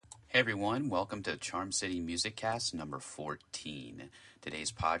Hey everyone, welcome to Charm City Music Cast number 14.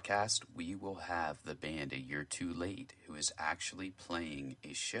 Today's podcast, we will have the band A Year Too Late, who is actually playing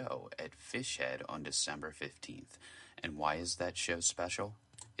a show at Fishhead on December 15th. And why is that show special?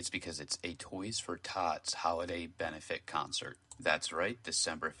 It's because it's a Toys for Tots holiday benefit concert. That's right,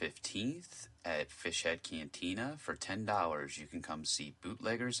 December 15th at Fishhead Cantina. For $10, you can come see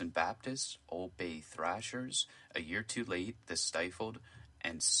Bootleggers and Baptists, Old Bay Thrashers, A Year Too Late, The Stifled,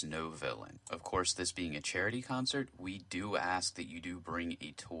 and Snow Villain. Of course, this being a charity concert, we do ask that you do bring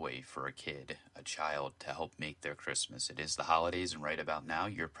a toy for a kid, a child, to help make their Christmas. It is the holidays, and right about now,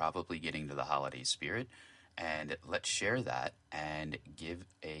 you're probably getting to the holiday spirit. And let's share that and give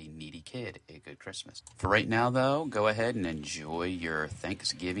a needy kid a good Christmas. For right now, though, go ahead and enjoy your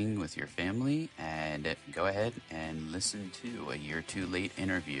Thanksgiving with your family, and go ahead and listen to A Year Too Late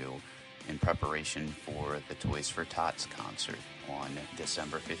interview in preparation for the Toys for Tots concert on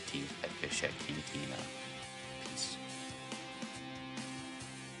December 15th at Fishhead Cantina. Peace.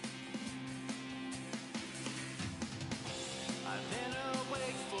 I've been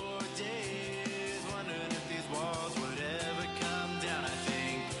awake for days, wondering if these walls would ever come down. I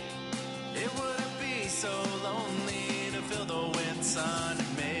think it wouldn't be so lonely to feel the wind, sun,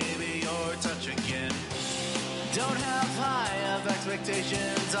 and maybe your touch again. Don't have high of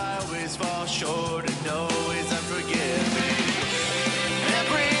expectations, I always fall short and always unforgiving.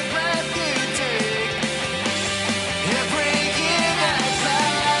 Every breath you take, every year that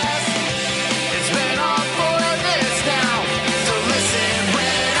passed, it's been all for this now. So listen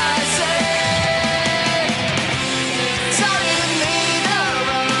when I say, suddenly the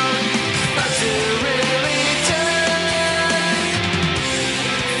road starts to really turn.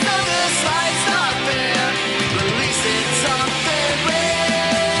 No, this life's not fair, but at least it's something real.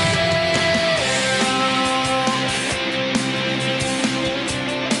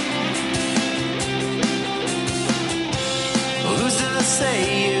 Who's to say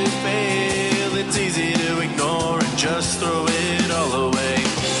you fail? It's easy to ignore and just throw it all away.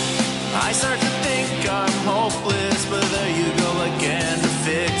 I start to think I'm hopeless, but there you go again to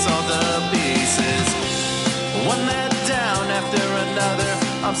fix all the pieces. One let down after another,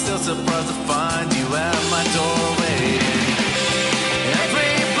 I'm still surprised to find you at my door waiting.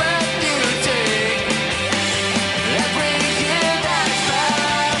 Every breath you take, every year that's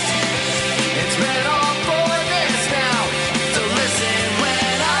passed, it's been all for this now. So listen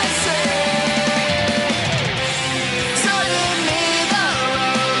when I say, suddenly the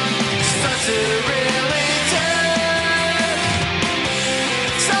road starts to really turn.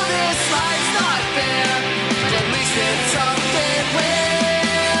 So this life's not fair, but at least it's something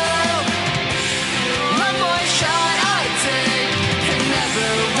real. One more shot I take and never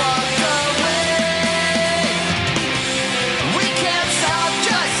walk away. We can't stop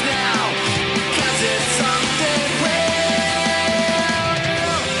just now, 'cause it's something real.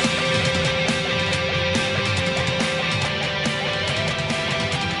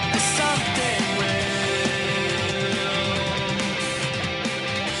 It's something real.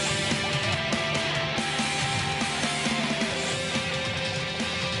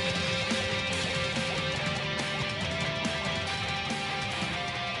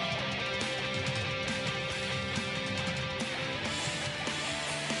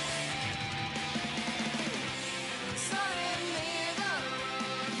 Suddenly the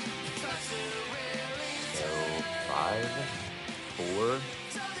road starts to really So, turn. 5, 4,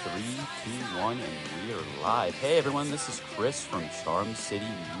 3, 2, 1, and we are live. Hey everyone, this is Chris from Charm City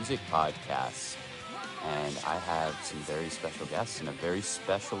Music Podcast. And I have some very special guests and a very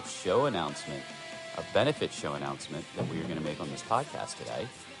special show announcement, a benefit show announcement that we are going to make on this podcast today.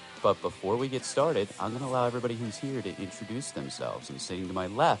 But before we get started, I'm going to allow everybody who's here to introduce themselves. And sitting to my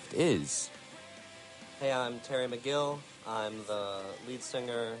left is... Hey, I'm Terry McGill. I'm the lead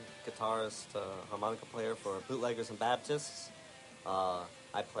singer, guitarist, harmonica player for Bootleggers and Baptists.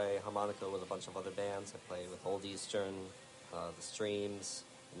 I play harmonica with a bunch of other bands. I play with Old Eastern, The Streams,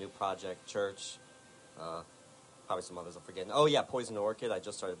 New Project, Church, probably some others I'm forgetting. Oh yeah, Poison Orchid. I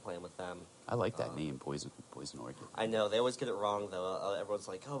just started playing with them. I like that name, Poison Orchid. I know, they always get it wrong though. Everyone's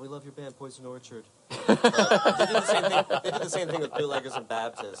like, oh, we love your band, Poison Orchard. But they did the same thing with Bootleggers and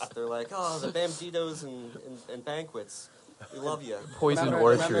Baptists. They're like, oh, the Banditos and Banquets. We love you. Poison Remember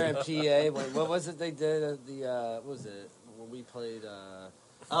Orchard. in PA, what was it they did at the, what was it, when we played,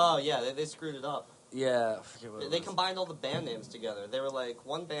 Oh yeah, they screwed it up. yeah, I forget what it They was. combined all the band names together. They were like,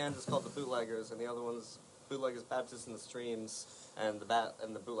 one band is called the Bootleggers, and the other one's Bootleggers, Baptists, and the Streams, and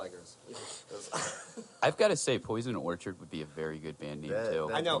the Bootleggers. It was- I've got to say, Poison Orchard would be a very good band name, too.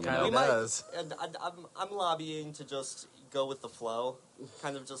 I know. kinda We might, does. and I'm lobbying to just go with the flow,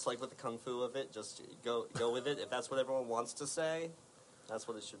 kind of just like with the kung fu of it. Just go with it. If that's what everyone wants to say, that's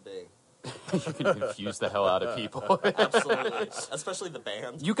what it should be. You can confuse the hell out of people. Absolutely, especially the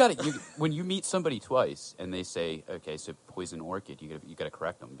band. You got to when you meet somebody twice and they say, "Okay, so Poison Orchid," you got to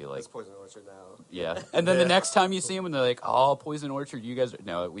correct them. Be like, It's Poison Orchard now. "Yeah," and then the next time you see them, and they're like, "Oh, Poison Orchard, you guys."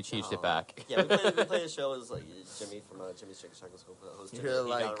 No, we changed it back. Yeah, we played a show. It was like Jimmy from Jimmy's Chicken Shack was hosting. You're He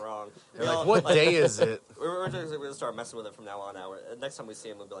like- got it wrong. You're like, what day is it? We're gonna start messing with it from now on. Next time we see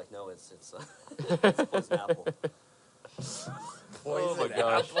him, we'll be like, no, it's Poison Apple. Oh my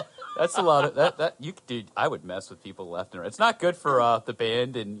gosh, that's a lot of that. You dude, I would mess with people left and right. It's not good for the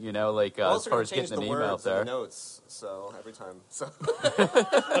band, and like We're as also far gonna as change getting the the name out words and there. the notes, so every time. So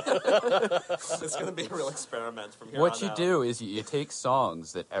it's gonna be a real experiment from here on What you out. do is you take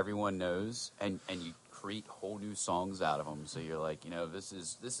songs that everyone knows, and you create whole new songs out of them. So you're like, this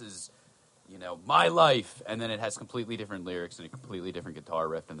is my life, and then it has completely different lyrics and a completely different guitar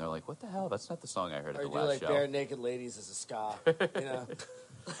riff, and they're like, what the hell? That's not the song I heard Or at you the do last like show. Bare Naked Ladies as a ska.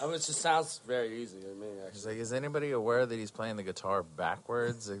 I mean, it just sounds very easy to me, He's actually. like, is anybody aware that he's playing the guitar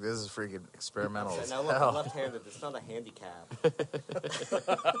backwards? Like, this is freaking experimental So as now look, hell. I'm left-handed. It's not a handicap.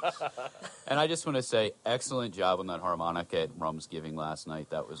 And I just want to say, excellent job on that harmonica at Rum's Giving last night.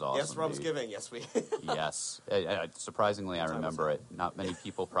 That was awesome. Yes, Rum's dude. giving. Yes, we. Yes. Surprisingly, I What time remember was it. Not many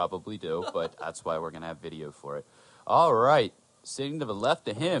people probably do, but that's why we're going to have video for it. All right. Sitting to the left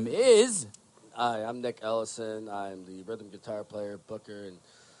of him is... Hi, I'm Nick Ellison. I'm the rhythm guitar player, booker, and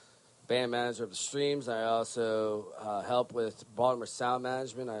band manager of the streams. I also help with Baltimore Sound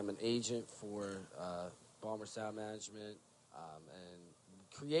Management. I'm an agent for Baltimore Sound Management and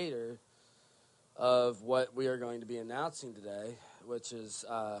creator of what we are going to be announcing today, which is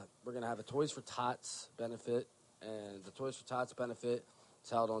we're going to have a Toys for Tots benefit. And the Toys for Tots benefit is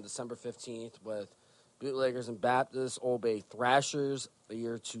held on December 15th with Bootleggers and Baptists, Old Bay Thrashers, A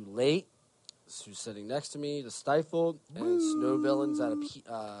Year Too Late, who's sitting next to me, The Stifled, and Snow Villains out of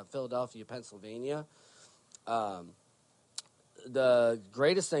Philadelphia, Pennsylvania. The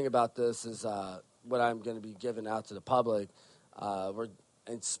greatest thing about this is what I'm going to be giving out to the public.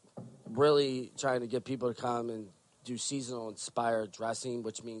 It's really trying to get people to come and do seasonal inspired dressing,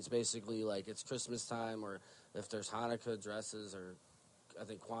 which means basically like it's Christmas time, or if there's Hanukkah dresses, or I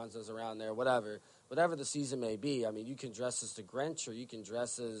think Kwanzaa's around there, whatever the season may be. I mean, you can dress as the Grinch, or you can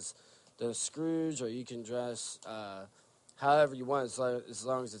dress as the Scrooge, or you can dress however you want, as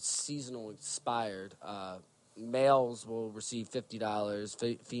long as it's seasonal inspired. Males will receive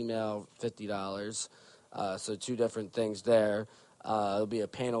 $50, female $50. So two different things there. There'll be a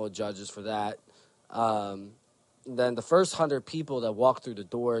panel of judges for that. Then the first 100 people that walk through the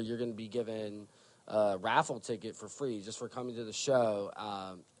door, you're going to be given a raffle ticket for free just for coming to the show,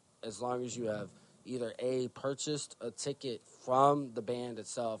 as long as you have either purchased a ticket from the band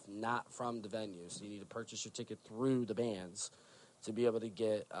itself, not from the venue. So you need to purchase your ticket through the bands to be able to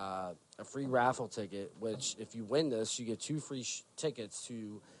get a free raffle ticket, which if you win this, you get two free tickets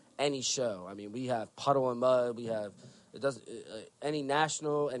to any show. I mean, we have Puddle and Mud, we have any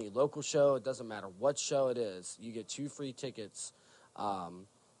national, any local show, it doesn't matter what show it is, you get two free tickets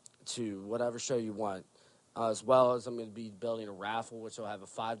to whatever show you want. As well as I'm going to be building a raffle, which will have a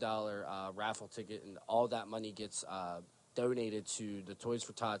 $5 raffle ticket, and all that money gets donated to the Toys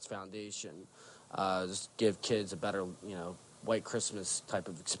for Tots Foundation. Just give kids a better, white Christmas type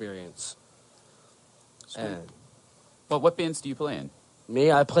of experience. And Well, what bands do you play in?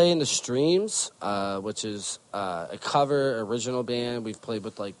 me, I play in the Streams, which is a cover original band. We've played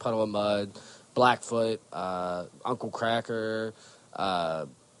with like Puddle of Mud, Blackfoot, Uncle Cracker, a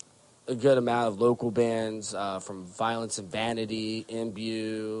good amount of local bands from Violence and Vanity,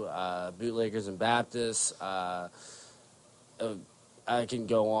 Imbue, Bootleggers and Baptists. I can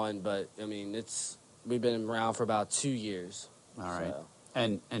go on, but I mean, we've been around for about 2 years. All right. So.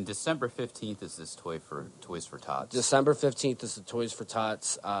 And December 15th is this Toys for Tots. December 15th is the Toys for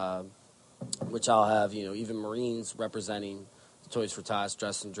Tots, which I'll have, even Marines representing the Toys for Tots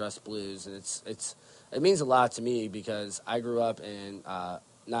dressed in dress blues. And it means a lot to me because I grew up in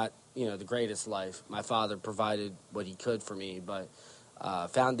not, the greatest life. My father provided what he could for me, but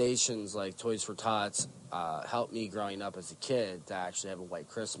foundations like Toys for Tots helped me growing up as a kid to actually have a white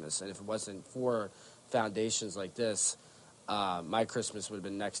Christmas. And if it wasn't for foundations like this, my Christmas would have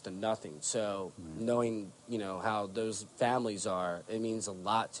been next to nothing. So knowing, how those families are, it means a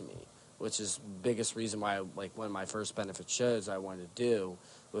lot to me, which is the biggest reason why, one of my first benefit shows I wanted to do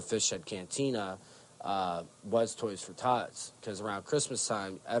with Fishhead Cantina was Toys for Tots. Because around Christmas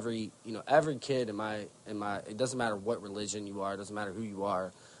time, every kid in my, it doesn't matter what religion you are, it doesn't matter who you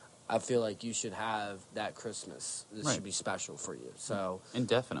are, I feel like you should have that Christmas. This Right. should be special for you. So And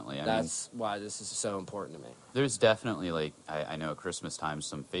definitely, I mean, that's why this is so important to me. there's definitely like I know at Christmas time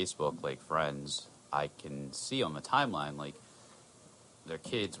some Facebook like friends I can see on the timeline like their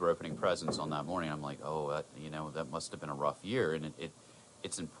kids were opening presents on that morning. I'm like, oh, that must have been a rough year, and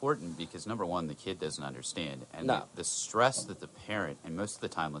it's important because number one, the kid doesn't understand, and No. the stress that the parent, and most of the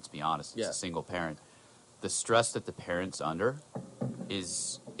time, let's be honest, it's Yeah. a single parent, the stress that the parent's under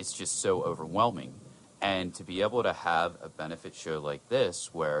it's just so overwhelming, and to be able to have a benefit show like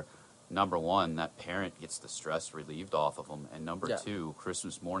this where number one, that parent gets the stress relieved off of them, and number Yeah. two,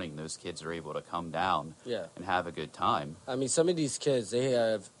 Christmas morning, those kids are able to come down Yeah. and have a good time. I mean, some of these kids, they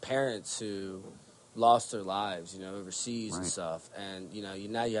have parents who lost their lives, overseas and Right. stuff. And,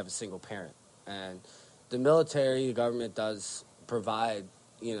 now you have a single parent. And the military, the government does provide,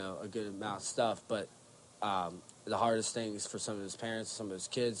 a good amount of stuff. But the hardest things for some of those parents, some of those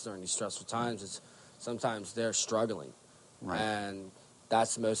kids during these stressful times is sometimes they're struggling. Right. And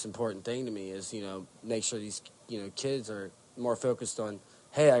that's the most important thing to me is, make sure these, kids are more focused on,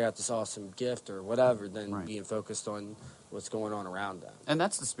 hey, I got this awesome gift or whatever, than Right. being focused on what's going on around them. And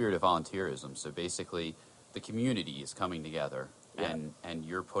that's the spirit of volunteerism. So basically, the community is coming together, Yeah. and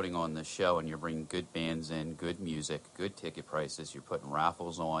you're putting on this show, and you're bringing good bands in, good music, good ticket prices. You're putting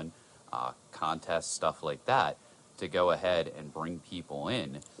raffles on, contests, stuff like that, to go ahead and bring people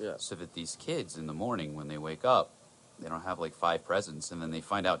in, Yeah. so that these kids in the morning when they wake up, they don't have like 5 presents, and then they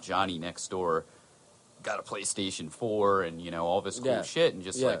find out Johnny next door got a PlayStation 4 and all this cool Yeah. shit, and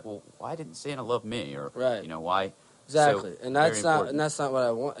just Yeah. like, well, why didn't Santa love me? Or Right. why? Exactly, So, and that's very not important. and that's not what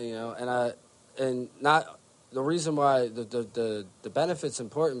I want, and not the reason why the benefit's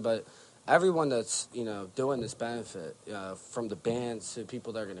important, but everyone that's doing this benefit, from the bands to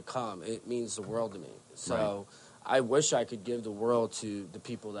people that are going to come, it means the world to me. So I wish I could give the world to the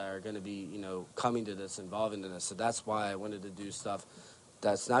people that are going to be coming to this, involved in this. So that's why I wanted to do stuff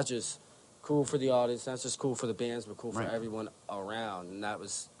that's not just cool for the audience, not just cool for the bands, but cool for Right. everyone around, and that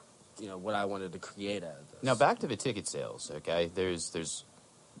was what I wanted to create out of this. Now back to the ticket sales. Okay,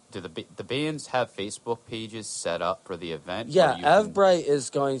 do the bands have Facebook pages set up for the event? Yeah, Or you can- Evbright is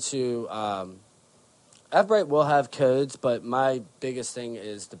going to. Evbright will have codes, but my biggest thing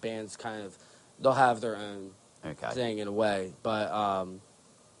is the bands they'll have their own Okay. thing in a way. But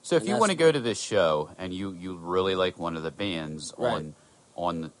So if and you that's- want to go to this show and you really like one of the bands Right.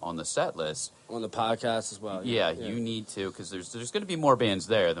 on the set list, on the podcast as well. yeah, you need to, because there's going to be more bands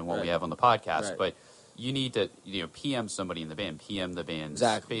there than what we Right. have on the podcast, Right. but you need to PM somebody in the band, PM the band's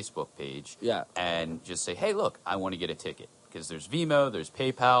Exactly. Facebook page, Yeah. and just say, hey, look, I want to get a ticket, because there's Vimo, there's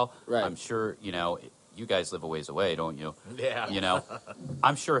PayPal. Right. I'm sure you guys live a ways away, don't you? Yeah.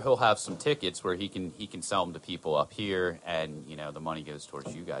 I'm sure he'll have some tickets where he can sell them to people up here, and the money goes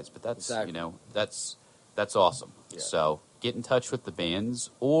towards you guys. But that's Exactly. that's awesome. Yeah. So get in touch with the bands,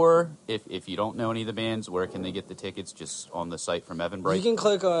 or if you don't know any of the bands, where can they get the tickets? Just on the site from Evan Bright. You can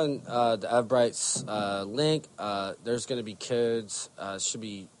click on the Evbright's link. There's going to be codes. Should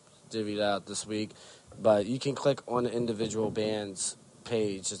be divvied out this week, but you can click on the individual band's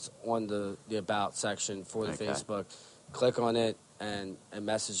page. It's on the About section for the Okay. Facebook. Click on it and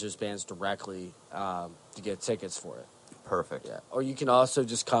message those bands directly to get tickets for it. Perfect. Yeah, or you can also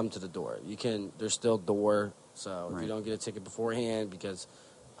just come to the door. There's still door, so if Right. you don't get a ticket beforehand, because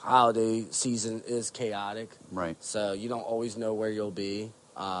holiday season is chaotic, Right. so you don't always know where you'll be.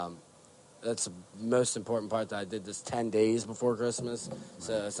 That's the most important part, that I did this 10 days before Christmas,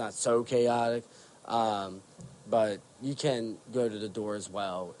 so it's not so chaotic. But you can go to the door as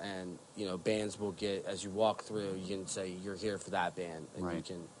well, and bands will get, as you walk through, you can say you're here for that band, and you Right.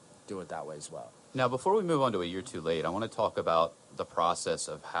 can do it that way as well. Now, before we move on to A Year Too Late, I want to talk about the process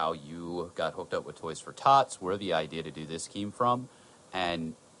of how you got hooked up with Toys for Tots, where the idea to do this came from,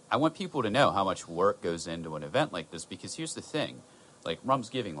 and I want people to know how much work goes into an event like this, because here's the thing, like Rum's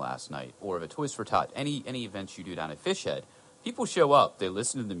Giving last night, or the Toys for Tots, any events you do down at Fishhead, people show up, they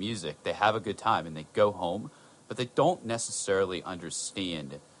listen to the music, they have a good time, and they go home, but they don't necessarily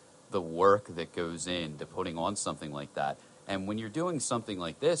understand the work that goes into putting on something like that. And when you're doing something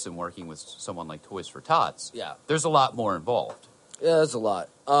like this and working with someone like Toys for Tots, Yeah. there's a lot more involved. Yeah, that's a lot.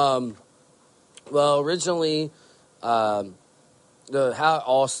 Well, originally, how it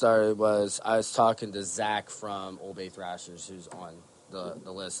all started was I was talking to Zach from Old Bay Thrashers, who's on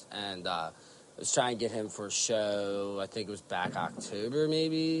the list, and I was trying to get him for a show. I think it was back October,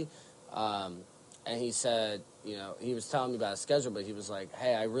 maybe. And he said, he was telling me about his schedule, but he was like,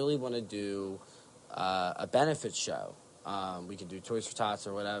 hey, I really want to do a benefit show. We can do Toys for Tots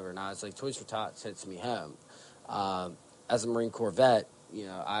or whatever. And I was like, Toys for Tots hits me home. As a Marine Corps vet,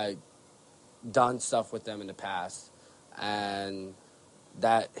 I done stuff with them in the past, and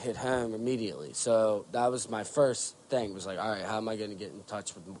that hit him immediately. So that was my first thing. Was like, all right, how am I going to get in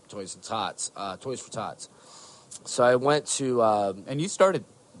touch with Toys for Tots? So I went to And you started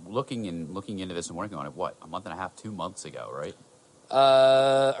looking into this and working on it, what, a month and a half, 2 months ago, right?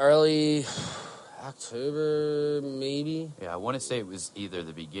 early October, maybe. Yeah, I want to say it was either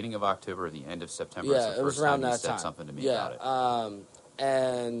the beginning of October or the end of September. Yeah, it was around that time. You said something to me Yeah, about it.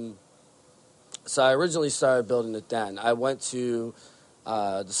 And so I originally started building it then. I went to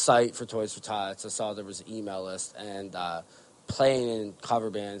the site for Toys for Tots. I saw there was an email list, and playing in cover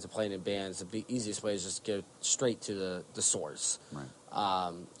bands and playing in bands, the easiest way is just to go straight to the source. Right.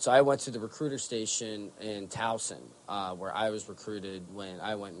 So I went to the recruiter station in Towson, where I was recruited when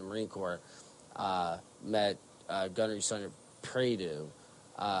I went in the Marine Corps, met Gunnery Sergeant Predu.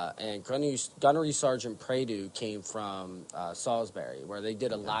 And Gunnery Sergeant Predu came from Salisbury, where they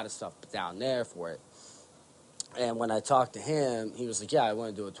did a lot of stuff down there for it. And when I talked to him, he was like, "Yeah, I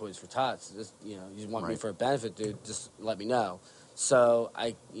want to do a Toys for Tots. Just, you want me for a benefit, dude? Just let me know." So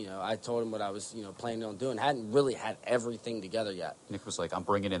I told him what I was, planning on doing. Hadn't really had everything together yet. Nick was like, "I'm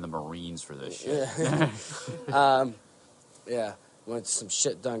bringing in the Marines for this shit." Yeah, want some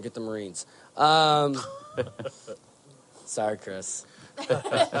shit done. Get the Marines. Sorry, Chris.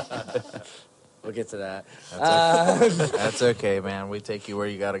 We'll get to that. That's okay, man. We take you where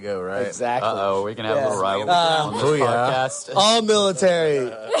you got to go, right? Exactly. Uh-oh, we're going to have a little rivalry on this podcast. All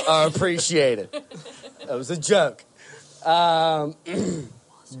military are appreciated. That was a joke. But,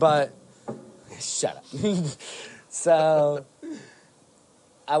 shut up. So,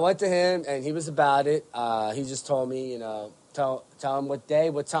 I went to him, and he was about it. He just told me, tell him what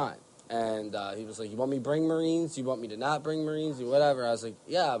day, what time. And he was like, "You want me to bring Marines? You want me to not bring Marines? You whatever." I was like,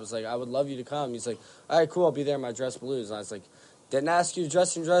 "Yeah." I was like, "I would love you to come." He's like, "All right, cool. I'll be there in my dress blues." And I was like, "Didn't ask you to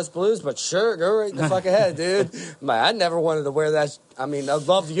dress in dress blues, but sure, go right the fuck ahead, dude." I never wanted to wear that. I mean, I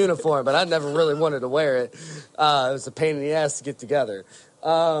love the uniform, but I never really wanted to wear it. It was a pain in the ass to get together.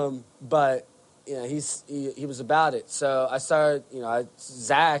 But he was about it. So I started.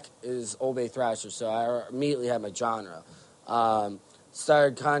 Zach is Old Bay Thrasher, so I immediately had my genre.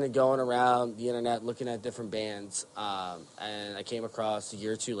 Started kind of going around the internet looking at different bands, and I came across A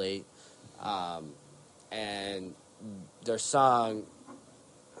Year Too Late, and their song.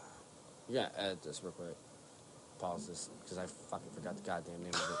 You gotta edit this real quick. Pause this because I fucking forgot the goddamn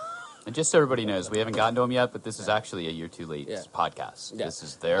name of it. And just so everybody knows, we haven't gotten to them yet, but this is actually A Year Too Late podcast. Yeah. This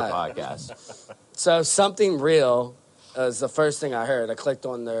is their podcast. So Something Real is the first thing I heard. I clicked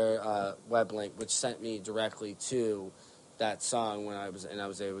on their web link, which sent me directly to that song when I was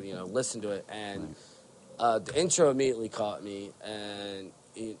able to listen to it, and the intro immediately caught me. And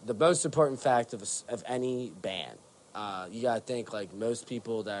the most important fact of any band, you gotta think like most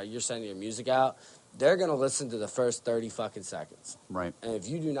people that you're sending your music out, they're gonna listen to the first 30 fucking seconds, Right. And if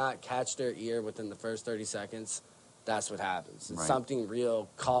you do not catch their ear within the first 30 seconds, that's what happens. Right. Something Real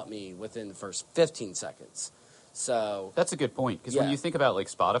caught me within the first 15 seconds. So That's a good point, because when you think about like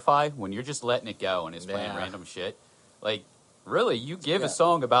Spotify, when you're just letting it go and it's playing random shit, like really you give a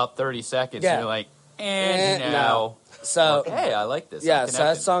song about 30 seconds and you're like, no. So hey, I like this. Yeah, so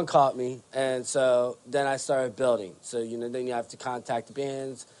that song caught me, and so then I started building. So then you have to contact the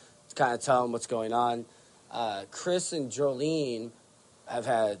bands to kind of tell them what's going on. Chris and Jolene have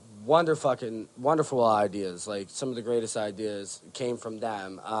had wonderful ideas. Like some of the greatest ideas came from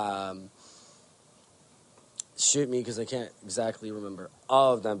them. Shoot me because I can't exactly remember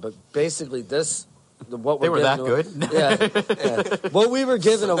all of them, but basically what they were that good. Yeah. What we were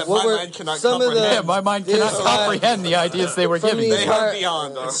given, my mind cannot comprehend. My mind cannot comprehend the ideas they were giving. They are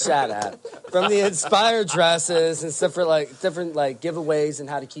beyond. Shut up. From the inspired dresses and stuff for different giveaways and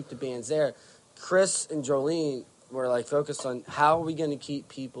how to keep the bands there. Chris and Jolene were focused on how are we going to keep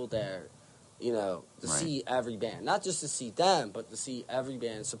people there, to see every band, not just to see them, but to see every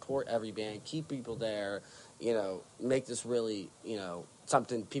band, support every band, keep people there, make this really,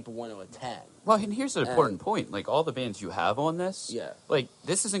 something people want to attend. Well, and here's an important point. Like, all the bands you have on this,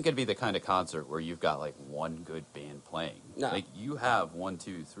 this isn't going to be the kind of concert where you've got, one good band playing. No. Like, you have 1,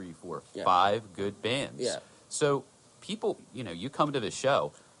 2, 3, 4, 5 good bands. Yeah. So, people, you come to the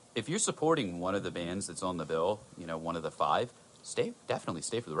show. If you're supporting one of the bands that's on the bill, one of the 5, definitely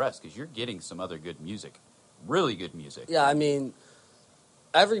stay for the rest, because you're getting some other good music. Really good music. Yeah, I mean,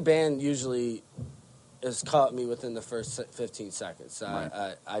 every band usually has caught me within the first 15 seconds.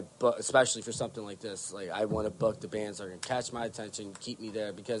 I book, especially for something like this. I want to book the bands that are going to catch my attention, keep me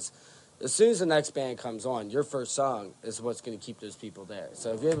there, because as soon as the next band comes on, your first song is what's going to keep those people there.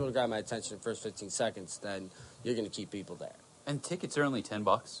 So if you're able to grab my attention in the first 15 seconds, then you're going to keep people there. And tickets are only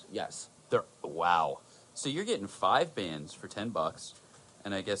 $10. Yes. Wow. So you're getting 5 bands for $10,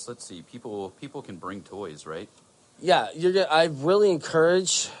 and I guess let's see, people can bring toys, right? Yeah, I really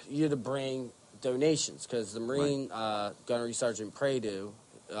encourage you to bring donations because the Marine Gunnery Sergeant Pradu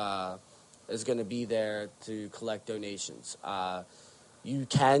is going to be there to collect donations. You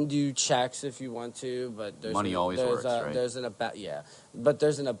can do checks if you want to, but Money always works, right? There's an about, but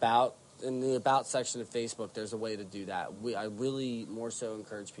there's an about in the about section of Facebook. There's a way to do that. I really more so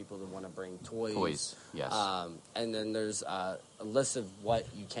encourage people to want to bring toys. Toys, yes. And then there's a list of what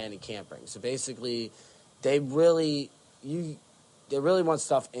you can and can't bring. So basically, they really want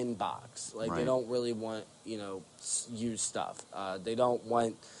stuff in box. Like they don't really want used stuff. They don't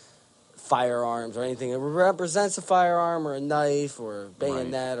want firearms or anything that represents a firearm or a knife or a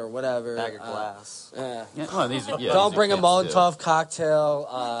bayonet or whatever. Bag of glass. Yeah, well, Don't bring a Molotov too. cocktail.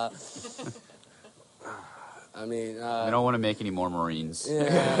 I mean, I don't want to make any more Marines.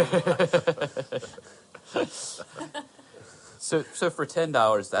 Yeah. So for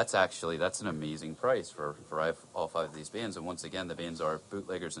 $10, that's an amazing price for all 5 of these bands. And once again, the bands are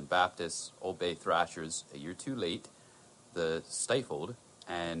Bootleggers and Baptists, Old Bay Thrashers, A Year Too Late, The Stifled,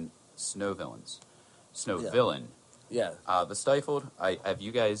 and Snow Villains. Villain. Yeah. The Stifled. Have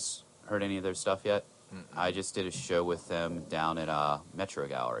you guys heard any of their stuff yet? Mm-mm. I just did a show with them down at Metro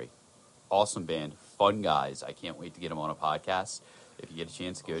Gallery. Awesome band, fun guys. I can't wait to get them on a podcast. If you get a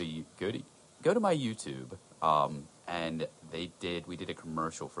chance, go to my YouTube. And we did a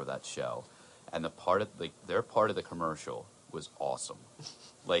commercial for that show, and their part of the commercial was awesome.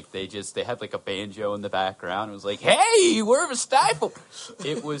 Like they had like a banjo in the background. It was like, "Hey, we're a Stifle."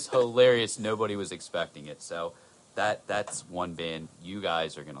 It was hilarious. Nobody was expecting it. So that's one band you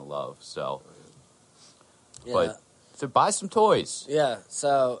guys are gonna love. So, Yeah. So buy some toys. Yeah.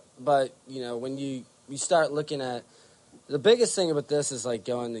 So, but when you start looking at the biggest thing about this is like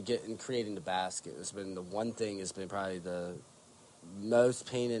going to get and creating the basket. It's been the one thing has been probably the most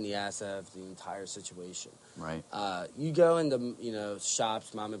pain in the ass of the entire situation. Right. You go into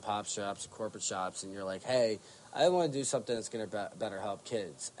shops, mom and pop shops, corporate shops, and you're like, hey, I want to do something that's going to better help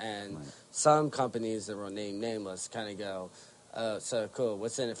kids. And some companies that will name nameless kind of go, so cool,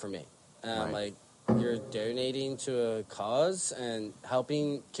 what's in it for me? And I'm like, you're donating to a cause and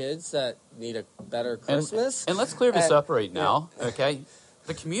helping kids that need a better Christmas. And let's clear this up right now, okay?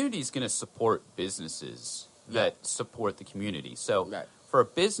 The community is going to support businesses that support the community. So for a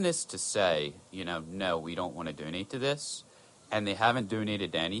business to say, no, we don't want to donate to this, and they haven't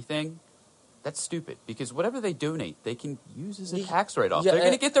donated to anything, that's stupid. Because whatever they donate, they can use as a tax write-off. They're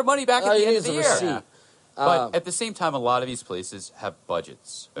going to get their money back at the end of the year. Receipt. But at the same time, a lot of these places have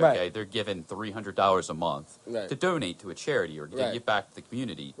budgets. Okay, Right. They're given $300 a month to donate to a charity or to give back to the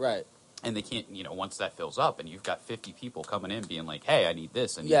community. Right. And they can't, once that fills up, and you've got 50 people coming in being like, "Hey, I need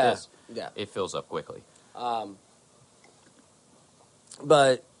this, I need this." Yeah. It fills up quickly.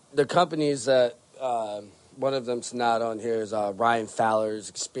 But the companies that one of them's not on here is Ryan Fowler's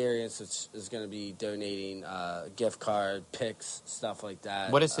Experience, which is going to be donating gift card, picks, stuff like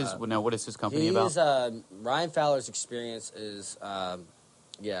that. What is his? What is his company about? Ryan Fowler's Experience is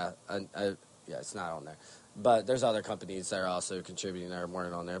it's not on there, but there's other companies that are also contributing that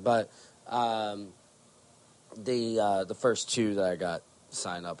weren't on there. But the first 2 that I got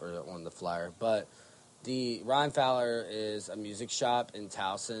signed up are on the flyer, but. The Ryan Fowler is a music shop in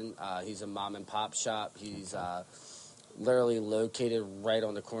Towson. He's a mom and pop shop. He's literally located right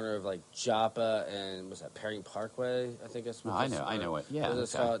on the corner of like Joppa and was that Perry Parkway? I think that's what I know it. Yeah,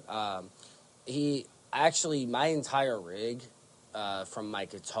 it's called. He actually my entire rig, from my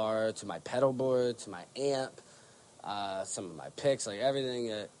guitar to my pedal board to my amp, some of my picks, like everything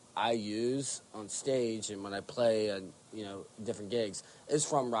that I use on stage and when I play different gigs is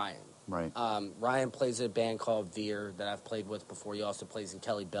from Ryan. Right. Ryan plays in a band called Veer that I've played with before. He also plays in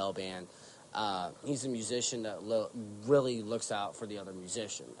Kelly Bell Band. He's a musician that really looks out for the other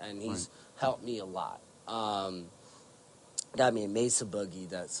musician, and he's helped me a lot. Got me a Mesa Boogie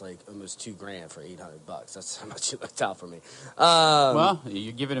that's like almost $2,000 for $800. That's how much he looked out for me. Well,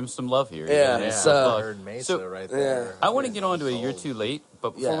 you're giving him some love here. Yeah. So Mesa right there. Yeah. I want to get on to a year too late,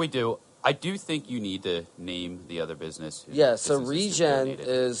 but before we do, I do think you need to name the other business. So Regen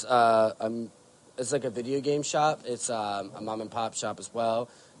is it's like a video game shop. It's a mom and pop shop as well.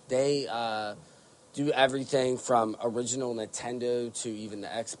 They do everything from original Nintendo to even the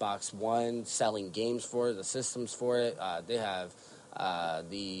Xbox One, selling games for it, the systems for it. They have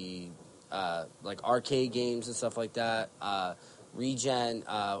the like arcade games and stuff like that. Regen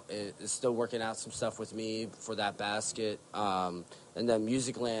is still working out some stuff with me for that basket. And then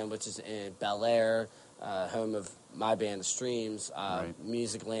Musicland, which is in Bel Air, home of my band streams. Right.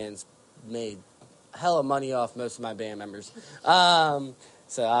 Musicland's made hella money off most of my band members.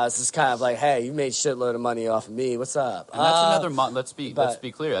 So I was just kind of like, hey, you made shitload of money off of me. What's up? And that's another mom. Let's be but-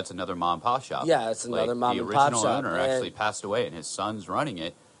 clear. That's another mom and pop shop. Yeah, it's another mom the and pop original shop, owner and- actually passed away, and his son's running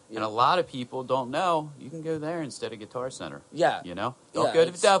it. And Yeah. a lot of people don't know you can go there instead of Guitar Center. Yeah. You know, don't Yeah, go to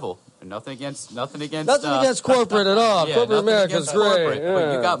the it's- devil. And nothing against Nothing against corporate at all. yeah, Corporate nothing America's against great. corporate, but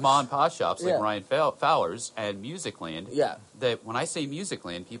yeah. you got mom and pop shops like Yeah. Ryan Fowler's and Musicland. Yeah. That when I say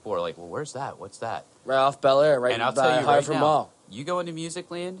Musicland, people are like, "Well, where's that? What's that?" Right off Bel Air, right And I'll by tell you right Hartford now, Mall. you go into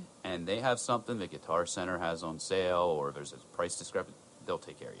Musicland and they have something that Guitar Center has on sale, or there's a price discrepancy, they'll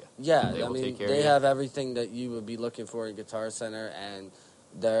take care of you. Yeah, They I will mean, take care of they you. have everything that you would be looking for in Guitar Center and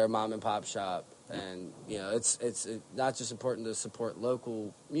their mom and pop shop. And you know, it's not just important to support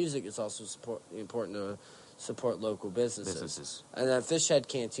local music; it's also important to support local businesses. And then Fishhead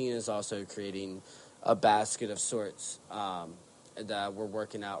Canteen is also creating a basket of sorts that we're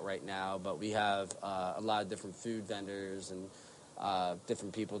working out right now. But we have a lot of different food vendors and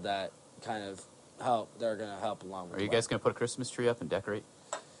different people that kind of help. They're going to help along with. Are you guys going to put a Christmas tree up and decorate?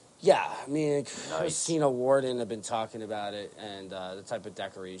 Yeah, I mean, Nice. Christina Warden have been talking about it and the type of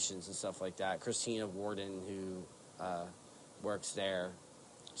decorations and stuff like that. Christina Warden, who works there,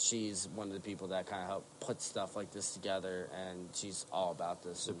 she's one of the people that kind of help put stuff like this together, and she's all about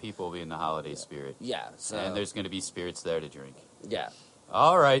this. So people will be in the holiday spirit. Yeah, so And there's going to be spirits there to drink. yeah.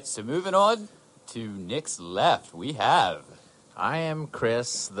 All right, so moving on to Nick's left, we have... I am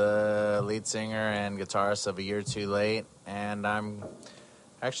Chris, the lead singer and guitarist of A Year Too Late, and I'm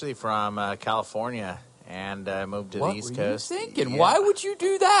actually from California, and I moved to the East Coast. What were you thinking? Yeah. Why would you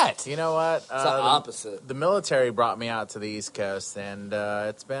do that? You know what? It's the opposite. The military brought me out to the East Coast, and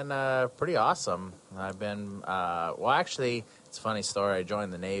it's been pretty awesome. I've been, well, actually, it's a funny story. I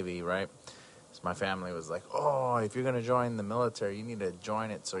joined the Navy, right? So my family was like, oh, if you're going to join the military, you need to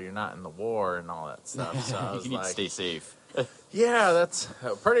join it so you're not in the war and all that stuff. So I was You need like, to stay safe. yeah, that's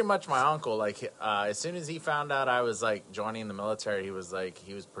pretty much my uncle. Like, as soon as he found out I was, like, joining the military, he was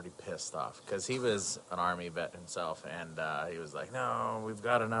pretty pissed off because he was an Army vet himself, and he was like, no, we've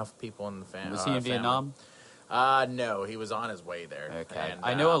got enough people in the family. Was he in Vietnam? No, he was on his way there. Okay. And,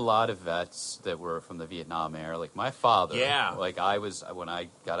 I know a lot of vets that were from the Vietnam era. Like, my father, Yeah. like, when I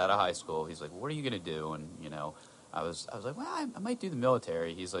got out of high school, he's like, what are you going to do? And, you know, I was like, well, I might do the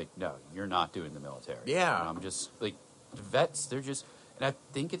military. He's like, no, you're not doing the military. Yeah. And I'm just, like, vets, they're just, and I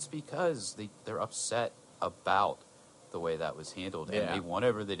think it's because they're upset about the way that was handled. And Yeah.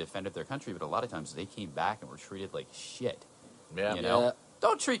 whenever they defended their country, but a lot of times they came back and were treated like shit. Yeah. You know? Yeah.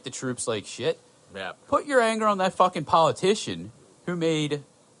 Don't treat the troops like shit. Yeah. Put your anger on that fucking politician who made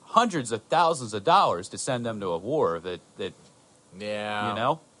hundreds of thousands of dollars to send them to a war that Yeah. you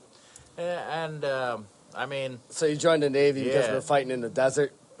know? And, I mean, So you joined the Navy because Yeah. we're fighting in the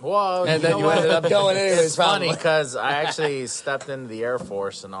desert, well, and then know you what? ended up going anyways. It's funny probably. because I actually stepped into the Air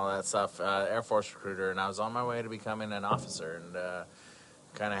Force and all that stuff, Air Force recruiter, and I was on my way to becoming an officer, and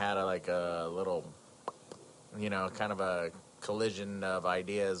kind of had a little, kind of a collision of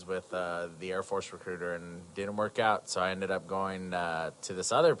ideas with the Air Force recruiter, and didn't work out. So I ended up going to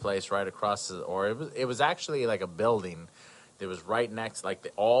this other place right across, it was actually like a building that was right next,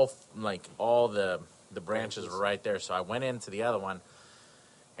 all the branches were right there. So I went into the other one.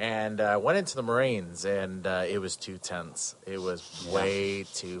 And went into the Marines, and it was too tense. It was way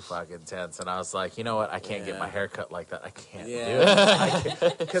too fucking tense. And I was like, you know what? I can't get my hair cut like that. I can't do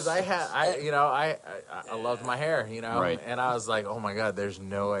it. Because I loved my hair, Right. And I was like, oh, my God, there's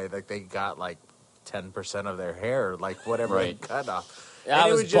no way. Like, they got, 10% of their hair, whatever Right. they cut off. Yeah, I And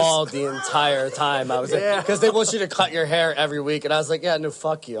it was was just- bald the entire time. I was Yeah. because they want you to cut your hair every week, and I was like, "Yeah, no,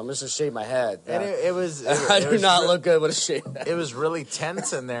 fuck you. I'm just gonna shave my head." And it was... I do not look good with a shaved head. It was really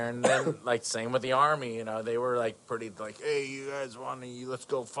tense in there, and then same with the Army, they were pretty hey, you guys let's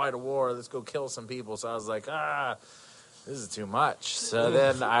go fight a war, let's go kill some people. So I was like, this is too much. So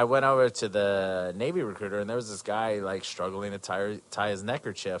then I went over to the Navy recruiter, and there was this guy struggling to tie his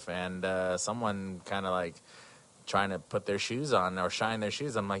neckerchief, and someone kind of trying to put their shoes on or shine their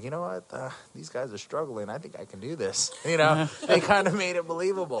shoes. I'm like, you know what? These guys are struggling. I think I can do this. They kind of made it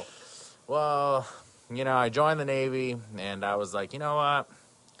believable. Well, I joined the Navy, and I was like, you know what?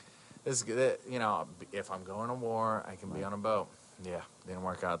 If I'm going to war, I can be on a boat. Yeah, didn't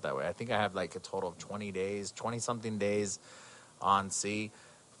work out that way. I think I have a total of 20-something days on sea.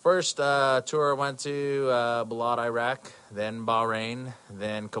 First tour I went to Balad, Iraq, then Bahrain,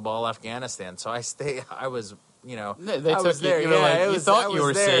 then Kabul, Afghanistan. So I was They I took was you. there. You were Yeah, like, it you was- thought I you was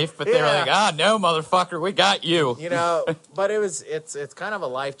were there. safe, but they were like, no, motherfucker, we got you. But it's kind of a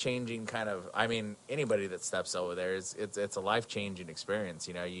life changing kind of. I mean, anybody that steps over there it's a life changing experience.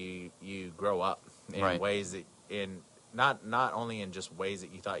 You grow up in Right. ways that not only in just ways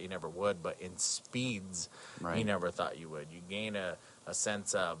that you thought you never would, but in speeds you Right. never thought you would. You gain a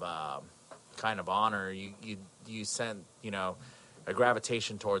sense of kind of honor. You send a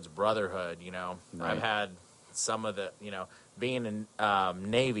gravitation towards brotherhood. Right. I've had some of the being in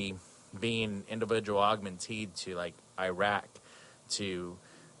Navy, being individual augmentee to like Iraq, to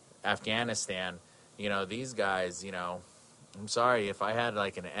Afghanistan. These guys. I'm sorry if I had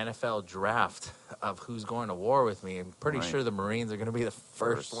like an NFL draft of who's going to war with me. I'm pretty Right. sure the Marines are going to be the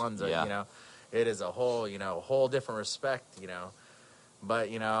first ones. yeah. It is a whole whole different respect. But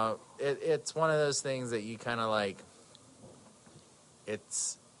it's one of those things that you kind of like. It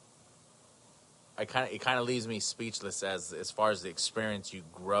kind of leaves me speechless as far as the experience you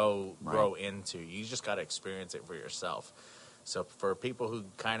grow into. You just got to experience it for yourself. So for people who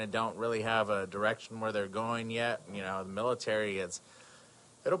kind of don't really have a direction where they're going yet, the military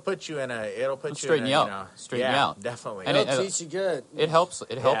it'll put you in Straighten you out. Straighten you out. Definitely. And It'll teach you good. It helps.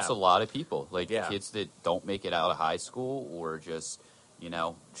 It helps Yeah. a lot of people, like Yeah. kids that don't make it out of high school or just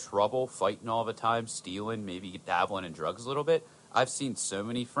trouble, fighting all the time, stealing, maybe dabbling in drugs a little bit. I've seen so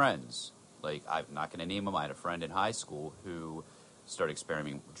many friends. Like, I'm not going to name them. I had a friend in high school who started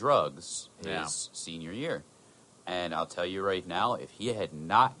experimenting with drugs his senior year. And I'll tell you right now, if he had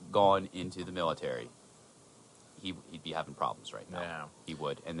not gone into the military, he'd be having problems right now. Yeah. He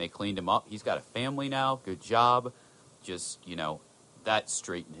would. And they cleaned him up. He's got a family now, good job. Just, that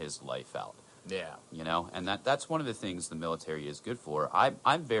straightened his life out. Yeah. And that's one of the things the military is good for.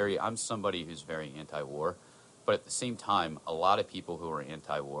 I'm somebody who's very anti-war, but at the same time, a lot of people who are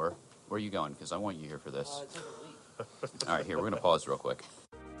anti-war, where are you going? Because I want you here for this. All right, here, we're going to pause real quick.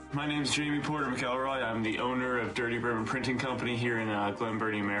 My name's Jamie Porter McElroy. I'm the owner of Dirty Bourbon Printing Company here in Glen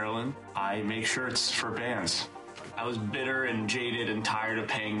Burnie, Maryland. I make shirts for bands. I was bitter and jaded and tired of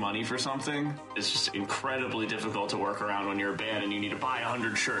paying money for something. It's just incredibly difficult to work around when you're a band and you need to buy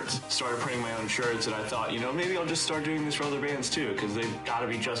 100 shirts. Started printing my own shirts, and I thought, maybe I'll just start doing this for other bands too, because they've got to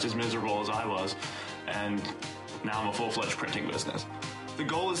be just as miserable as I was. And now I'm a full-fledged printing business. The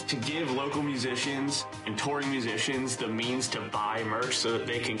goal is to give local musicians and touring musicians the means to buy merch so that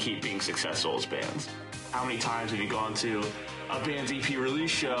they can keep being successful as bands. How many times have you gone to a band's EP release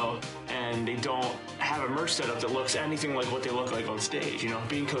show and they don't have a merch setup that looks anything like what they look like on stage?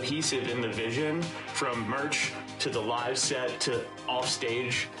 Being cohesive in the vision, from merch to the live set to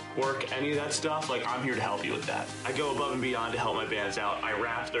off-stage work, any of that stuff, I'm here to help you with that. I go above and beyond to help my bands out. I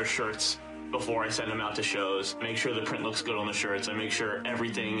wrap their shirts before I send them out to shows, make sure the print looks good on the shirts. I make sure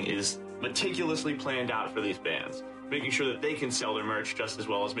everything is meticulously planned out for these bands, making sure that they can sell their merch just as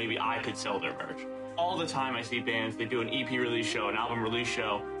well as maybe I could sell their merch. All the time I see bands, they do an EP release show, an album release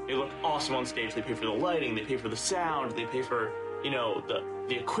show, they look awesome on stage, they pay for the lighting, they pay for the sound, they pay for,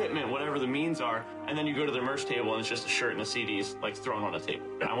 the equipment, whatever the means are, and then you go to their merch table and it's just a shirt and a CDs, thrown on a table.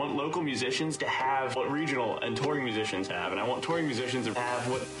 And I want local musicians to have what regional and touring musicians have, and I want touring musicians to have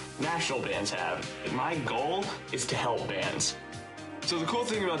what national bands have. And my goal is to help bands. So the cool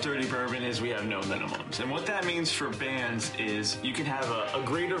thing about Dirty Bourbon is we have no minimums. And what that means for bands is you can have a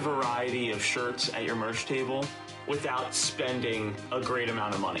greater variety of shirts at your merch table without spending a great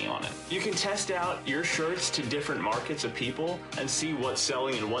amount of money on it. You can test out your shirts to different markets of people and see what's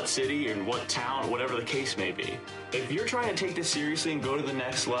selling in what city and what town, whatever the case may be. If you're trying to take this seriously and go to the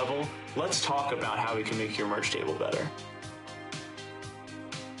next level, let's talk about how we can make your merch table better.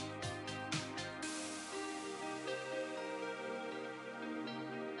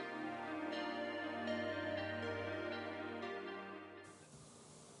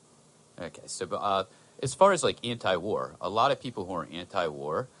 Okay, so as far as anti-war, a lot of people who are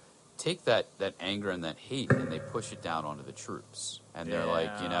anti-war take that anger and that hate and they push it down onto the troops, and they're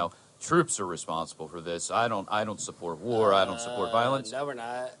like, troops are responsible for this. I don't support war. I don't support violence. No, we're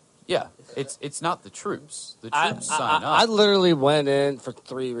not. Yeah, it's not the troops. The troops sign up. I literally went in for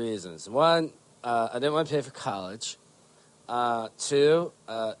 3 reasons. One, I didn't want to pay for college. 2,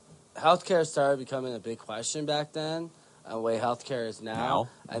 healthcare started becoming a big question back then. The way healthcare is now.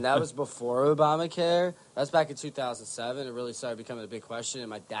 And that was before Obamacare. That's back in 2007. It really started becoming a big question. And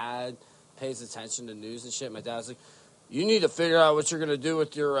my dad pays attention to news and shit. My dad was like, you need to figure out what you're going to do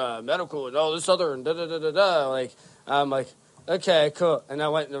with your medical and all this other and da-da-da-da-da. I'm like, okay, cool. And I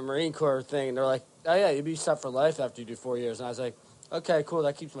went in the Marine Corps thing, and they're like, oh, yeah, you'll be set for life after you do 4 years. And I was like, Okay, cool.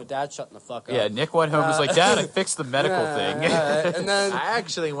 That keeps my dad shutting the fuck up. Yeah, Nick went home and was like, Dad, I fixed the medical thing. Right. And then, I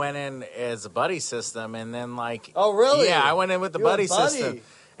actually went in as a buddy system, and then like, oh really? yeah, I went in with the You went buddy system,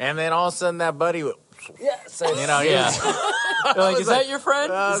 and then all of a sudden that buddy, Yeah. So you know, Yeah. They're like, is that your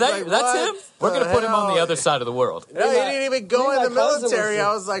friend? I Is was that like, that's what him? We're going to the put him on the hell? other side of the world. no, he didn't even go me in and the my cousin military. was-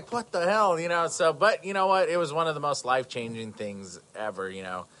 I was like, what the hell, you know? So, but you know what? It was one of the most life-changing things ever, you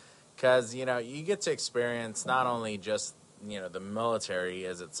know, because you know you get to experience not only just the military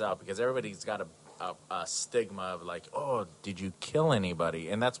as itself, because everybody's got a stigma of like, oh, did you kill anybody?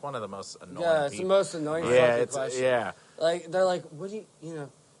 And that's one of the most annoying. yeah, it's the people. most annoying Yeah, fucking it's question. yeah. Like they're like, what do you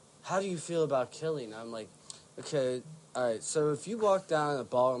how do you feel about killing? I'm like, okay, all right. So if you walk down a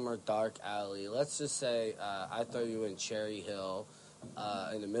Baltimore dark alley, let's just say I throw you in Cherry Hill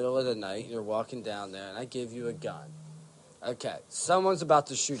in the middle of the night, and you're walking down there, and I give you a gun. Okay, someone's about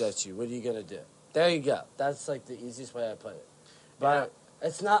to shoot at you. What are you gonna do? There you go. That's like the easiest way I put it. But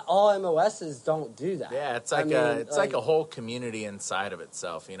it's not all MOSs don't do that. Yeah, it's like like a whole community inside of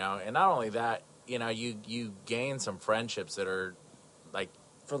itself, you know. And not only that, you know, you gain some friendships that are like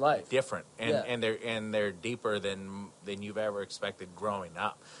for life. different, and Yeah. and they're deeper than you've ever expected growing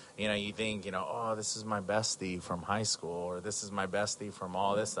up. You know, you think, you know, oh, this is my bestie from high school, or this is my bestie from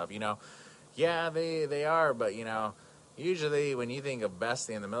all this stuff. You know, yeah, they are, but you know. Usually, when you think of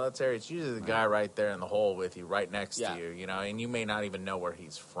bestie in the military, it's usually the guy right there in the hole with you, right next to you, you know, and you may not even know where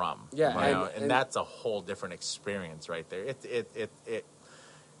he's from. Yeah, you know, and that's a whole different experience right there.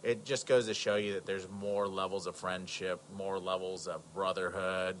 It just goes to show you that there's more levels of friendship, more levels of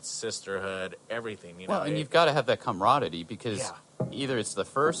brotherhood, sisterhood, everything. You know, Well, and you've got to have that camaraderie because Yeah. either it's the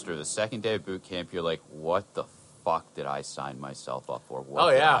first or the second day of boot camp, you're like, what the fuck did I sign myself up for?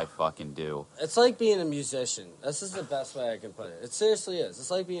 What did I fucking do? It's like being a musician. This is the best way I can put it. It seriously is.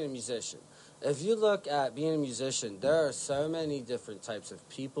 It's like being a musician. If you look at being a musician, there are so many different types of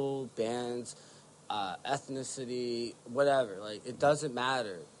people, bands, ethnicity, whatever. Like, it doesn't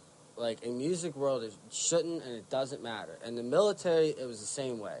matter. Like, in music world, it shouldn't and it doesn't matter. In the military, it was the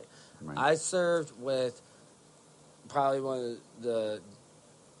same way. Right. I served with probably one of the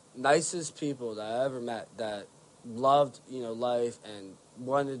nicest people that I ever met that loved, life and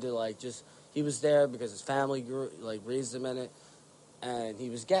wanted to, like, just, he was there because his family raised him in it, and he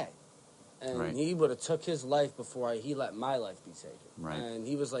was gay. And Right. he would have took his life before he let my life be taken. Right. And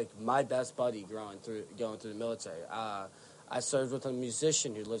he was, like, my best buddy going through the military. I served with a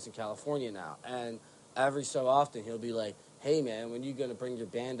musician who lives in California now, and every so often he'll be like, hey, man, when you going to bring your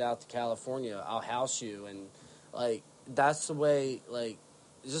band out to California, I'll house you. And, like, that's the way, like,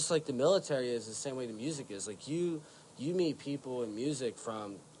 just like the military is the same way the music is. Like, you meet people in music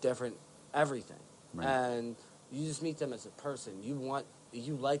from different everything. Right. And you just meet them as a person.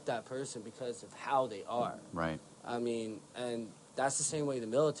 You like that person because of how they are. Right. I mean, and that's the same way the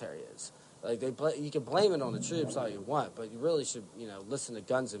military is. Like, you can blame it on the troops all you want, but you really should, listen to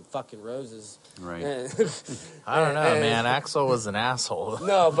Guns and fucking Roses. Right. I don't know, man. Axl was an asshole.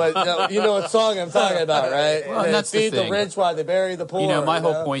 No, but you know what song I'm talking about, right? Well, and They that's the feed the thing. rich while they bury the poor. My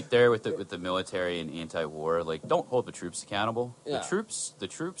whole point there with the military and anti-war, like, don't hold the troops accountable. Yeah. The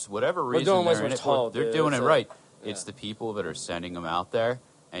troops, whatever We're reason doing what they're in we're it, told, they're dude. doing it So, right. yeah. It's the people that are sending them out there,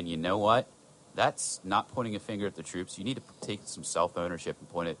 and you know what? That's not pointing a finger at the troops. You need to take some self-ownership and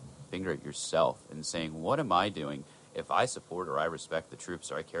point a finger at yourself and saying, what am I doing? If I support or I respect the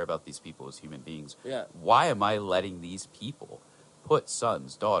troops or I care about these people as human beings, Yeah. why am I letting these people put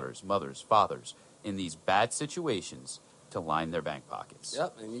sons, daughters, mothers, fathers in these bad situations to line their bank pockets?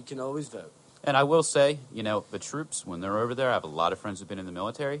 Yep, and you can always vote. And I will say, the troops, when they're over there, I have a lot of friends who've been in the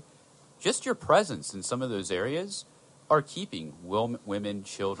military, just your presence in some of those areas are keeping women,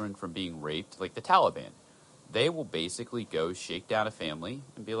 children from being raped, like the Taliban. They will basically go shake down a family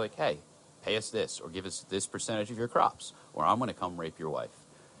and be like, hey, pay us this or give us this percentage of your crops or I'm going to come rape your wife.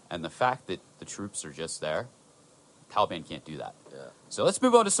 And the fact that the troops are just there, Taliban can't do that. Yeah. So let's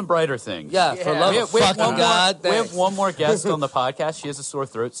move on to some brighter things. Yeah, for love of we have fucking one God. more, we have thanks. one more guest on the podcast. She has a sore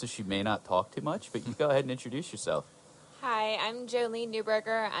throat, so she may not talk too much, but you go ahead and introduce yourself. Hi, I'm Jolene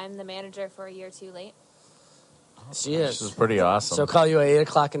Newberger. I'm the manager for Year Too Late. She is. This is pretty awesome. She'll call you at 8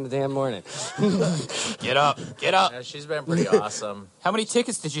 o'clock in the damn morning. Get up. Yeah, she's been pretty awesome. How many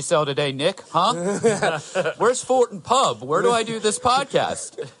tickets did you sell today, Nick? Huh? Where's Fulton Pub? Where do I do this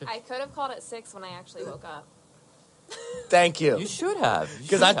podcast? I could have called at 6 when I actually woke up. Thank You you. should have.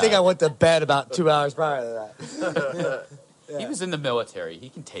 Because I think I went to bed about 2 hours prior to that. He was in the military. He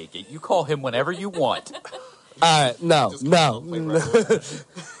can take it. You call him whenever you want. All right, no.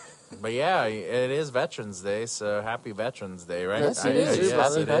 But yeah, it is Veterans Day, so happy Veterans Day, right? Yes, it is. Yes,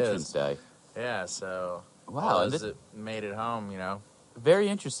 Happy it Veterans is. Day. Yeah, so Wow, all and those that made it home, very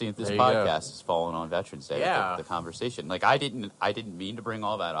interesting that this There you go. podcast is falling on Veterans Day. Yeah. The conversation. Like I didn't mean to bring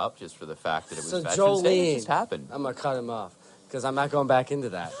all that up just for the fact that it was So Veterans Day. It just Jolene, happened. I'm gonna cut him off because I'm not going back into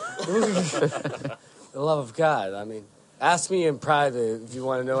that. The love of God. I mean, ask me in private if you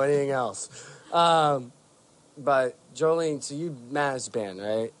want to know anything else. But Jolene, so you manage the band,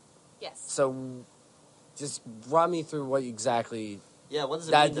 right? Yes. So just run me through what exactly. Yeah, what does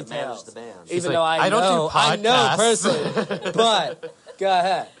it That mean to details. manage the band? She's Even like, though I don't do I know podcasts. personally, but go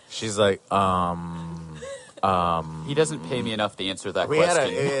ahead. She's like, He doesn't pay me enough to answer that it's Yeah,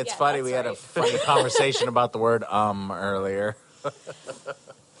 funny, that's we had a right. funny conversation about the word earlier.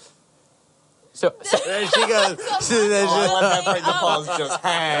 So There she goes. Oh, I let the pause just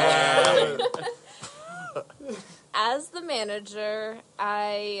As the manager,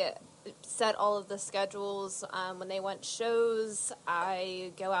 I set all of the schedules. When they want shows,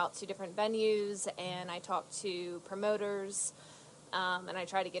 I go out to different venues and I talk to promoters, and I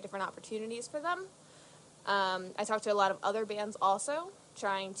try to get different opportunities for them. I talk to a lot of other bands also,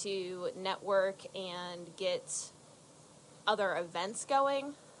 trying to network and get other events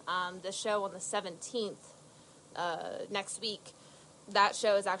going. The show on the 17th, next week, that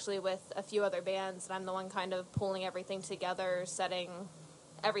show is actually with a few other bands, and I'm the one kind of pulling everything together, setting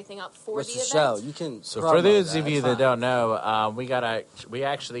everything up for What's the the event. show? You can. So promote for those that. of you It's that fine. don't know, we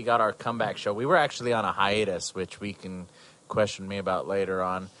actually got our comeback show. We were actually on a hiatus, which we can question me about later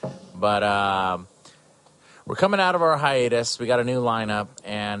on. But we're coming out of our hiatus. We got a new lineup,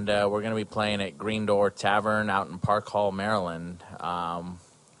 and we're going to be playing at Green Door Tavern out in Park Hall, Maryland.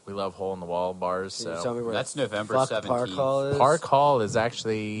 We love hole-in-the-wall bars. Can you So tell me where That's the November fuck 17th. Park Hall is? Park Hall is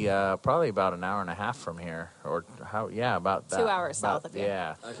actually probably about an hour and a half from here, or about that. 2 hours south of here.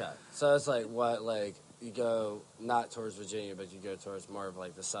 Yeah. Okay, so it's like what, like you go not towards Virginia, but you go towards more of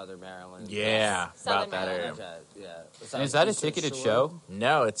like the Southern Maryland. Yeah, Southern about that area. Maryland. Okay, yeah. And is that a Eastern ticketed Shore? show?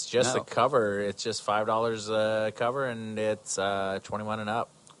 No, it's just No. a cover. It's just $5 a cover, and it's 21 and up.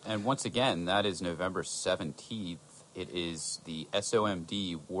 And once again, that is November 17th. It is the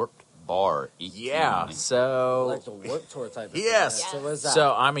SOMD Warped Bar 18. Yeah, so Like the Warped Tour type of Yes. thing. So what's that?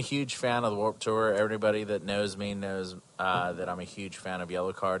 so I'm a huge fan of the Warped Tour. Everybody that knows me knows that I'm a huge fan of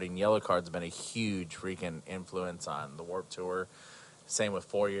Yellowcard, and Yellowcard's been a huge freaking influence on the Warped Tour. Same with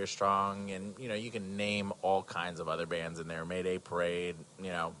 4 Year Strong, and you can name all kinds of other bands in there. Mayday Parade,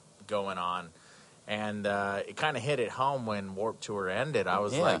 going on. And it kind of hit it home when Warped Tour ended. I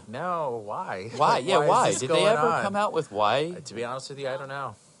was Yeah. like, no, why? Why? Like, Yeah, why? is this Did they going ever on? come out with why? To be honest with you, I don't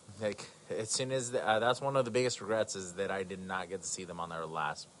know. Like, as soon as that's one of the biggest regrets is that I did not get to see them on their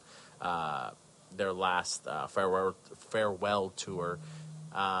last farewell tour.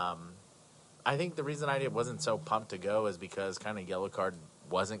 I think the reason I wasn't so pumped to go is because kind of Yellowcard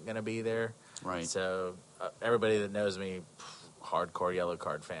wasn't going to be there. Right. So everybody that knows me, hardcore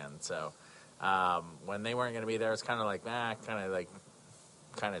Yellowcard fan. So when they weren't going to be there, it's kind of like,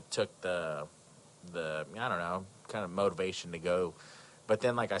 kind of took the I don't know, kind of motivation to go. But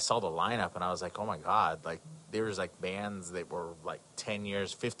then, I saw the lineup, and I was like, oh, my God. There was, bands that were, 10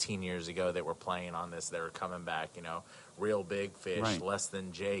 years, 15 years ago that were playing on this. They were coming back, Real Big Fish, Right. Less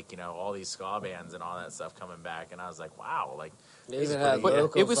Than Jake, all these ska bands and all that stuff coming back. And I was like, wow. They this is even had pretty good.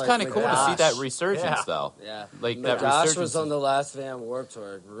 locals It was like kind of cool to see Magash. that resurgence, Yeah. though. Yeah, Like, that Magash resurgence was on of- the last Van Warped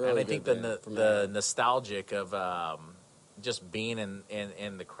Tour. Really And I good think band the from the there. nostalgic of just being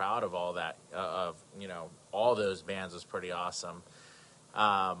in the crowd of all that, all those bands was pretty awesome.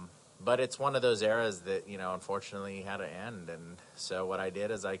 But it's one of those eras that, unfortunately had to end. And so what I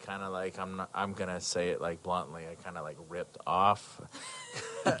did is I kind of I'm going to say it bluntly, I kind of ripped off.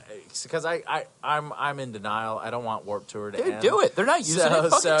 Because I'm in denial. I don't want Warped Tour to Dude, end. do it. They're not using it. Fucking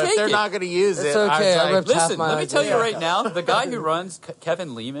So take if they're it. not going to use It's it, okay, I I was ripped half Listen, my let me tell you idea. right now, the guy who runs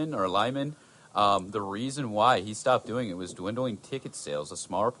Kevin Lyman, the reason why he stopped doing it was dwindling ticket sales, a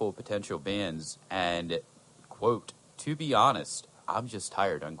smaller pool of potential bands, and, quote, to be honest, I'm just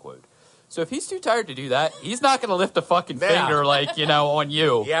tired, unquote. So if he's too tired to do that, he's not going to lift a fucking Yeah. finger on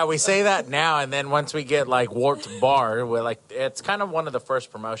you. Yeah, we say that now, and then once we get Warped Bar, we're it's kind of one of the first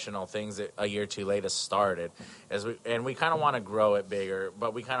promotional things that A Year Too Late has started, we kind of want to grow it bigger,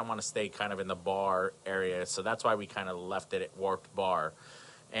 but we kind of want to stay kind of in the bar area, so that's why we kind of left it at Warped Bar,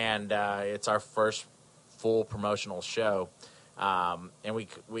 and it's our first full promotional show, and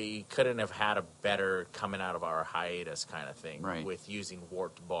we couldn't have had a better coming out of our hiatus kind of thing, Right. with using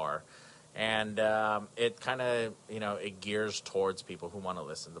Warped Bar. And it kind of, it gears towards people who want to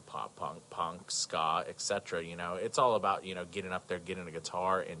listen to pop, punk, ska, etc. It's all about, getting up there, getting a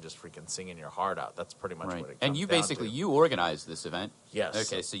guitar, and just freaking singing your heart out. That's pretty much what it comes And you down basically, to. you organized this event.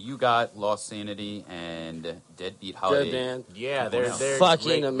 Yes. Okay, so you got Lost Sanity and Deadbeat Holiday. Good band. Yeah, they're Fucking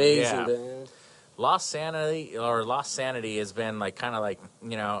great. amazing Yeah. band. Lost Sanity has been like kind of like,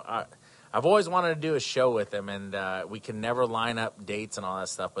 I've always wanted to do a show with them, and we can never line up dates and all that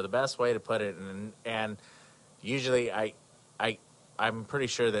stuff. But the best way to put it, and usually I'm pretty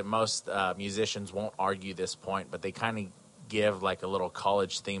sure that most musicians won't argue this point, but they kind of give like a little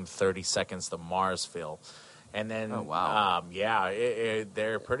college themed 30 Seconds to Mars feel. And then, Oh, wow.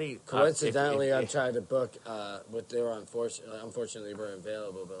 they're pretty. Coincidentally, I tried to book, but they were unfortunately weren't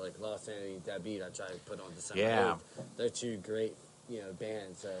available. But like Lost Sanity and Deadbeat, I tried to put on December. Yeah. 8th. They're two great,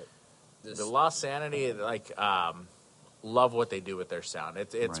 bands that. The Lost Sanity, love what they do with their sound.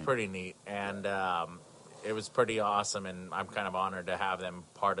 It's Right. pretty neat, and it was pretty awesome. And I'm kind of honored to have them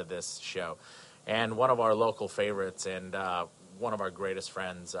part of this show. And one of our local favorites, and one of our greatest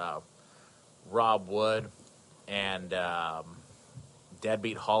friends, Rob Wood, and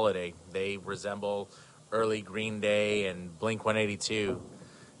Deadbeat Holiday. They resemble early Green Day and Blink 182.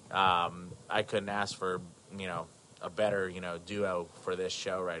 I couldn't ask for a better duo for this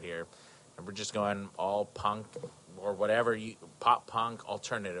show right here. And we're just going all punk or whatever, pop punk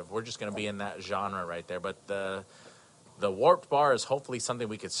alternative. We're just going to be in that genre right there. But the Warped Bar is hopefully something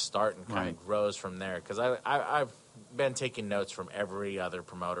we could start and kind of grows from there. Because I've been taking notes from every other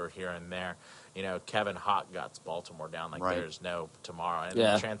promoter here and there. Kevin Hawk got Baltimore down like there's no tomorrow. And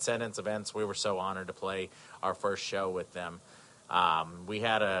the Transcendence events, we were so honored to play our first show with them. We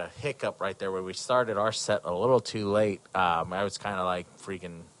had a hiccup right there where we started our set a little too late. I was kind of like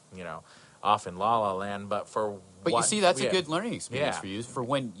freaking, off in La La Land. But you see, that's a good learning experience for you. For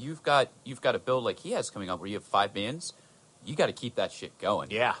when you've got a build like he has coming up where you have 5 bands, you got to keep that shit going.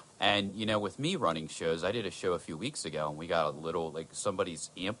 Yeah. And, with me running shows, I did a show a few weeks ago, and we got a little,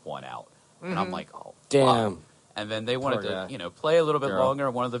 somebody's amp went out. And I'm like, oh, Damn. fuck. And then they wanted Poor to, guy. play a little bit Girl. longer.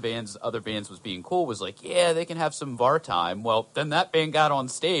 One of the other bands was being cool, was like, yeah, they can have some bar time. Well, then that band got on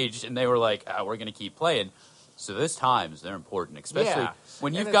stage, and they were like, we're going to keep playing. So those times, they're important, especially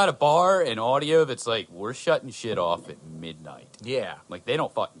when you've got a bar and audio that's like, we're shutting shit off at midnight. Yeah. Like, they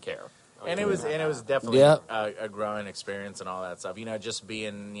don't fucking care. And it was definitely a growing experience and all that stuff. Just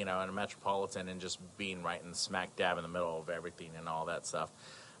being, in a metropolitan and just being right in smack dab in the middle of everything and all that stuff.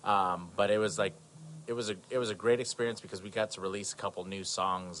 But it was like, it was a great experience because we got to release a couple new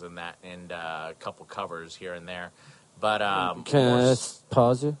songs and a couple covers here and there. But Can I just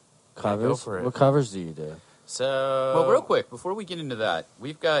pause you? Covers? go for it. What covers do you do? So Well, real quick, before we get into that,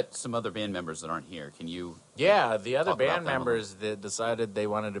 we've got some other band members that aren't here. Can you... Yeah, the other talk about band them a members that decided they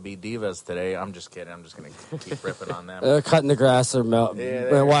wanted to be divas today. I'm just kidding. I'm just going to keep ripping on them. They're cutting the grass or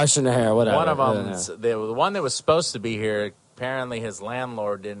washing the hair, whatever. One of them, the one that was supposed to be here, apparently his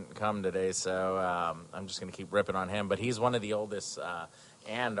landlord didn't come today, so I'm just going to keep ripping on him. But he's one of the oldest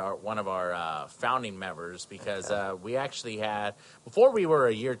and one of our founding members because we actually had, before we were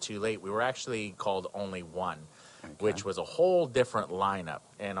a year too late, we were actually called Only One, which was a whole different lineup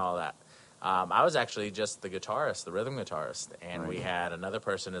and all that. I was actually just the guitarist, the rhythm guitarist, and we had another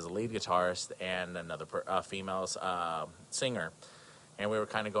person as a lead guitarist and another female singer. And we were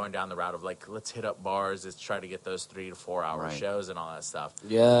kind of going down the route of like, let's hit up bars, let's try to get those 3 to 4 hour shows and all that stuff.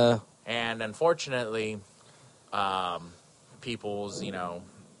 Yeah. And unfortunately, people's,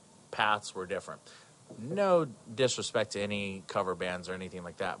 paths were different. No disrespect to any cover bands or anything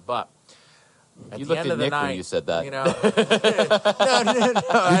like that, but at You the looked end at of the Nick night, when you said that. no,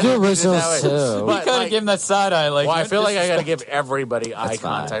 You do originals too. You But, kind of give him that side eye. Like, well, I you're feel like I got to disrespect- give everybody eye fine.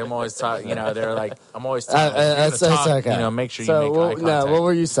 contact. I'm always talking, they're like, I'm always talking. That's okay. Make sure So, you make eye contact. No, what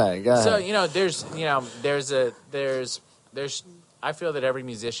were you saying? Go ahead. So, there's I feel that every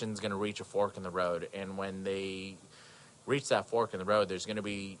musician's going to reach a fork in the road, and when they reach that fork in the road, there's going to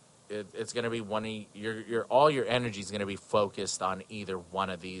be it's going to be one of all your energy is going to be focused on either one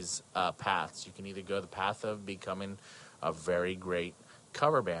of these paths. You can either go the path of becoming a very great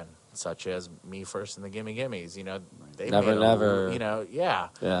cover band, such as Me First and the Gimme Gimmes. They Never, made never. yeah.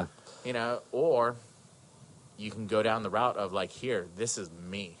 Or you can go down the route of like, here, this is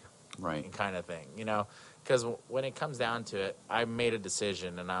me, Right. kind of thing. Because when it comes down to it, I made a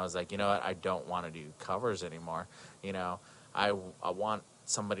decision, and I was like, you know what, I don't want to do covers anymore. I want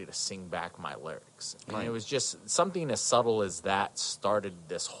somebody to sing back my lyrics. And Right. it was just something as subtle as that started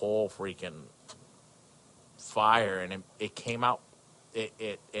this whole freaking fire, and it came out,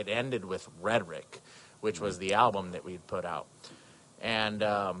 it ended with Rhetoric, which was the album that we'd put out. And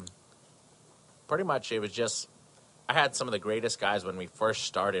pretty much it was just, I had some of the greatest guys when we first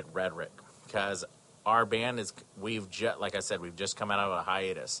started Rhetoric, because our band is, like I said, we've just come out of a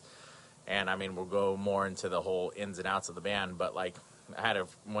hiatus. And I mean, we'll go more into the whole ins and outs of the band, but like,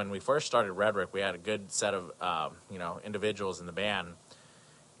 when we first started Rhetoric, we had a good set of, individuals in the band,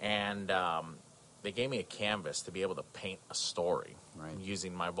 and they gave me a canvas to be able to paint a story, Right.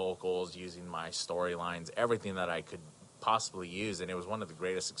 using my vocals, using my storylines, everything that I could possibly use, and it was one of the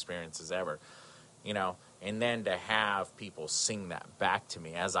greatest experiences ever, and then to have people sing that back to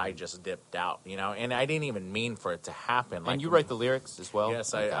me as I just dipped out, and I didn't even mean for it to happen. And you write the lyrics as well?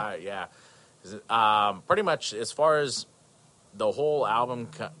 Yes, Okay. yeah. Pretty much as far as the whole album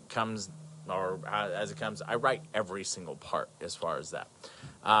comes, or as it comes, I write every single part as far as that.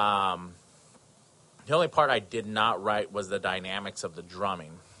 The only part I did not write was the dynamics of the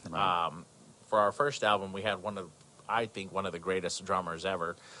drumming. Right. For our first album, we had one of the greatest drummers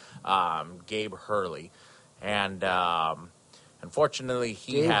ever, Gabe Hurley. And unfortunately,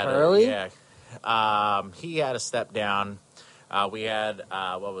 he had a step down. We had,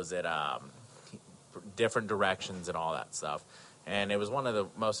 different directions and all that stuff. And it was one of the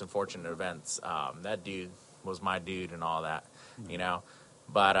most unfortunate events. That dude was my dude and all that,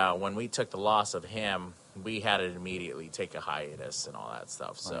 But when we took the loss of him, we had to immediately take a hiatus and all that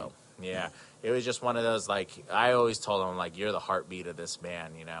stuff. So, yeah, it was just one of those, like, I always told him, like, you're the heartbeat of this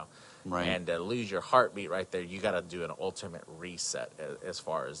band, Right. And to lose your heartbeat right there, you got to do an ultimate reset as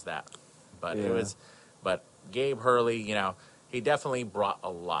far as that. But but Gabe Hurley, he definitely brought a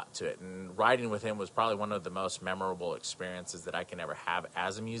lot to it. And riding with him was probably one of the most memorable experiences that I can ever have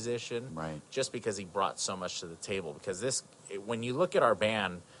as a musician. Right. Just because he brought so much to the table. Because when you look at our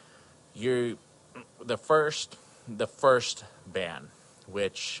band, you're the first band,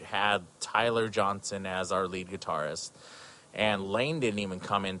 which had Tyler Johnson as our lead guitarist, and Lane didn't even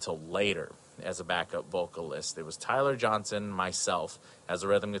come in till later as a backup vocalist. It was Tyler Johnson, myself, as a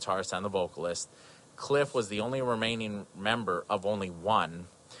rhythm guitarist and the vocalist. Cliff was the only remaining member of only one.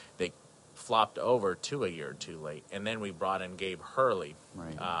 They flopped over to a year or two late, and then we brought in Gabe Hurley.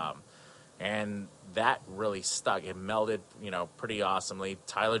 Right. And that really stuck. It melded, pretty awesomely.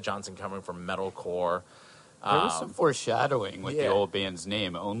 Tyler Johnson coming from metalcore. There was some foreshadowing with the yeah. old band's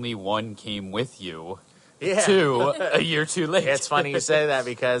name. Only one came with you. Yeah. 2 a year too late. It's funny you say that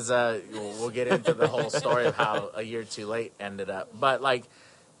because we'll get into the whole story of how a year too late ended up. But, like,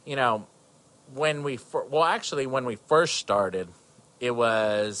 when we first started, it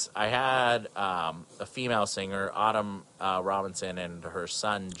was, I had a female singer, Autumn Robinson, and her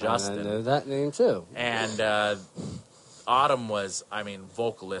son, Justin. I know that name, too. And Autumn was,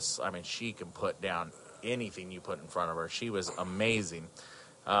 vocalist. She can put down anything you put in front of her. She was amazing.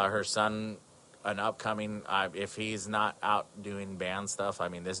 Her son, an upcoming, if he's not out doing band stuff,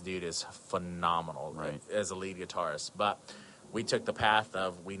 this dude is phenomenal, right, as a lead guitarist. But we took the path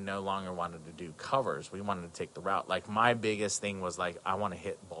of, we no longer wanted to do covers. We wanted to take the route. Like, my biggest thing was, like, I want to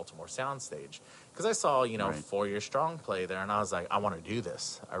hit Baltimore Soundstage. Because I saw, right, 4 Year Strong play there, and I was like, I want to do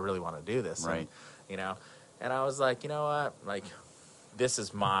this. I really want to do this. Right. And, and I was like, you know what? Like, this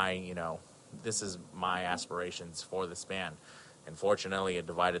is my, this is my aspirations for this band. Unfortunately, it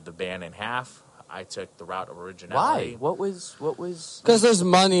divided the band in half. I took the route of originality. Why? What was? Because there's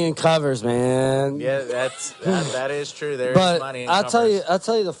money in covers, man. Yeah, that is true. There is money in covers. I'll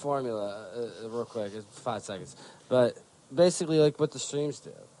tell you the formula real quick. It's 5 seconds. But basically, like what the streams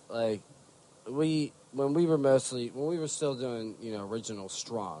do. Like when we were still doing original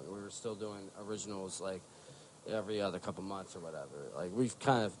strong. We were still doing originals like every other couple months or whatever. Like we've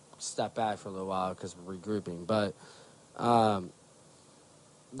kind of stepped back for a little while because we're regrouping, but.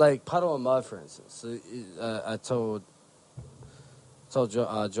 Like Puddle of Mud, for instance. I told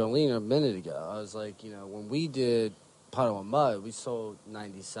Jolene a minute ago. I was like, when we did Puddle of Mud, we sold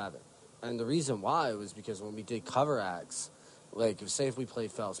 97. And the reason why was because when we did cover acts, like, say if we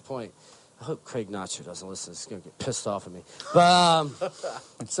played Fells Point, I hope Craig Nacho doesn't listen. He's going to get pissed off at me. But,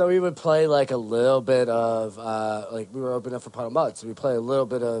 so we would play, like, a little bit of, we were opening up for Puddle of Mud, so we play a little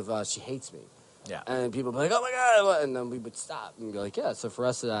bit of She Hates Me. Yeah. And people would be like, oh, my God. And then we would stop and be like, yeah, so for the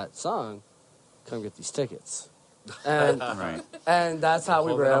rest of that song, come get these tickets. And right. And that's how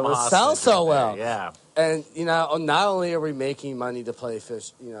we were Holding able to them sell so hostage well. yeah. And, not only are we making money to play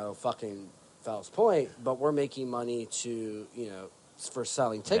fucking Fells Point, but we're making money to, for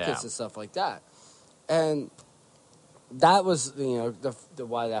selling tickets and stuff like that. And that was, the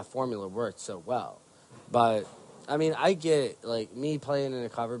why that formula worked so well. But... I get, like, me playing in a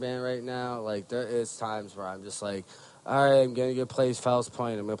cover band right now, like, there is times where I'm just like, all right, I'm going to go play Fells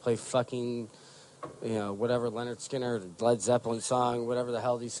Point. I'm going to play fucking whatever Leonard Skinner, Led Zeppelin song, whatever the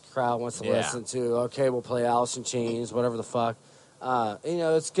hell these crowd wants to Yeah. listen to. Okay, we'll play Alice in Chains, whatever the fuck.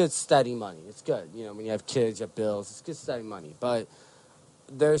 It's good, steady money. It's good. When you have kids, you have bills. It's good, steady money. But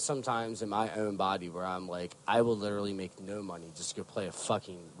there's some times in my own body where I'm like, I will literally make no money just to go play a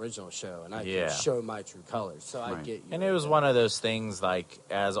fucking original show, and I Yeah. can show my true colors. So I Right. get you. And it was one of those things, like,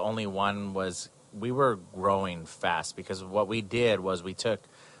 as only one was, we were growing fast because what we did was we took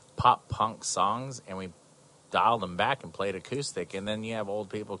pop punk songs and we dialed them back and played acoustic. And then you have old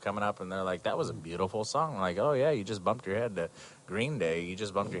people coming up and they're like, that was a beautiful song. I'm like, oh, yeah, you just bumped your head to Green Day. You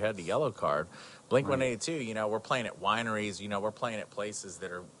just bumped your head to Yellow Card. Blink-182, we're playing at wineries. We're playing at places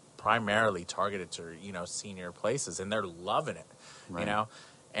that are primarily targeted to, senior places, and they're loving it, Right.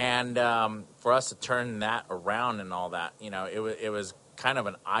 And for us to turn that around and all that, it was kind of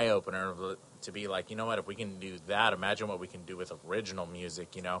an eye-opener to be like, if we can do that, imagine what we can do with original music,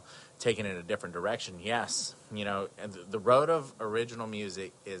 taking it a different direction. Yes, and the road of original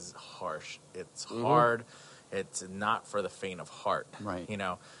music is harsh. It's hard. It's not for the faint of heart, Right.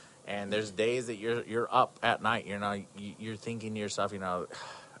 And there's days that you're up at night, you're thinking to yourself, do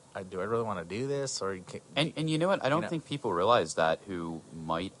I really want to do this? Or And you know what? I don't think people realize that who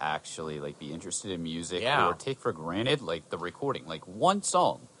might actually be interested in music or take for granted the recording. One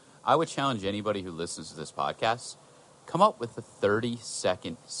song. I would challenge anybody who listens to this podcast, come up with a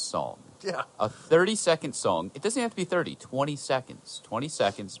 30-second song. Yeah. A 30-second song. It doesn't have to be 30, 20 seconds. 20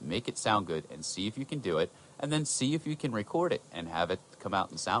 seconds, make it sound good, and see if you can do it, and then see if you can record it and have it come out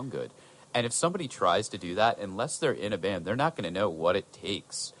and sound good. And if somebody tries to do that, unless they're in a band, they're not going to know what it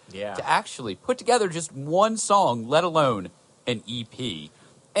takes to actually put together just one song, let alone an EP,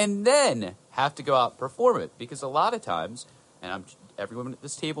 and then have to go out and perform it. Because a lot of times, and everyone at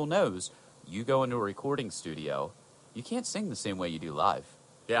this table knows, you go into a recording studio, you can't sing the same way you do live.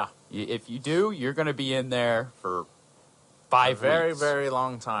 Yeah. If you do, you're going to be in there for 5 very, weeks. very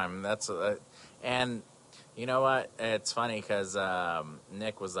long time. That's and you know what? It's funny because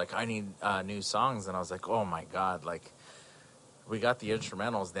Nick was like, I need new songs. And I was like, oh, my God. We got the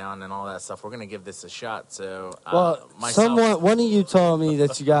instrumentals down and all that stuff. We're going to give this a shot. So, one of you told me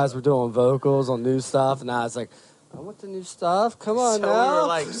that you guys were doing vocals on new stuff. And I was like, I want the new stuff. Come on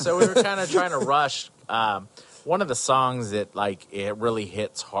now. We were kind of trying to rush. One of the songs that, it really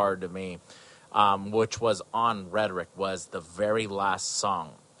hits hard to me, which was on Rhetoric, was the very last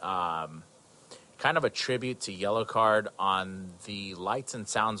song. Kind of a tribute to Yellow Card. On the Lights and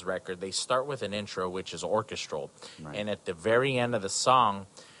Sounds record, they start with an intro, which is orchestral. Right. And at the very end of the song,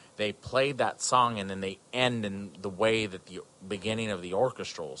 they played that song, and then they end in the way that the beginning of the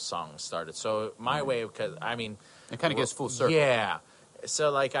orchestral song started. So my way, because, it kind of goes full circle. Yeah.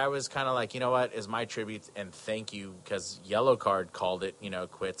 So, I was kind of like, you know what, is my tribute and thank you, because Yellow Card called it,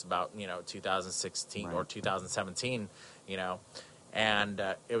 quits about, 2016 or 2017, and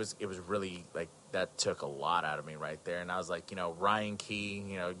it was really, that took a lot out of me right there. And I was like, Ryan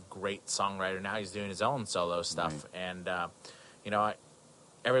Key, great songwriter. Now he's doing his own solo stuff. Right. And,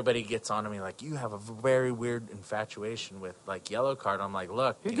 everybody gets on to me like, you have a very weird infatuation with, Yellow Card. I'm like,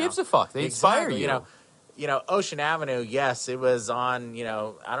 look. Who gives a fuck? They inspire you. Ocean Avenue, yes, it was on,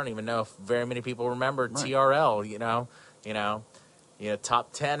 I don't even know if very many people remember TRL,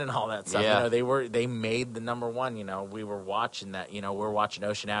 top 10 and all that stuff. Yeah. They made the number one, we were watching that, we're watching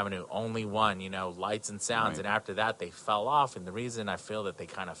Ocean Avenue, only one, Lights and Sounds. Right. And after that, they fell off. And the reason I feel that they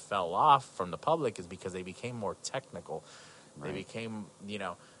kind of fell off from the public is because they became more technical. Right. They became,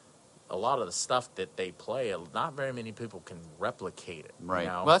 a lot of the stuff that they play, not very many people can replicate it. Right.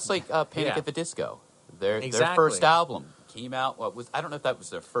 Well, that's like Panic at the Disco. Their first album came out. I don't know if that was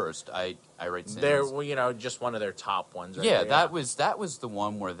their first. I read. They're just one of their top ones. Right yeah, there. that was the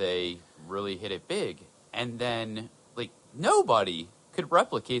one where they really hit it big, and then nobody could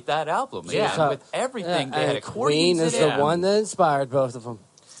replicate that album. Yeah, so, with everything they had accordions. Queen is the one that inspired both of them.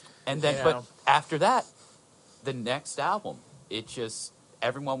 And then, but after that, the next album, it just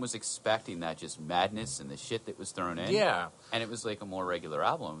everyone was expecting that just madness and the shit that was thrown in. Yeah, and it was like a more regular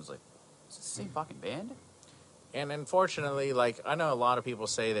album. It was like. It's the same fucking band. And unfortunately, I know a lot of people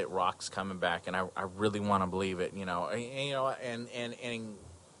say that rock's coming back, and I really want to believe it. And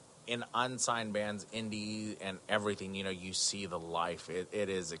in unsigned bands, indie and everything, you see the life. It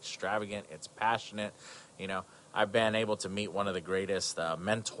is extravagant. It's passionate. I've been able to meet one of the greatest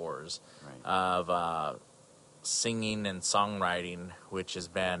mentors of singing and songwriting, which has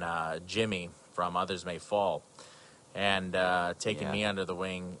been Jimmy from Others May Fall. And taking me under the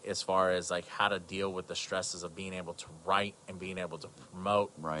wing as far as how to deal with the stresses of being able to write and being able to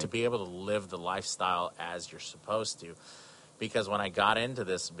promote, to be able to live the lifestyle as you're supposed to. because when I got into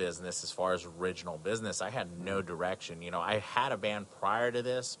this business, as far as original business, I had no direction. You know, I had a band prior to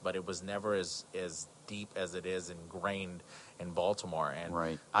this, but it was never as deep as it is ingrained in Baltimore. And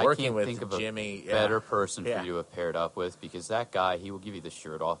Right. I working can't with think of Jimmy, a better person Yeah. for you to have paired up with, because that guy, he will give you the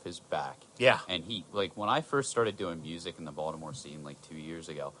shirt off his back. Yeah. And he, like, when I first started doing music in the Baltimore scene, like 2 years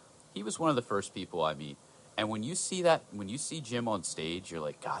ago, he was one of the first people I meet. And when you see Jim on stage, you're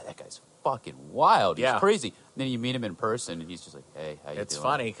like, God, that guy's fucking wild. He's Yeah. crazy. And then you meet him in person, and he's just like, hey, how you doing? It's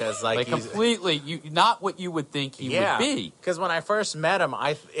funny because Like he's, completely, not what you would think he would be. Because when I first met him,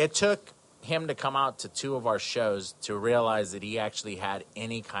 it took him to come out to 2 of our shows to realize that he actually had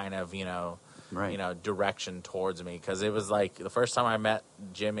any kind of Right. direction towards me. Because it was like the first time I met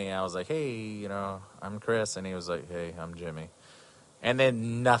Jimmy, I was like, hey, I'm Chris, and he was like, hey, I'm Jimmy. And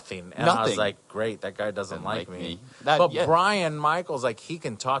then nothing. And I was like, great, that guy doesn't like me. But Brian Michaels, like, he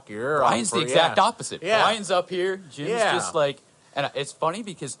can talk your ear off. Brian's the exact opposite. Yeah. Brian's up here. Jim's just like, and it's funny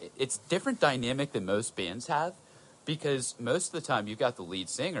because it's different dynamic than most bands have, because most of the time you got the lead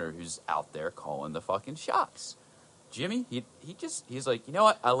singer who's out there calling the fucking shots. Jimmy, he's like, you know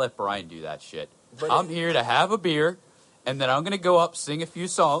what? I let Brian do that shit. I'm here to have a beer, and then I'm going to go up, sing a few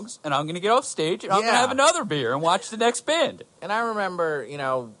songs, and I'm going to get off stage, and I'm going to have another beer and watch the next band. And I remember,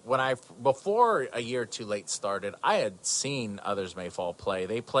 before A Year Too Late started, I had seen Others May Fall play.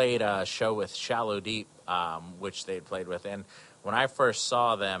 They played a show with Shallow Deep, which they had played with. And when I first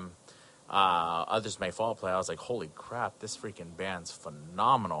saw them, Others May Fall play, I was like, holy crap, this freaking band's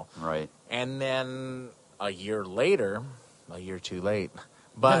phenomenal. Right. And then a year later, A Year Too Late,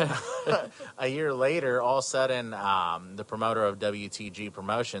 but a year later, all of a sudden, the promoter of WTG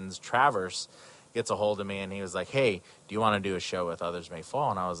Promotions, Travers, gets a hold of me, and he was like, hey, do you want to do a show with Others May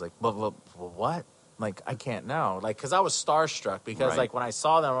Fall? And I was like, well, what? Like, I can't know. Like, because I was starstruck, because, like, when I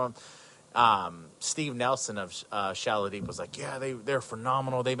saw them, Steve Nelson of Shallow Deep was like, yeah, they're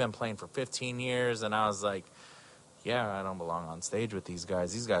phenomenal. They've been playing for 15 years. And I was like, yeah, I don't belong on stage with these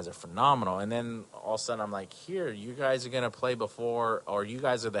guys. These guys are phenomenal. And then all of a sudden I'm like, here, you guys are going to play before, or you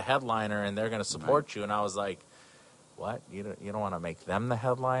guys are the headliner, and they're going to support you. And I was like, what? You don't want to make them the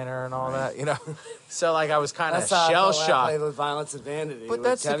headliner and all that, So like I was kind of shell shocked. I played with Violence and Vanity. But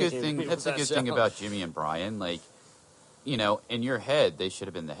that's a good thing. That's a good thing about Jimmy and Brian. Like, in your head, they should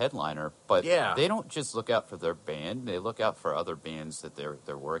have been the headliner, but they don't just look out for their band. They look out for other bands that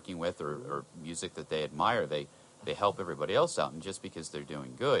they're working with, or music that they admire. They help everybody else out, and just because they're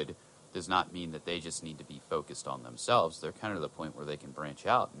doing good does not mean that they just need to be focused on themselves. They're kind of to the point where they can branch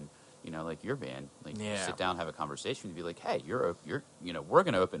out and, like your band, sit down, have a conversation, and be like, hey, you're we're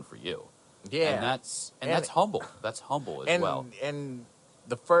going to open for you. Yeah. And that's humble. That's humble as well. And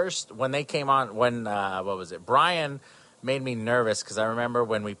the first, when they came on, Brian made me nervous, because I remember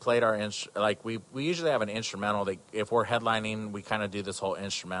when we played our we usually have an instrumental. If we're headlining, we kind of do this whole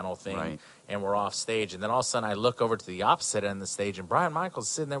instrumental thing, and we're off stage. And then all of a sudden, I look over to the opposite end of the stage, and Brian Michaels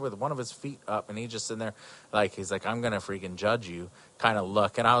is sitting there with one of his feet up, and he's just sitting there, he's like, I'm gonna freaking judge you, kind of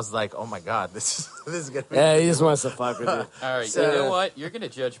look. And I was like, oh my god, this is gonna be. Yeah, he just wants to fuck with you. All right, so, you know what? You're gonna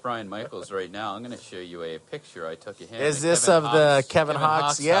judge Brian Michaels right now. I'm gonna show you a picture I took of him. Is this of the Kevin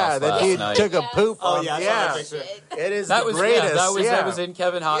Hawks? Yeah, that dude took a poop. Oh yeah, I saw that picture. It is that the was greatest. That was in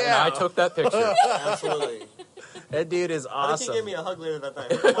Kevin Hawks, and I took that picture. Absolutely. That dude is awesome. I think he gave me a hug later that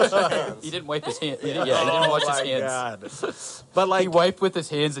night. He didn't wash his hands. He didn't wipe his hands. He didn't wash his hands. God. But he wiped with his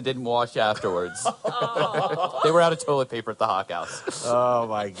hands and didn't wash afterwards. They were out of toilet paper at the Hawk House. Oh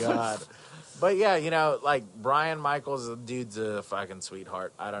my god. But yeah, Brian Michaels, the dude's a fucking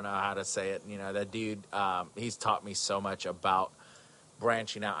sweetheart. I don't know how to say it. That dude, he's taught me so much about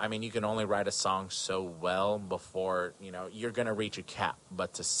branching out. I mean, you can only write a song so well before, you're going to reach a cap.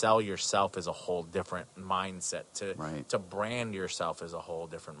 But to sell yourself is a whole different mindset. To brand yourself is a whole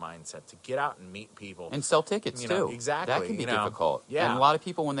different mindset. To get out and meet people. And sell tickets, too. Exactly. That can be difficult. Yeah. And a lot of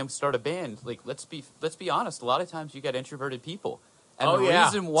people, when they start a band, let's be honest, a lot of times you got introverted people. And the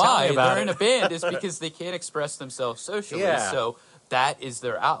reason why they're in a band is because they can't express themselves socially. Yeah. So that is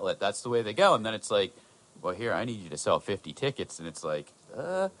their outlet. That's the way they go. And then it's like, well, here, I need you to sell 50 tickets. And it's like,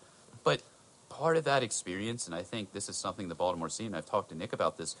 but part of that experience, and I think this is something the Baltimore scene, I've talked to Nick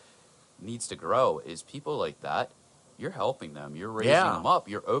about this, needs to grow, is people like that, you're helping them. You're raising them up.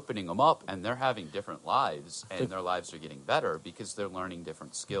 You're opening them up. And they're having different lives. And their lives are getting better because they're learning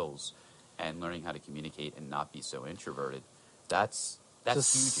different skills and learning how to communicate and not be so introverted. That's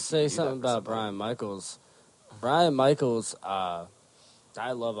Just huge. Say something about Brian Michaels. Brian Michaels, I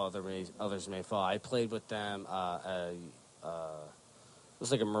love Others May Fall. I played with them it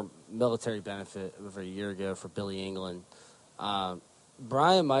was like a military benefit over a year ago for Billy England.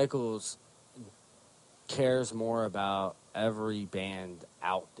 Brian Michaels cares more about every band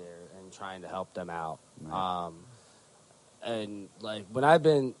out there and trying to help them out. Right. And like when I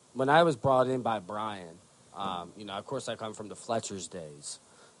was brought in by Brian, of course I come from the Fletcher's days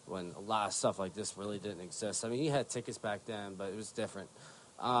when a lot of stuff like this really didn't exist. I mean, he had tickets back then, but it was different.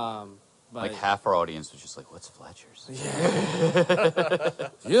 But Like half our audience was just like, "What's Fletcher's?" Yeah.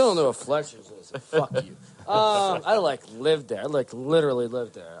 You don't know what Fletcher's is. Fuck you. I lived there. I literally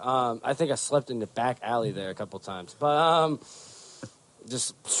lived there. I think I slept in the back alley there a couple times. But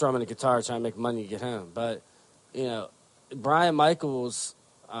just strumming a guitar, trying to make money to get home. But Brian Michaels,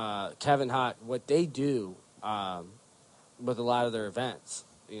 Kevin Hott, what they do with a lot of their events,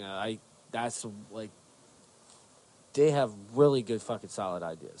 they have really good fucking solid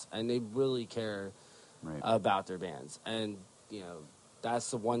ideas, and they really care about their bands. And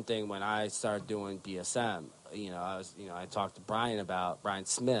that's the one thing when I started doing BSM. I talked to Brian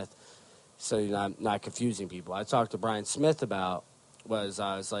Smith, so I'm not confusing people. I talked to Brian Smith about I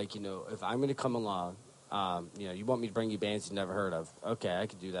was like, if I'm going to come along, you want me to bring you bands you've never heard of? Okay, I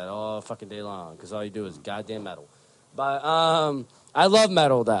could do that all fucking day long because all you do is goddamn metal. But I love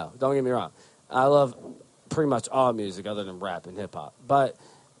metal though. Don't get me wrong. I love pretty much all music other than rap and hip hop. But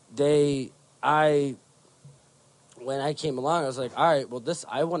when I came along, I was like, all right, well,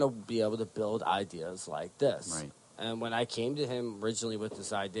 I want to be able to build ideas like this. Right. And when I came to him originally with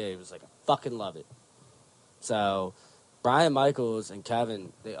this idea, he was like, I fucking love it. So Brian Michaels and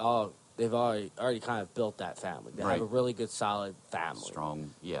Kevin, they've already kind of built that family. They have a really good, solid family.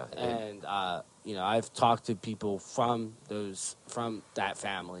 Strong, yeah. And I've talked to people from that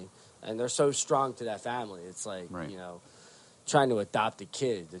family, and they're so strong to that family. It's like trying to adopt a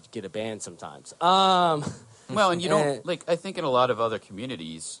kid to get a band sometimes. Well, and you don't I think in a lot of other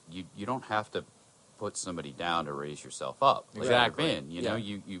communities, you don't have to put somebody down to raise yourself up. Like Exactly. Your band, you know,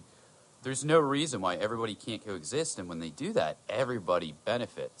 you there's no reason why everybody can't coexist, and when they do that, everybody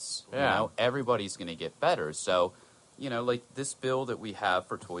benefits. Yeah. You know, everybody's going to get better. So, like this bill that we have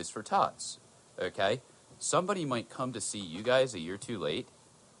for Toys for Tots, okay? Somebody might come to see you guys a year too late,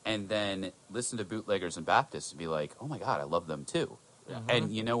 and then listen to Bootleggers and Baptists and be like, oh my God, I love them too. Yeah.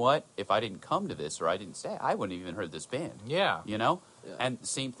 And you know what? If I didn't come to this or I didn't stay, I wouldn't have even heard this band. Yeah. You know? Yeah. And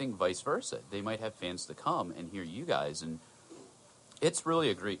same thing vice versa. They might have fans to come and hear you guys. And it's really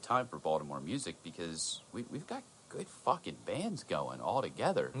a great time for Baltimore music because we've got good fucking bands going all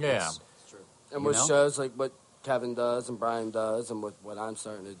together. Yeah. It's true. And with shows like what Kevin does and Brian does and with what I'm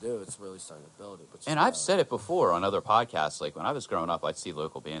starting to do, it's really starting to build it. And I've said it before on other podcasts. Like when I was growing up, I'd see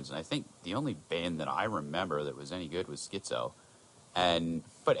local bands, and I think the only band that I remember that was any good was Schizo.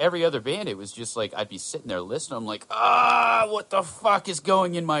 But every other band, it was just like I'd be sitting there listening. I'm like, what the fuck is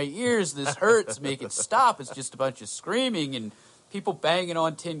going in my ears? This hurts. Make it stop. It's just a bunch of screaming and people banging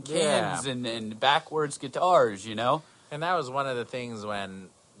on tin cans and backwards guitars, you know? And that was one of the things when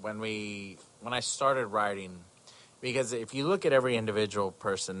I started writing, because if you look at every individual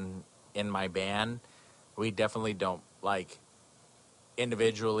person in my band, we definitely don't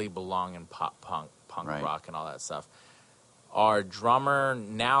individually belong in pop punk Right. rock and all that stuff. Our drummer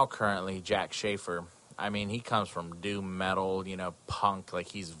now currently, Jack Schaefer, I mean, he comes from doom metal, punk. Like,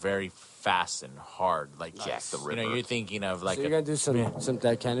 he's very fast and hard. Like, Jack the Ripper. you're thinking of like so you're gonna do some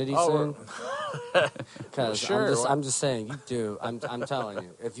Dead Kennedy soon? Because Sure. I'm just saying, you do. I'm telling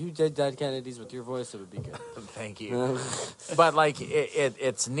you, if you did Dead Kennedys with your voice, it would be good. Thank you. But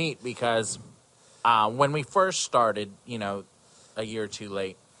it's neat because when we first started, a year or two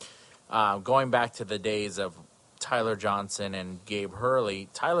late, going back to the days of Tyler Johnson and Gabe Hurley.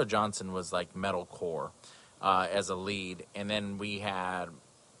 Tyler Johnson was like metalcore as a lead, and then we had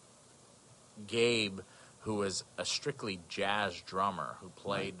Gabe, who was a strictly jazz drummer who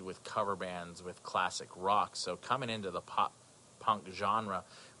played with cover bands with classic rock. So coming into the pop punk genre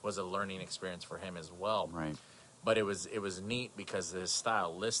was a learning experience for him as well. Right. But it was neat because the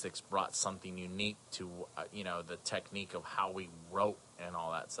stylistics brought something unique to the technique of how we wrote and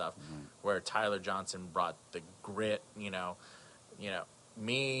all that stuff. Mm-hmm. Where Tyler Johnson brought the grit, me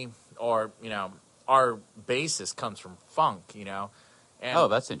or our bassist comes from funk, And, oh,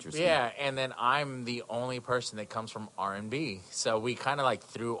 that's interesting. Yeah, and then I'm the only person that comes from R&B. So we kind of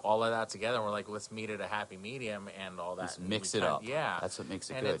threw all of that together. And we're like, let's meet at a happy medium and all that. Let's mix it up. Yeah, that's what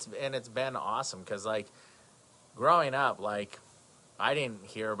makes it good. It's been awesome because growing up, I didn't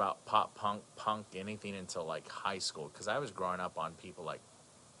hear about pop punk anything until high school because I was growing up on people like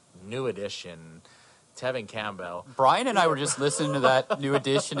New Edition, Tevin Campbell. Brian and I were just listening to that New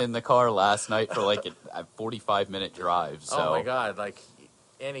Edition in the car last night for a 45-minute drive. So. Oh my God,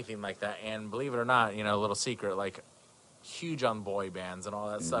 anything like that. And believe it or not, a little secret, huge on boy bands and all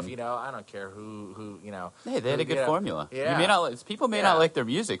that stuff. You know, I don't care who you know. Hey, they had a good formula. Yeah. You may not, people may not like their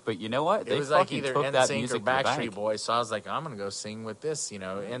music, but you know what? It was like either took that NSYNC music or to the bank. Backstreet Boys. So I was like, I'm gonna go sing with this, you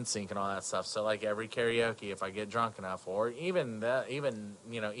know, NSYNC and all that stuff. So like every karaoke, if I get drunk enough, or even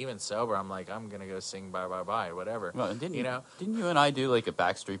sober, I'm like, I'm gonna go sing Bye Bye Bye, whatever. Well, and didn't you know? Didn't you and I do like a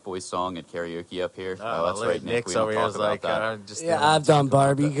Backstreet Boys song at karaoke up here? Oh, that's right, Nick. Nick's We don't over here talk is about like, that. just Yeah, I've done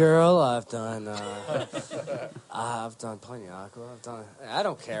Barbie Girl. I've done. I've done Pony Aqua. I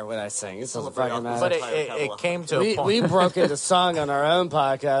don't care what I sing. It doesn't fucking matter. But it came to a point. We broke into song on our own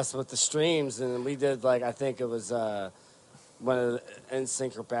podcast with the streams, and we did like I think it was one of the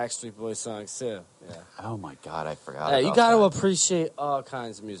NSYNC or Backstreet Boys songs too. Yeah. Oh my God, I forgot. Yeah, you about got to that. appreciate all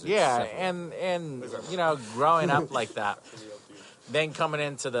kinds of music. Yeah, Separate. and you know, growing up like that, then coming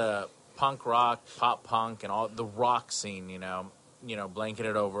into the punk rock, pop punk, and all the rock scene, you know,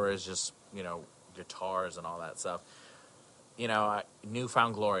 blanketed over is just, you know, guitars and all that stuff. You know,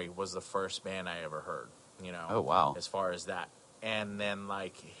 Newfound Glory was the first band I ever heard, you know. Oh, wow. As far as that. And then,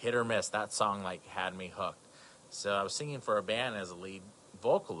 like, Hit or Miss, that song, like, had me hooked. So I was singing for a band as a lead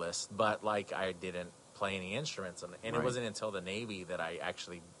vocalist, but, like, I didn't play any instruments. And Right. it wasn't until the Navy that I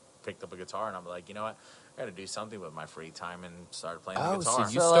actually picked up a guitar, and I'm like, you know what? I got to do something with my free time, and started playing the so guitar.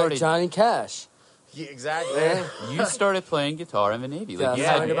 you So started- like Johnny Cash. Yeah, exactly. You started playing guitar in the Navy. Like, you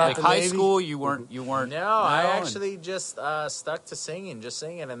Yeah, had, about like the high Navy? school, you weren't. No, I actually just stuck to singing,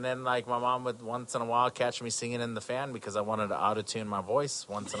 and then like my mom would once in a while catch me singing in the fan because I wanted to auto-tune my voice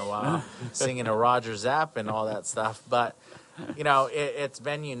once in a while, singing a Roger Zapp and all that stuff. But you know, it's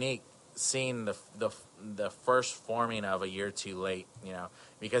been unique seeing the first forming of A Year Too Late. You know,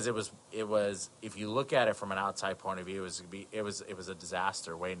 because it was if you look at it from an outside point of view, it was a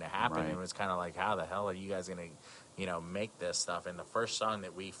disaster waiting to happen. Right. It was kind of like, how the hell are you guys gonna, you know, make this stuff? And the first song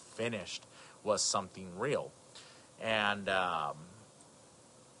that we finished was Something Real, and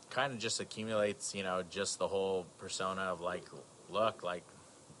kind of just accumulates, you know, just the whole persona of like, look, like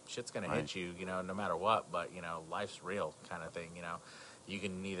shit's gonna hit you, you know, no matter what, but you know, life's real kind of thing, you know. You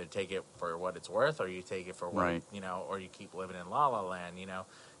can either take it for what it's worth, or you take it for what, you know, or you keep living in La La Land, you know.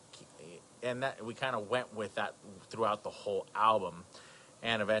 And that we kind of went with that throughout the whole album.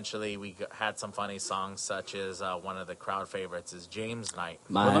 And eventually we had some funny songs, such as one of the crowd favorites is James Night.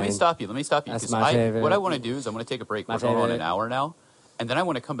 Well, let me stop you. That's 'Cause my favorite. What I want to do is I'm going to take a break. My We're going on favorite. an hour now. And then I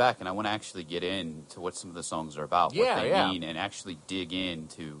want to come back and I want to actually get into what some of the songs are about, Yeah, what they yeah. mean, and actually dig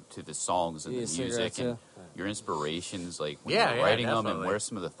into the songs and You the need a music cigarette, and your inspirations, like when Yeah, you were yeah, writing them and definitely. where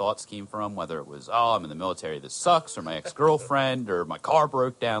some of the thoughts came from, whether it was, oh, I'm in the military, this sucks, or my ex-girlfriend, or my car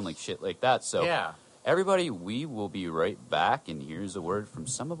broke down, like shit like that. So Yeah. everybody, we will be right back, and here's a word from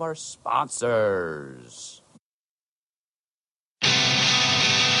some of our sponsors.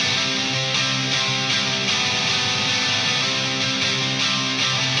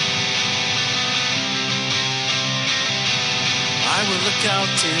 I will look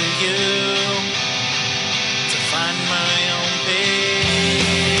out to you to find my own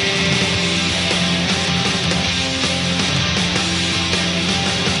peace.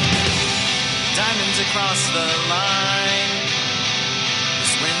 Diamonds across the line,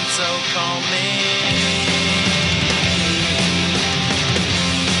 this wind so calming.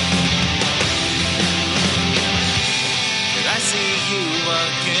 Did I see you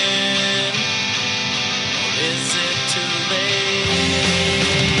again, or is it too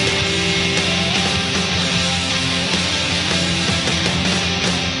late?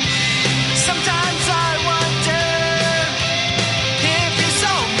 Sometimes I wonder if you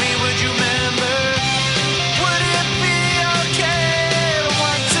saw me, would you remember? Would it be okay to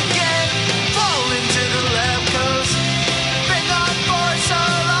once again fall into the left coast? Been gone for so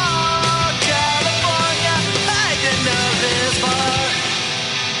long, California, I didn't know this far.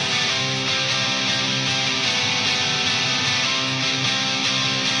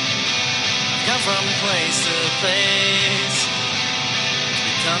 I've come from place to place,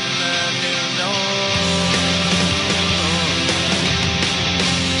 become the new norm.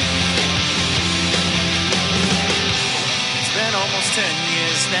 It's been almost 10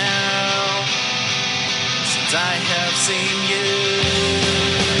 years now since I have seen you.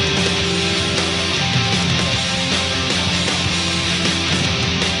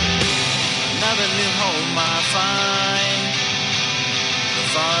 Another new home I find, the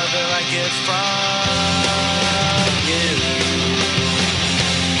farther I get from you.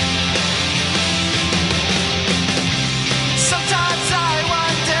 Sometimes I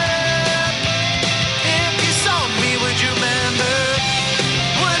wonder if you saw me, would you remember?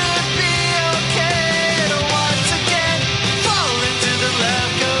 Would it be okay to once again fall into the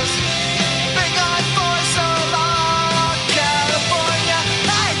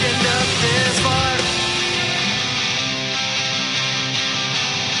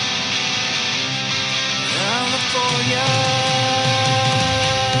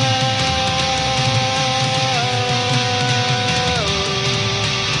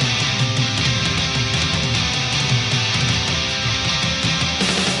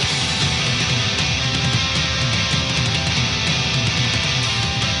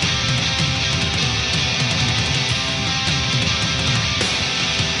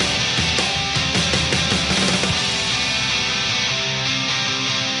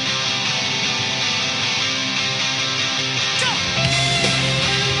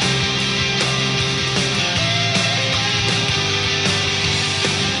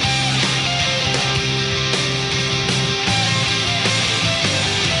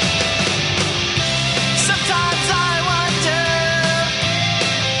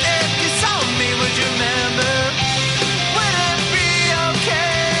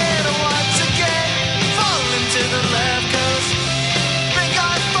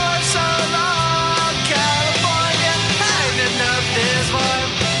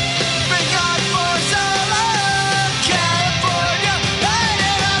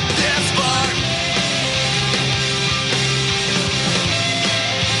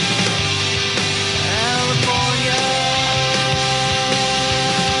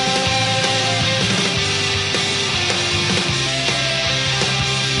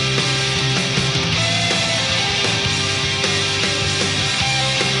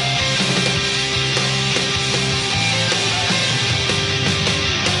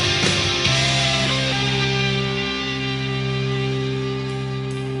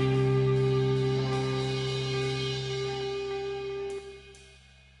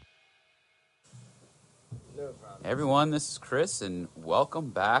everyone, this is Chris, and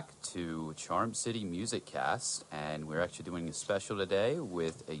welcome back to Charm City Music Cast. And we're actually doing a special today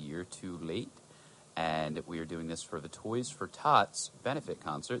with A Year Too Late. And we are doing this for the Toys for Tots benefit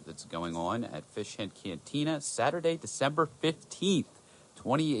concert that's going on at Fish Head Cantina Saturday, December 15th,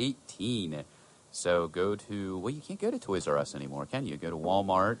 2018. So go to, well, you can't go to Toys R Us anymore, can you? Go to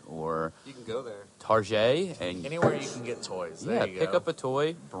Walmart or You can go there. Target and Anywhere you can get toys. There yeah, you pick go. up a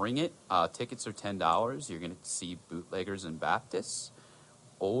toy, bring it. Tickets are $10. You're going to see Bootleggers and Baptists,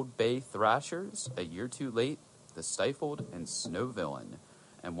 Old Bay Thrashers, A Year Too Late, The Stifled, and Snow Villain.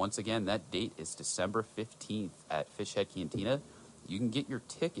 And once again, that date is December 15th at Fish Head Cantina. You can get your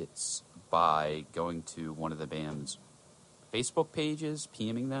tickets by going to one of the band's Facebook pages,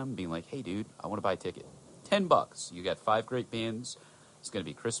 PMing them, being like, hey, dude, I want to buy a ticket. $10. You got 5 great bands. It's going to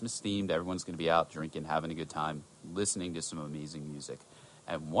be Christmas themed. Everyone's going to be out drinking, having a good time, listening to some amazing music.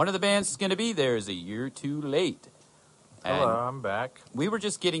 And one of the bands that's going to be there is A Year Too Late. And Hello, I'm back. we were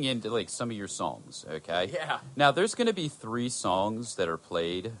just getting into like some of your songs, okay? Yeah. Now, there's going to be 3 songs that are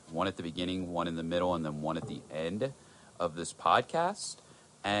played, one at the beginning, one in the middle, and then one at the end of this podcast.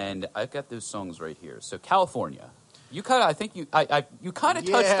 And I've got those songs right here. So, California. You kind of, I think you kind of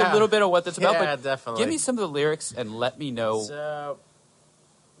touched a little bit of what that's about, Yeah, but definitely. give me some of the lyrics and let me know. So,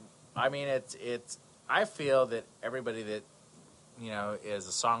 I mean, it's. I feel that everybody that is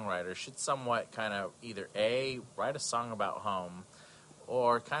a songwriter should somewhat kind of either write a song about home,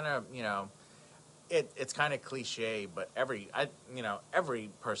 or kind of it's kind of cliche, but every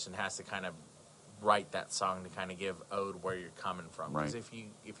person has to kind of write that song to kind of give ode where you're coming from. Because Right.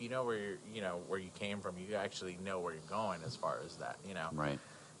 if you know where where you came from, you actually know where you're going as far as that. Right.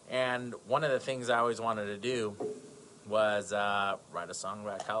 And one of the things I always wanted to do was write a song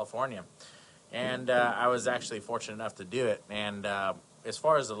about California. And I was actually fortunate enough to do it. And as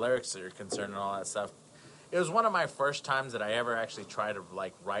far as the lyrics are concerned and all that stuff, it was one of my first times that I ever actually tried to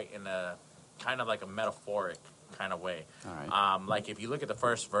write in a kind of like a metaphoric kind of way. All right. Like if you look at the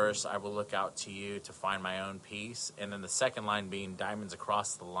first verse, I will look out to you to find my own peace. And then the second line being diamonds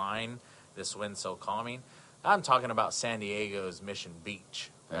across the line, this wind so calming. I'm talking about San Diego's Mission Beach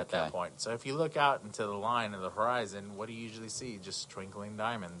at that Okay. point. So if you look out into the line of the horizon, what do you usually see? Just twinkling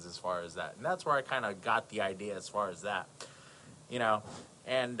diamonds as far as that. And that's where I kind of got the idea as far as that.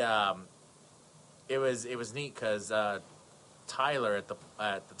 And it was neat because Tyler at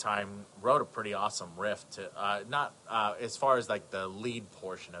the time wrote a pretty awesome riff to not as far as like the lead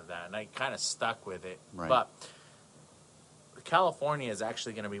portion of that, and I kind of stuck with it. Right. But California is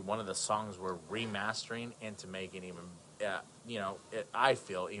actually going to be one of the songs we're remastering and to make it even, I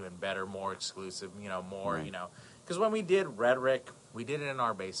feel even better, more exclusive, more, Right. because when we did Rhetoric, we did it in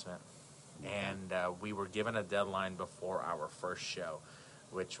our basement, and we were given a deadline before our first show,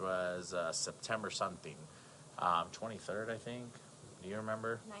 which was September something. 23rd, I think. Do you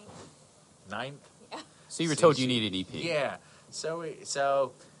remember? 9th? Yeah. So you were told you needed an EP. Yeah. So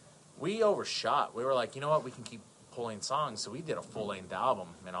we overshot. We were like, you know what? We can keep pulling songs. So we did a full-length album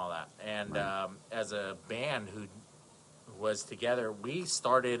and all that. And Right. As a band who was together, we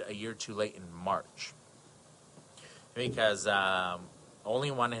started A Year Too Late in March. Because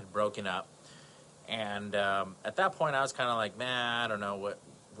only one had broken up. And at that point, I was kind of like, I don't know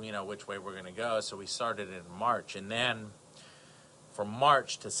which way we're going to go. So we started in March. And then from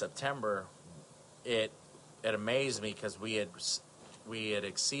March to September, it amazed me because we had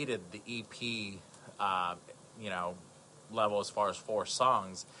exceeded the EP, level as far as 4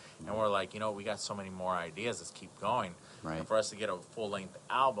 songs. And we're like, we got so many more ideas. Let's keep going. Right. And for us to get a full-length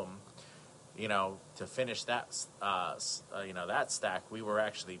album, to finish that, that stack, we were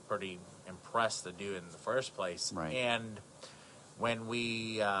actually pretty impressed to do it in the first place. Right. And when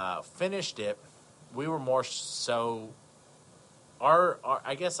we finished it, we were more so. Our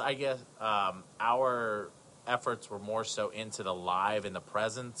efforts were more so into the live and the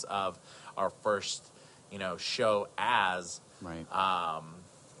presence of our first, show as Right.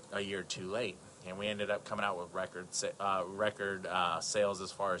 A Year Too Late, and we ended up coming out with record sales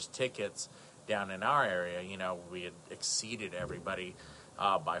as far as tickets down in our area. We had exceeded everybody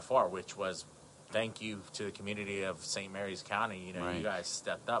by far, which was. Thank you to the community of St. Mary's County. Right. You guys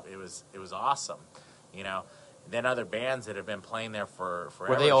stepped up. It was awesome. Then other bands that have been playing there for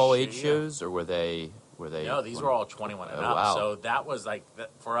forever. Were they all age shows, or were they? No, these were all 21 and Oh, up. wow. So that was like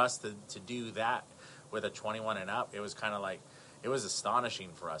for us to do that with a 21 and up. It was kind of like it was astonishing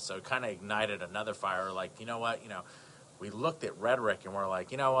for us. So it kind of ignited another fire. Like what? We looked at Rhetoric and we're like,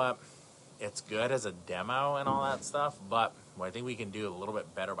 what? It's good as a demo and all that stuff, but I think we can do a little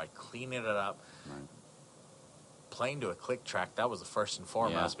bit better by cleaning it up. Right. playing to a click track, that was the first and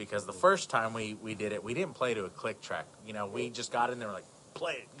foremost, because the first time we did it, we didn't play to a click track. You know, we just got in there like,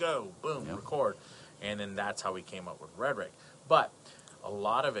 play it, go, boom, record. And then that's how we came up with Rhetoric. But a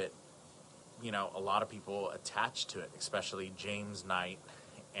lot of it, you know, a lot of people attach to it, especially James Knight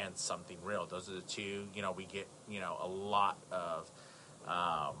and Something Real. Those are the two, you know, we get, you know, a lot of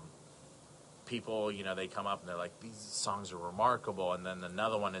people, you know, they come up and they're like, these songs are remarkable. And then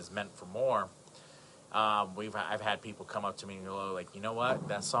another one is Meant for More. I've had people come up to me and go like, you know what,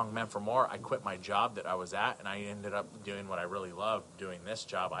 that song Meant for More, I quit my job that I was at and I ended up doing what I really loved, doing this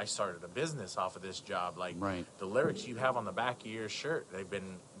job. I started a business off of this job. Like, the lyrics you have on the back of your shirt, they've been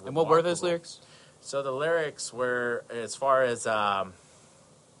remarkable. And what were those lyrics? So the lyrics were, as far as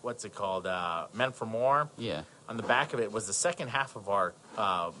what's it called, Meant for More. Yeah. On the back of it was the second half of our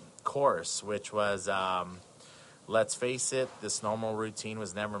chorus, which was, let's face it, this normal routine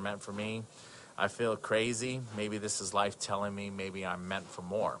was never meant for me. I feel crazy. Maybe this is life telling me maybe I'm meant for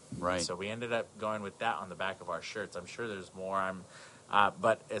more. Right. So we ended up going with that on the back of our shirts. I'm sure there's more.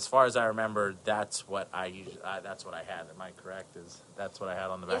 But as far as I remember, that's what I that's what I had. Am I correct? That's what I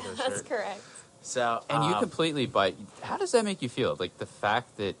had on the back of the shirt? That's correct. So, and you completely, but how does that make you feel? Like the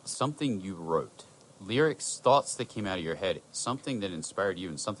fact that something you wrote, lyrics, thoughts that came out of your head, something that inspired you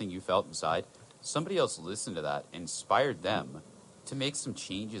and something you felt inside, somebody else listened to that, inspired them to make some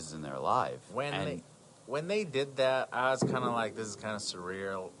changes in their life. When they did that, I was kind of like, this is kind of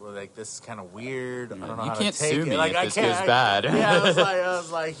surreal. Like, this is kind of weird. I don't know how to take it. You can't sue me like, if this goes bad. Yeah, I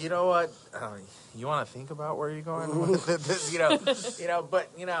was like, you know what? You want to think about where you're going with this?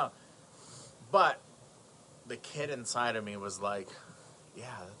 But the kid inside of me was like, yeah,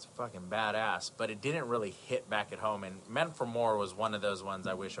 that's fucking badass. But it didn't really hit back at home. And Meant for More was one of those ones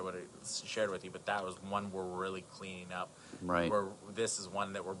I wish I would have shared with you. But that was one we're really cleaning up. Right. This is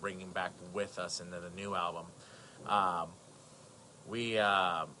one that we're bringing back with us into the new album.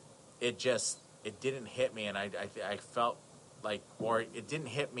 It didn't hit me, and I felt like, or it didn't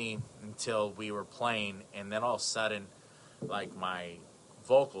hit me until we were playing, and then all of a sudden, like, my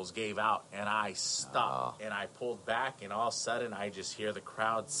vocals gave out, and I stopped, and I pulled back, and all of a sudden, I just hear the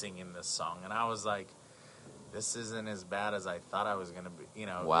crowd singing this song, and I was like, this isn't as bad as I thought I was going to be. You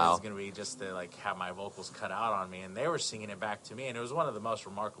know, wow. It was going to be just to, like, have my vocals cut out on me, and they were singing it back to me, and it was one of the most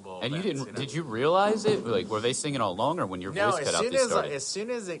remarkable And events, you didn't? Did you realize it? Like, were they singing all along, or when your voice cut out, they started? As soon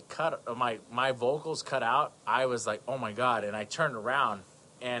as it cut, my vocals cut out, I was like, oh my God, and I turned around,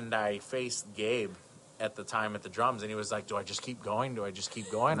 and I faced Gabe at the time at the drums, and he was like, do I just keep going? Do I just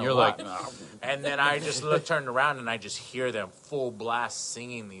keep going? And you're like, no. And then I just turned around, and I just hear them full blast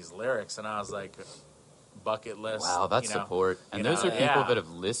singing these lyrics, and I was like, bucket list. Wow, that's support. And those are people that have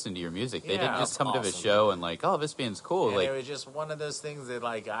listened to your music. They didn't just come to the show and like, oh, this band's cool. And like, it was just one of those things that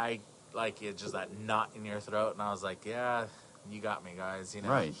it just that knot in your throat, and I was like, yeah, you got me, guys. You know,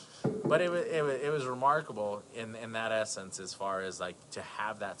 right? But it was remarkable in that essence, as far as like to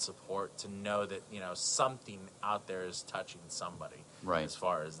have that support, to know that something out there is touching somebody, right? As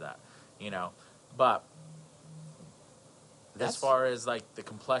far as that, but. As far as like the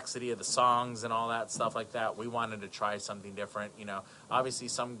complexity of the songs and all that stuff like that, we wanted to try something different. Obviously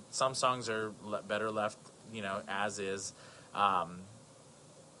some songs are better left, as is. But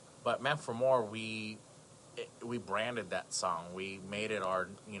Meant for More, we branded that song. We made it our,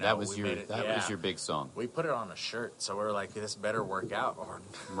 that was your big song. We put it on a shirt, so we're like, this better work out, or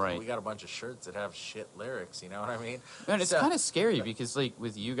right. We got a bunch of shirts that have shit lyrics. You know what I mean? And it's kind of scary because like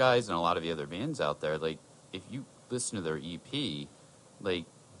with you guys and a lot of the other bands out there, like if you listen to their EP, like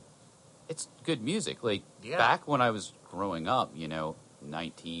it's good music. Like back when I was growing up,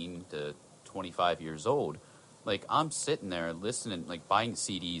 19 to 25 years old, like I'm sitting there listening, like buying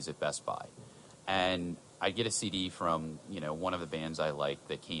CDs at Best Buy, and I get a CD from one of the bands I like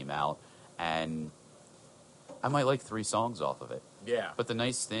that came out, and I might like 3 songs off of it. Yeah. But the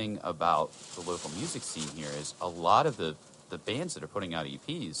nice thing about the local music scene here is a lot of the bands that are putting out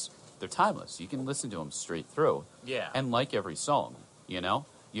EPs, they're timeless. You can listen to them straight through. Yeah. And like every song, You're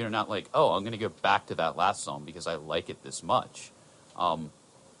not like, oh, I'm going to go back to that last song because I like it this much.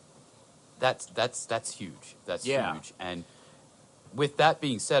 That's huge. That's huge. And with that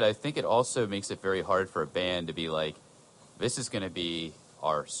being said, I think it also makes it very hard for a band to be like, this is going to be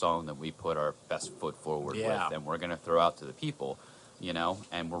our song that we put our best foot forward with, and we're going to throw out to the people,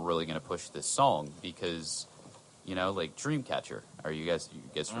 and we're really going to push this song because... like Dreamcatcher. Are you guys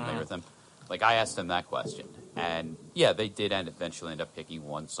familiar with them? Like, I asked them that question. And, yeah, they did eventually end up picking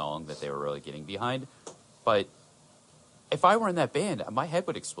one song that they were really getting behind. But if I were in that band, my head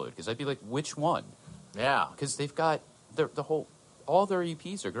would explode because I'd be like, which one? Yeah. Because they've got the whole... all their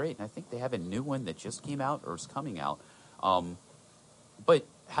EPs are great, and I think they have a new one that just came out or is coming out. But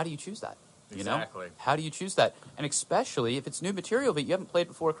how do you choose that? You know? Exactly. How do you choose that? And especially if it's new material that you haven't played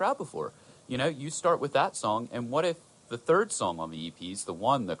before a crowd before. You know, you start with that song, and what if the third song on the EP is the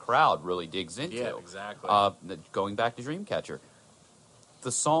one the crowd really digs into? Yeah, exactly. Going back to Dreamcatcher,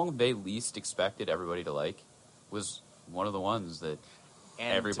 the song they least expected everybody to like was one of the ones that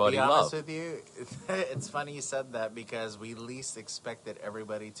And everybody to be honest loved. with you, it's funny you said that because we least expected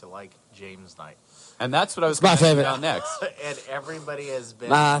everybody to like James Knight. And that's what I was It's my going to favorite. down next. And everybody has been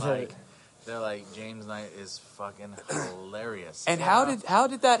My like, favorite. they're like, James Knight is fucking hilarious. And You how know?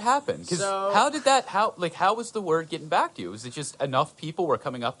 did that happen? Because So- how was the word getting back to you? Was it just enough people were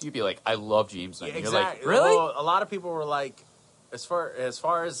coming up to you, be like, I love James Knight? Yeah, And you're exactly. like, really? Well, a lot of people were like, as far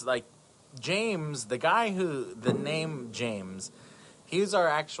as like James, the guy the name James, he was our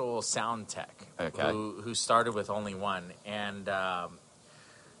actual sound tech. Okay. Who started with only one, and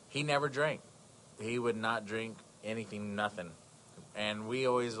he never drank. He would not drink anything, nothing. And we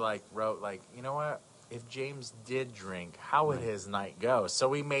always wrote you know what? If James did drink, how would his night go? So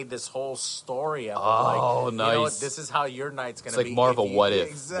we made this whole story up. Oh, you know what, nice. this is how your night's going It's to like be. Marvel, what if?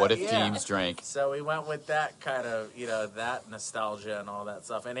 Exactly, What if yeah. James drank? So we went with that kind of, that nostalgia and all that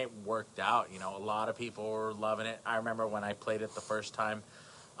stuff. And it worked out. A lot of people were loving it. I remember when I played it the first time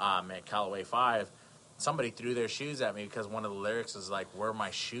at Callaway 5, somebody threw their shoes at me because one of the lyrics is like, where are my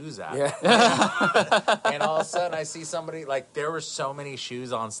shoes at? Yeah. And all of a sudden I see somebody, there were so many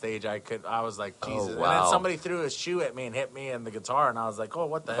shoes on stage, I was like, Jesus. Oh, And wow. then somebody threw a shoe at me and hit me in the guitar, and I was like, oh,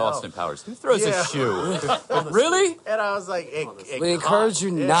 what the hell? Austin Powers. Who throws Yeah. a shoe? Really? And I was like, it We caught. encourage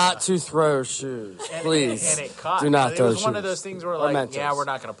you Yeah. not to throw shoes, please. And it caught. Do not It throw was one of shoes. those things where, Or yeah, Mentos. we're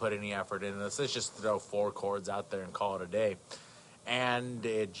not going to put any effort into this. Let's just throw 4 chords out there and call it a day. And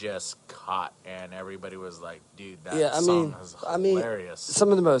it just caught, and everybody was like, dude, that song is hilarious. Some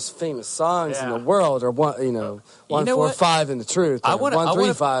of the most famous songs in Yeah. the world are 145 in the truth. I or wanna-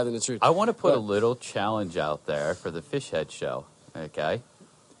 135 in the truth. I want to put a But- little challenge out there for the Fishhead show. Okay,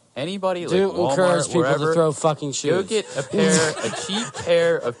 anybody Do Walmart, encourage people wherever, to throw fucking shoes. go get a cheap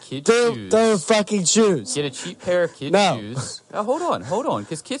pair of kids' Throw shoes. fucking shoes. Get a cheap pair of kids' No. shoes. Hold on,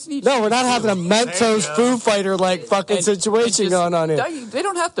 because kids need. No, shoes we're not too. having a Mentos Foo Fighter fucking And- situation and just- going on here. They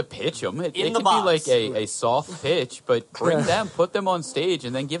don't have to pitch them. It In could the be box. like a soft pitch, but bring Yeah. them, put them on stage,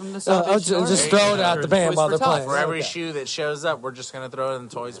 and then give them the I'll Salvation Army. just throw it at Or the band Toys while for they're Tots. playing. For every Okay. shoe that shows up, we're just going to throw it in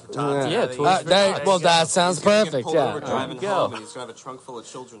Toys for Tots. Yeah, Toys for Tots. That sounds He's gonna get perfect. pulled Yeah. over driving There you home, go. and he's gonna have a trunk full of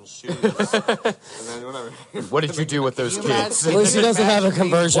children's shoes, and then whatever. What did you do with those Can you kids? At least he doesn't have a Imagine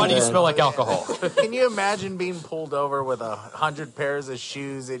being- conversion. Why do you van. smell like alcohol? Can you imagine being pulled over with 100 pairs of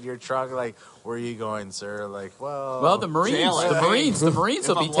shoes in your trunk? Like, where are you going, sir? Like, Well, the Marines, Jail, I the think. Marines If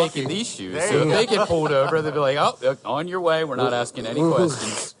will be I'm taking lucky. these shoes. There So you if go. they get pulled over, they'll be like, "Oh, on your way. We're not asking any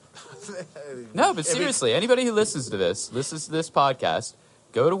questions." No, but seriously, anybody who listens to this podcast,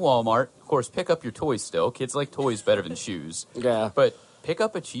 go to Walmart. Of course, pick up your toys still. Kids like toys better than shoes. Yeah. But pick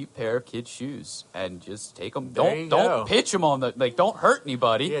up a cheap pair of kids' shoes and just take them. There you Don't go. pitch them on the don't hurt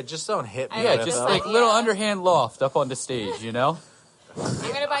anybody. Yeah, just don't hit me. Yeah, with just them. like little underhand loft up on the stage, you know.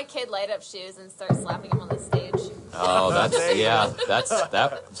 You're gonna buy kid light up shoes and start slapping them on the stage. Oh, There you that's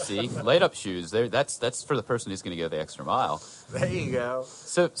that. See, laid up shoes. There, that's for the person who's going to go the extra mile. There you go.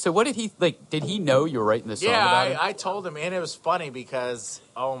 So what did he like? Did he know you were writing this song Yeah, about him? I told him, and it was funny because,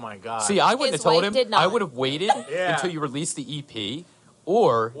 oh my god. See, I wouldn't His have told wife him. did not. I would have waited Yeah. until you released the EP,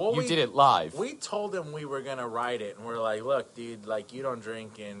 or Well, you we- did it live. We told him we were gonna write it, and we're like, "Look, dude, you don't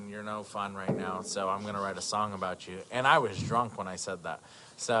drink and you're no fun right now, so I'm gonna write a song about you." And I was drunk when I said that,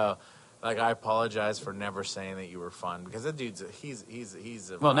 so I apologize for never saying that you were fun because the dude's he's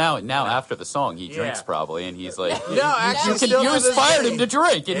a Well, now after the song, he drinks Yeah. probably, and he's like, No, actually, you inspired him to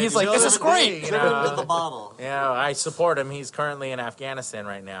drink, and Yeah, he's like, still this to is this great. day, you Dripping know. with the bottle. Yeah, I support him. He's currently in Afghanistan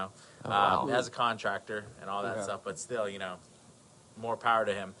right now wow. as a contractor and all that Okay. stuff. But still, more power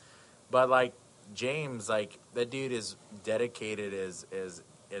to him. But James, that dude is dedicated as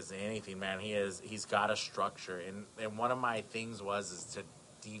anything, man. He's got a structure, and one of my things is to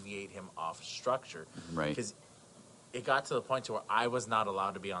deviate him off structure, Right. Because it got to the point to where I was not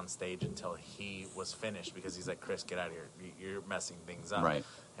allowed to be on stage until he was finished because he's like, Chris, get out of here. You're messing things up. Right.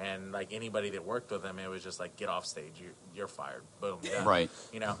 And anybody that worked with him, it was just like, get off stage. You're fired. Boom. Done. Right.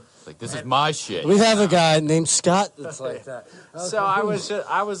 Like this is my shit. We have a guy named Scott that's like that. So I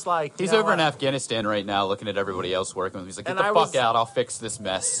was like, He's you know over in what? Afghanistan right now, looking at everybody else working with him. He's like, get And the I fuck was- out! I'll fix this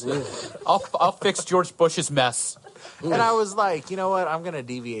mess. I'll fix George Bush's mess. And I was like, you know what? I'm going to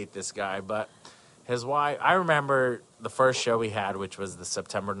deviate this guy. But his wife, I remember the first show we had, which was the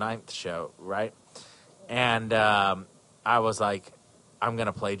September 9th show, right? And I was like, I'm going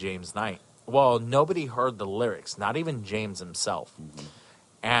to play James Knight. Well, nobody heard the lyrics, not even James himself. Mm-hmm.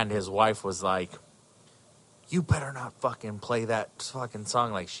 And his wife was like, you better not fucking play that fucking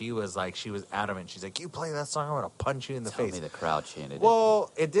song. Like, she was adamant. She's like, you play that song, I'm going to punch you in the Tell face. me the crowd chanted it. Well,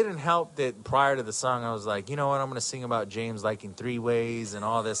 it didn't help that prior to the song, I was like, you know what, I'm going to sing about James liking three ways and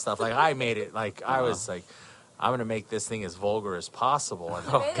all this stuff. Like, I made it, like, I was like, I'm going to make this thing as vulgar as possible. And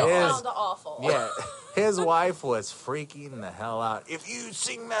You made it sound awful. yeah, his wife was freaking the hell out. If you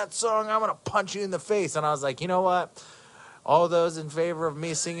sing that song, I'm going to punch you in the face. And I was like, you know what? All those in favor of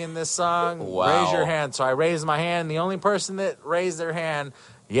me singing this song, raise your hand. So I raised my hand. The only person that raised their hand,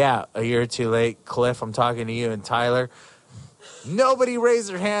 a year too late. Cliff, I'm talking to you, and Tyler. Nobody raised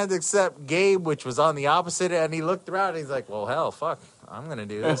their hand except Gabe, which was on the opposite, and he looked around and he's like, well, hell, fuck, I'm going to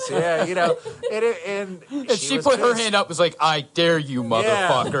do this. Yeah, you know. And she put her hand up, was like, I dare you,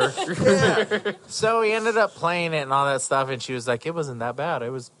 motherfucker. Yeah. So he ended up playing it and all that stuff, and she was like, it wasn't that bad.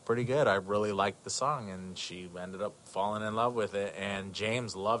 It was pretty good. I really liked the song, and she ended up falling in love with it, and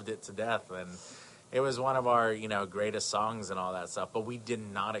James loved it to death, and it was one of our, greatest songs and all that stuff, but we did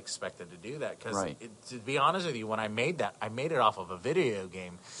not expect it to do that, because to be honest with you, when I made it off of a video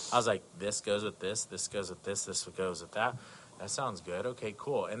game. I was like, this goes with this goes with this goes with that. That sounds good. Okay,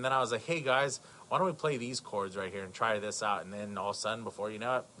 cool. And then I was like, hey, guys, why don't we play these chords right here and try this out? And then all of a sudden, before you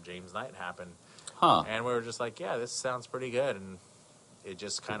know it, James Knight happened. Huh. And we were just like, yeah, this sounds pretty good. And it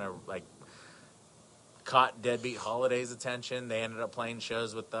just kind of, like, caught Deadbeat Holiday's attention. They ended up playing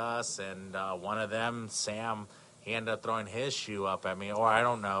shows with us. And one of them, Sam, he ended up throwing his shoe up at me. Or I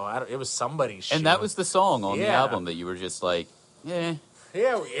don't know. It was somebody's shoe. And that was the song on the album that you were just like,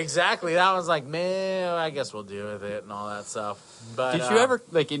 Yeah, exactly. That was like, man, I guess we'll deal with it and all that stuff. But did you ever,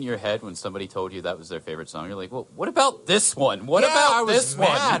 like, in your head when somebody told you that was their favorite song, you're like, well, what about this one? What about this one?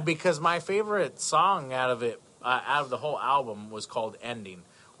 I was mad because my favorite song out of the whole album was called Ending,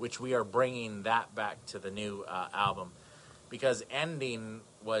 which we are bringing that back to the new album. Because Ending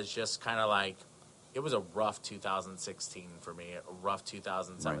was just kind of like, it was a rough 2016 for me, a rough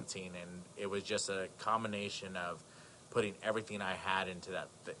 2017, and it was just a combination of putting everything I had into that,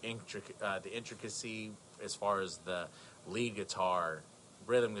 the intricacy as far as the lead guitar,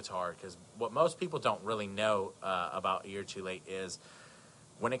 rhythm guitar, because what most people don't really know about A Year Too Late is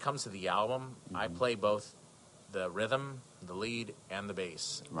when it comes to the album, I play both the rhythm, the lead, and the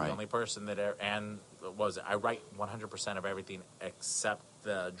bass. Right. The only person that I write 100% of everything except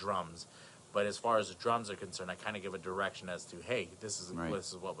the drums. But as far as the drums are concerned, I kind of give a direction as to, hey, this is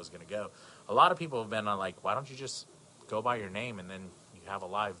what was going to go. A lot of people have been like, why don't you just go by your name and then you have a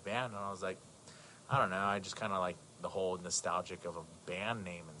live band? And I was like, I don't know. I just kind of like the whole nostalgic of a band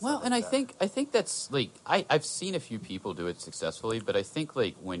name. And well, stuff and like I think that's like I've seen a few people do it successfully, but I think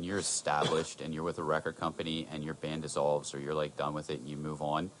like when you're established and you're with a record company and your band dissolves or you're like done with it and you move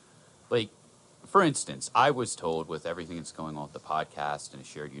on, like for instance, I was told with everything that's going on with the podcast and A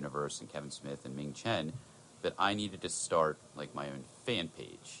Shared Universe and Kevin Smith and Ming Chen that I needed to start like my own fan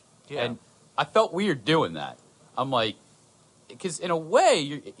page. Yeah. And I felt weird doing that. I'm like, because in a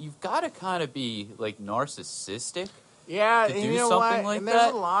way, you've got to kind of be like narcissistic. Yeah, to and do you know something what? like and there's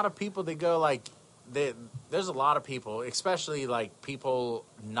that. a lot of people that go like, there's a lot of people, especially like people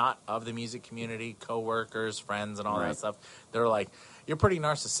not of the music community, coworkers, friends, and all that stuff. They're like, you're pretty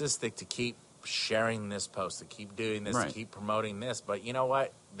narcissistic to keep sharing this post, to keep doing this, to keep promoting this. But you know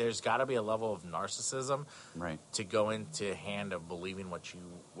what? There's got to be a level of narcissism to go into hand of believing what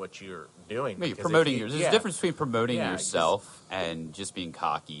you're doing. You're promoting there's a difference between promoting yourself and just being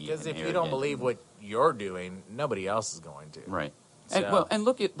cocky. Because if you don't believe what you're doing, nobody else is going to. Right. So. And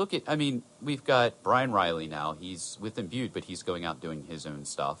look at. I mean, we've got Brian Riley now. He's with Imbued, but he's going out doing his own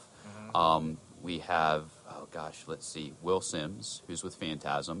stuff. Mm-hmm. We have let's see, Will Sims, who's with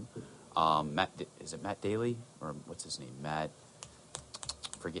Phantasm. Is it Matt Daly or what's his name? Matt.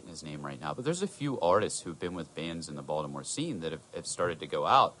 Forgetting his name right now, but there's a few artists who've been with bands in the Baltimore scene that have started to go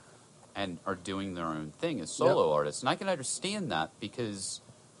out and are doing their own thing as solo artists, and I can understand that because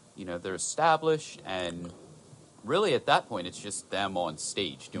they're established, and really at that point it's just them on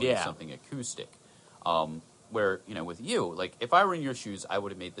stage doing something acoustic. Where with you, like if I were in your shoes, I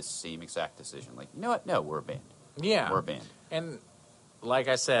would have made the same exact decision. Like, you know what? No, we're a band. Yeah, we're a band. And like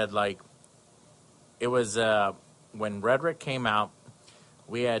I said, like it was when Redrick came out.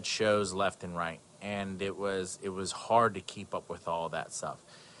 We had shows left and right, and it was hard to keep up with all that stuff.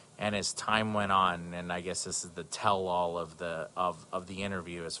 And as time went on, and I guess this is the tell-all of the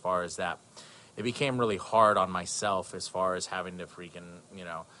interview as far as that, it became really hard on myself as far as having to freaking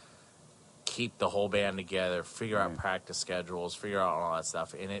keep the whole band together, figure out practice schedules, figure out all that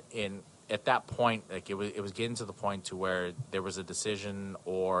stuff. And at that point, like it was getting to the point to where there was a decision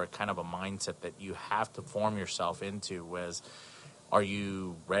or kind of a mindset that you have to form yourself into was, are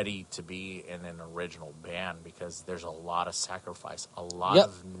you ready to be in an original band? Because there's a lot of sacrifice, a lot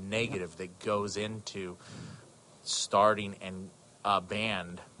of negative that goes into starting a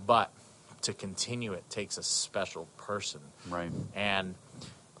band, but to continue it takes a special person. Right. And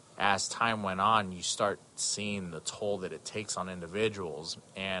as time went on, you start seeing the toll that it takes on individuals.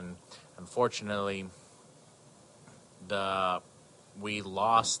 And unfortunately, we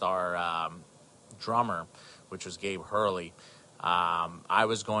lost our drummer, which was Gabe Hurley. I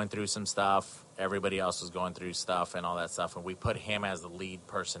was going through some stuff. Everybody else was going through stuff and all that stuff. And we put him as the lead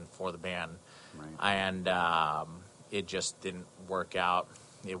person for the band. Right. And it just didn't work out.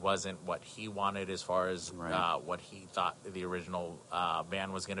 It wasn't what he wanted as far as what he thought the original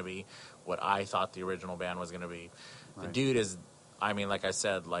band was going to be, what I thought the original band was going to be. The dude is, I mean, like I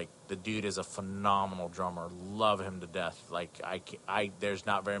said, like the dude is a phenomenal drummer. Love him to death. Like there's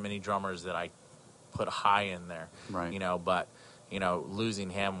not very many drummers that I put high in there, right. You know, but you know,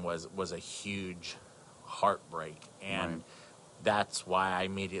 losing him was a huge heartbreak, and that's why I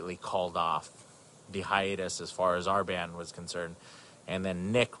immediately called off the hiatus as far as our band was concerned. And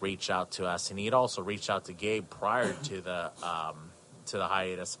then Nick reached out to us, and he'd also reached out to Gabe prior to the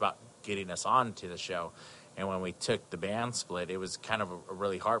hiatus about getting us on to the show. And when we took the band split, it was kind of a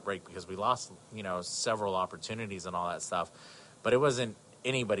really heartbreak because we lost, you know, several opportunities and all that stuff. But it wasn't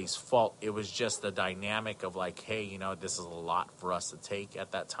anybody's fault. It was just the dynamic of like, hey, you know, this is a lot for us to take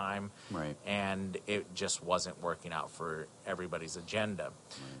at that time. Right. And it just wasn't working out for everybody's agenda.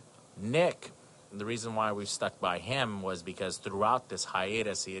 Right. Nick, the reason why we stuck by him was because throughout this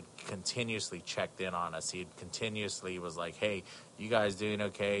hiatus, he had continuously checked in on us. He had continuously was like, hey, you guys doing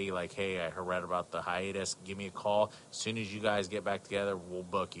okay? Like, hey, I read about the hiatus. Give me a call. As soon as you guys get back together, we'll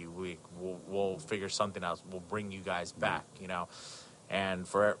book you. We'll figure something out. We'll bring you guys back, you know. And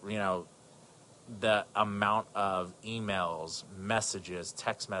for, you know, the amount of emails, messages,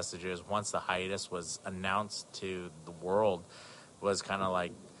 text messages, once the hiatus was announced to the world was kind of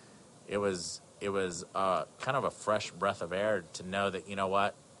like, it was kind of a fresh breath of air to know that, you know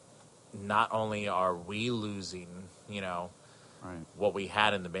what, not only are we losing, you know, what we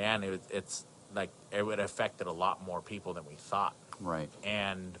had in the band, it's like it would have affected a lot more people than we thought. Right.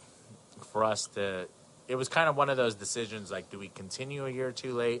 And for us to, it was kind of one of those decisions, like, do we continue a year or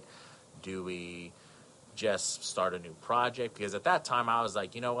two late? Do we just start a new project? Because at that time I was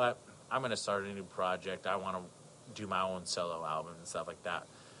like, you know what, I'm going to start a new project. I want to do my own solo album and stuff like that.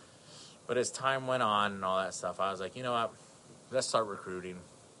 But as time went on and all that stuff, I was like, you know what, let's start recruiting.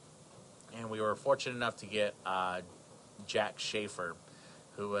 And we were fortunate enough to get Jack Schaefer,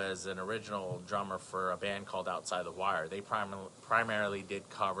 who was an original drummer for a band called Outside the Wire. They primarily did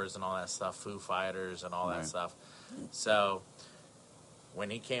covers and all that stuff, Foo Fighters and all that stuff. So when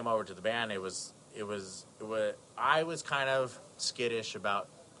he came over to the band, it was I was kind of skittish about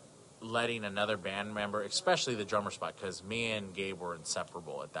letting another band member, especially the drummer spot, because me and Gabe were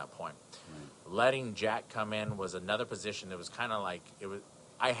inseparable at that point. Letting Jack come in was another position that was kind of like, it was.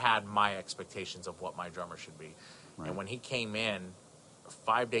 I had my expectations of what my drummer should be. And when he came in,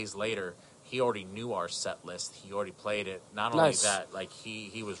 5 days later, he already knew our set list. He already played it. Not only that, like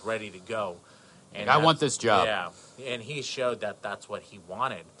he was ready to go. And I want this job. Yeah, and he showed that that's what he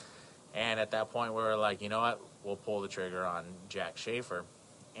wanted. And at that point, we were like, you know what? We'll pull the trigger on Jack Schaefer.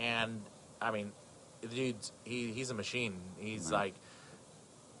 And, I mean, the dude's, he's a machine. He's, like,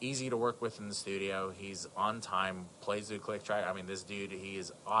 easy to work with in the studio. He's on time, plays the click track. I mean, this dude, he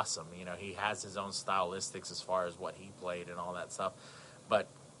is awesome. You know, he has his own stylistics as far as what he played and all that stuff. But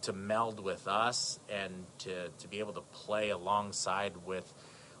to meld with us and to be able to play alongside with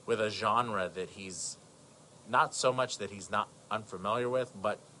a genre that he's not so much that he's not unfamiliar with,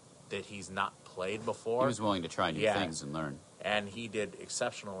 but that he's not played before. He was willing to try new things and learn. And he did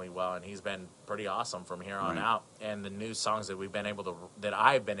exceptionally well, and he's been pretty awesome from here on out. And the new songs that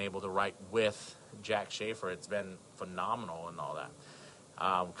I've been able to write with Jack Schaefer, it's been phenomenal and all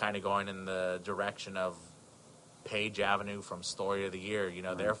that. Kind of going in the direction of Page Avenue from Story of the Year, you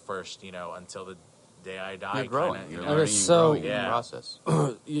know, their first, you know, Until the Day I Die. You're growing. Kinda, You're know, learning and growing in the process.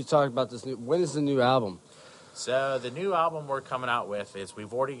 You talked about this when is the new album? So the new album we're coming out with is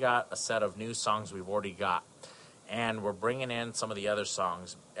we've already got a set of new songs we've already got. And we're bringing in some of the other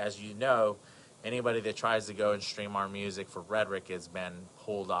songs. As you know, anybody that tries to go and stream our music for Rhetoric has been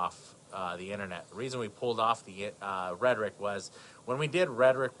pulled off the internet. The reason we pulled off the Rhetoric was when we did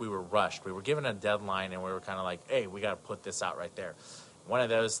Rhetoric, we were rushed. We were given a deadline, and we were kind of like, hey, we got to put this out right there. one of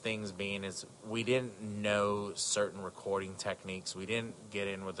those things being is we didn't know certain recording techniques. We didn't get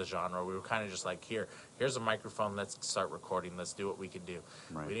in with the genre. We were kind of just like, here's a microphone. Let's start recording. Let's do what we could do.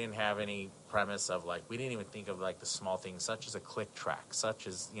 Right. We didn't have any premise of like, we didn't even think of like the small things such as a click track, such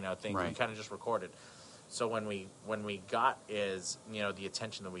as, things. Right. We kind of just recorded. So when we got the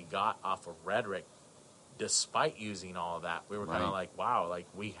attention that we got off of Rhetoric, despite using all of that, we were kind of like, wow, like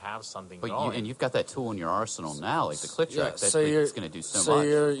we have something going. And you've got that tool in your arsenal now, like the click track. Yeah, It's going to do so much. So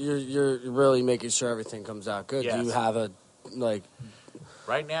you're really making sure everything comes out good. Yes. Do you have a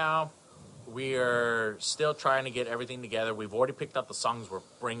Right now, we are still trying to get everything together. We've already picked out the songs we're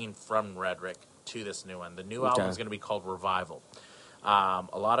bringing from Rhetoric to this new one. The new album is going to be called Revival. A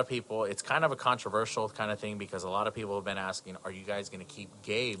lot of people, it's kind of a controversial kind of thing because a lot of people have been asking, are you guys going to keep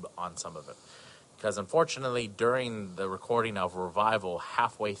Gabe on some of it? Because unfortunately, during the recording of Revival,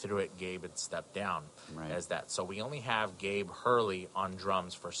 halfway through it, Gabe had stepped down as that. So we only have Gabe Hurley on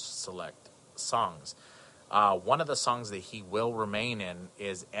drums for select songs. One of the songs that he will remain in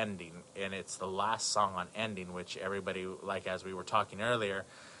is Ending, and it's the last song on Ending, which everybody, like as we were talking earlier,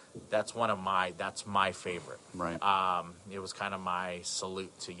 that's my favorite. Right. It was kind of my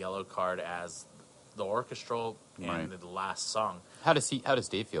salute to Yellowcard as the orchestral and the last song. How does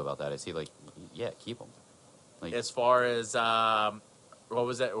Dave feel about that? Is he like, yeah, keep him? Like, as far as what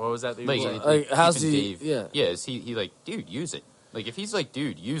was that? how's he? Dave, Yeah. Yeah. Is he like, dude, use it? Like, if he's like,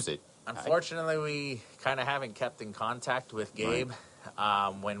 dude, use it. Unfortunately, we kind of haven't kept in contact with Gabe.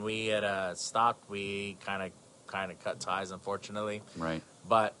 Right. When we had stopped, we kind of cut ties. Unfortunately, right.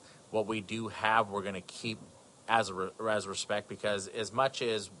 But what we do have, we're going to keep as respect, because as much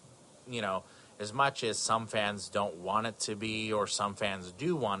as some fans don't want it to be, or some fans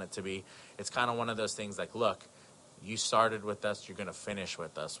do want it to be, it's kind of one of those things like, look, you started with us, you're going to finish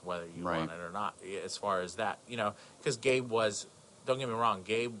with us, whether you want it or not, as far as that. Because Gabe was, don't get me wrong,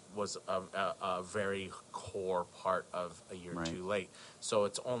 Gabe was a very core part of A Year Too Late. So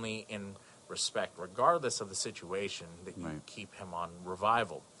it's only in respect, regardless of the situation, that you keep him on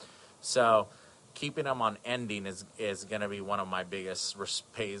Revival. So keeping him on Ending is going to be one of my biggest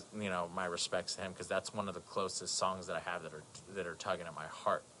my respects to him, because that's one of the closest songs that I have that are tugging at my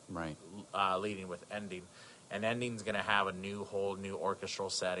heart. Right. Leading with Ending, and Ending's going to have a whole new orchestral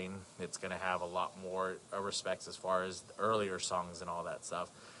setting. It's going to have a lot more respects as far as the earlier songs and all that stuff.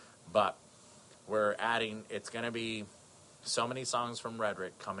 But we're adding. It's going to be so many songs from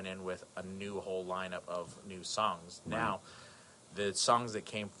Rhetoric coming in with a new whole lineup of new songs. Right. Now, the songs that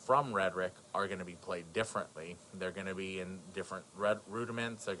came from Rhetoric are going to be played differently. They're going to be in different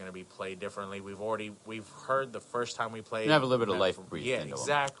rudiments. They're going to be played differently. We've heard the first time we played. You have a little bit of life breathed into them. Yeah,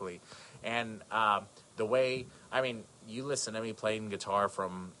 exactly. And the way, you listen to me playing guitar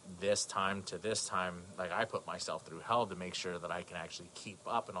from this time to this time, like I put myself through hell to make sure that I can actually keep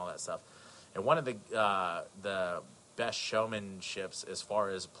up and all that stuff. And one of the best showmanships as far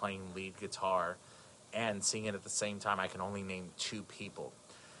as playing lead guitar and singing at the same time, I can only name two people.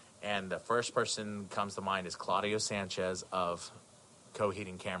 And the first person comes to mind is Claudio Sanchez of Coheed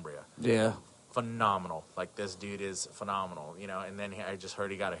and Cambria. Yeah. Phenomenal. Like, this dude is phenomenal, and then I just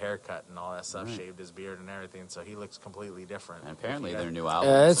heard he got a haircut and all that stuff, shaved his beard and everything, so he looks completely different. And apparently their new album.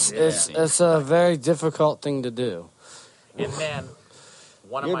 It's a very difficult thing to do. And then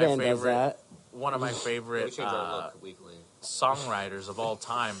one of my favorite songwriters of all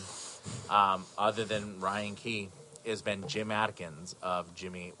time, other than Ryan Key, has been Jim Adkins of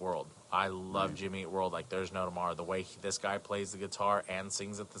Jimmy Eat World. I love Jimmy Eat World like there's no tomorrow. The way this guy plays the guitar and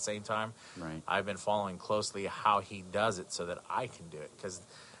sings at the same time, I've been following closely how he does it so that I can do it. Because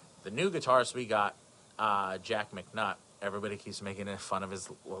the new guitarist we got, Jack McNutt, everybody keeps making fun of his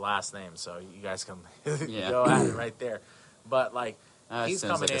last name, so you guys can go at it right there. But he's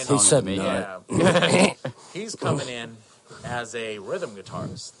coming in. He said no. He's coming in as a rhythm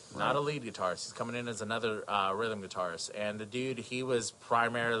guitarist, not a lead guitarist. He's coming in as another rhythm guitarist. And the dude, he was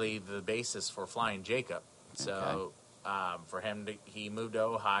primarily the bassist for Flying Jacob. So for him, he moved to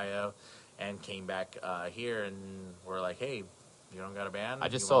Ohio and came back here, and we're like, hey, you don't got a band? I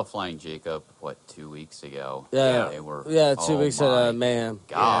just saw Flying Jacob, 2 weeks ago? Yeah. They were. Yeah, 2 weeks at Mayhem.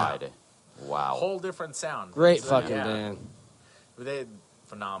 God. Yeah. Wow. Whole different sound. Great fucking band. They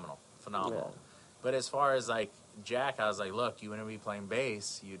phenomenal. Yeah. But as far as Jack, I was like, look, you wouldn't be playing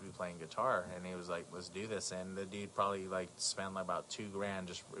bass, you'd be playing guitar. And he was like, let's do this. And the dude probably spent about $2,000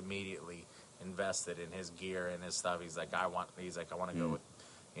 just immediately invested in his gear and his stuff. He's like, I want to go with,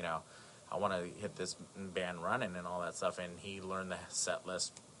 I want to hit this band running and all that stuff. And he learned the set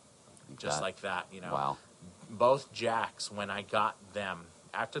list just like that, Wow. Both Jacks, when I got them,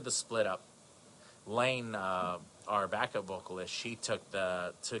 after the split up, Lane our backup vocalist, she took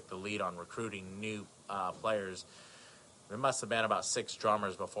the lead on recruiting new players. There must have been about 6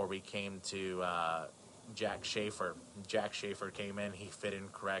 drummers before we came to Jack Schaefer. Jack Schaefer came in, he fit in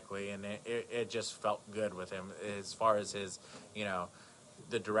correctly, and it just felt good with him as far as his,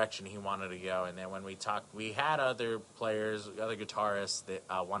 the direction he wanted to go. And then when we talked, we had other players, other guitarists that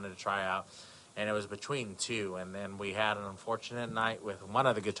wanted to try out, and it was between 2. And then we had an unfortunate night with one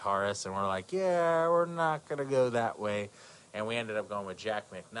of the guitarists, and we're like, yeah, we're not going to go that way. And we ended up going with Jack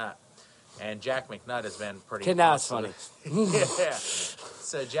McNutt. And Jack McNutt has been pretty Okay, now it's awesome. funny. Yeah.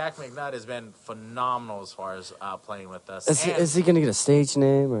 So Jack McNutt has been phenomenal as far as playing with us. Is he going to get a stage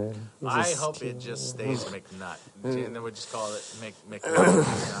name? Or I hope it just stays McNutt. And then we just call it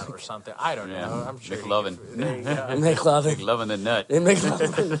McNutt or something. I don't know. I'm sure. McLovin. McLovin. McLovin the nut.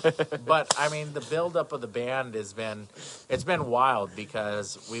 McLovin. But I mean, the buildup of the band it's been wild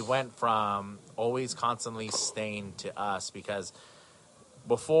because we went from always constantly staying to us because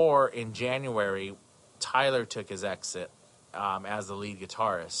before in January, Tyler took his exit as the lead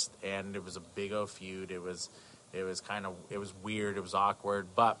guitarist, and it was a big old feud. It was weird, it was awkward,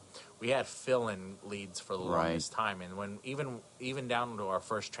 but we had fill-in leads for the longest time. And when even down to our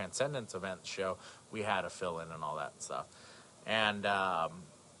first Transcendence event show, we had a fill-in and all that stuff. And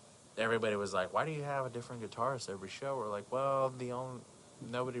everybody was like, "Why do you have a different guitarist every show?" We're like, "Well,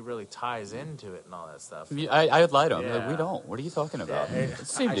 nobody really ties into it and all that stuff." I would lie to him. Yeah. Like, we don't. What are you talking about? Yeah, It's the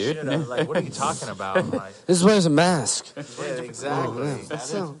same dude. should've, like, what are you talking about? Like, This wears a mask. yeah, exactly.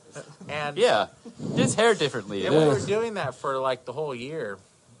 And Yeah, his hair differently. And we were doing that for like the whole year.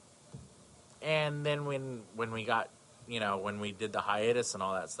 And then when we got, when we did the hiatus and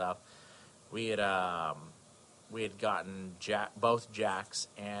all that stuff, we had gotten both Jacks,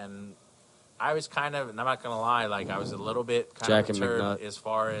 and I was kind of, and I'm not going to lie, like I was a little bit kind Jack of and perturbed McNutt. as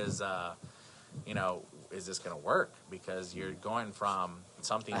far as, is this going to work? Because you're going from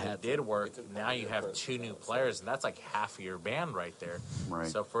something that did work, now you have 2 new players, and that's like half of your band right there. Right.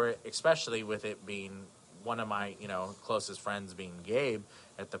 So especially with it being one of my, closest friends being Gabe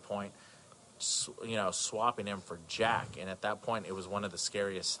at the point, swapping him for Jack. And at that point, it was one of the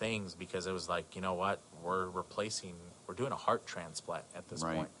scariest things because it was like, you know what, we're doing a heart transplant at this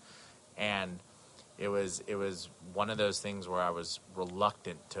point. And it was one of those things where I was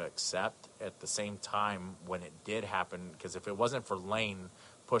reluctant to accept. At the same time, when it did happen, because if it wasn't for Lane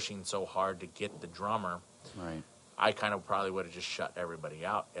pushing so hard to get the drummer, Right. I kind of probably would have just shut everybody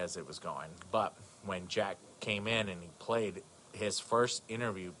out as it was going. But when Jack came in and he played his first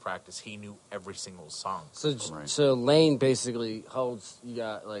interview practice, he knew every single song. So Lane basically holds, you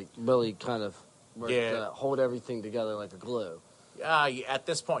got like really kind of hold everything together like a glue. At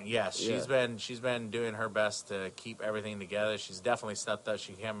this point, yes, she's been doing her best to keep everything together. She's definitely stepped up.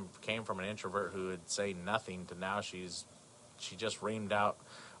 She came from an introvert who would say nothing to now she just reamed out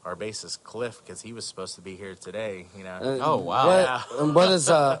our bassist Cliff because he was supposed to be here today. Oh wow! What is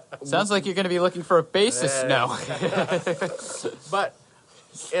Sounds like you're going to be looking for a bassist now. But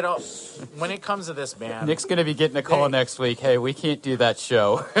when it comes to this band, Nick's going to be getting a call next week. Hey, we can't do that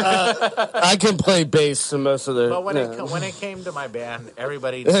show. I can play bass in most of the. But when it came to my band,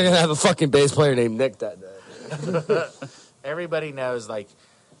 everybody they're gonna have a fucking bass player named Nick that day. everybody knows. Like,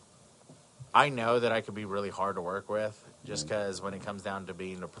 I know that I could be really hard to work with, just because when it comes down to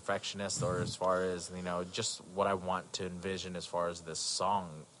being a perfectionist, or as far as just what I want to envision as far as this song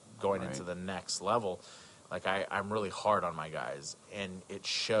going into the next level. Like, I'm really hard on my guys, and it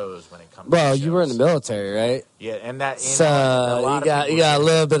shows when it comes to Well, shows. you were in the military, right? Yeah, and that... So, you got a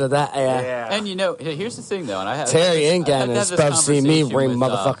little bit of that, Yeah. And here's the thing, though. And Terry ain't getting his above seeing me bring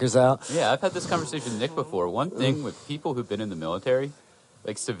motherfuckers out. Yeah, I've had this conversation with Nick before. One thing with people who've been in the military,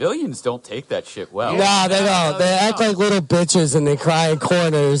 like, civilians don't take that shit well. Nah, they don't. They act like little bitches and they cry in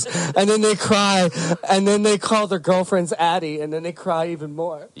corners. And then they cry. And then they call their girlfriends Addie. And then they cry even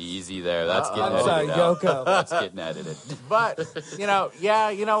more. Easy there. That's getting I'm edited sorry, out. Yoko. That's getting edited. But, you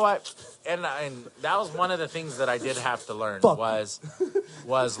know what? And that was one of the things that I did have to learn was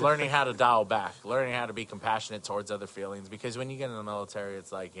learning how to dial back, learning how to be compassionate towards other feelings. Because when you get in the military,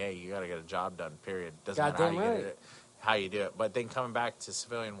 it's like, hey, you got to get a job done, period. Doesn't matter how you get it. How you do it. But then coming back to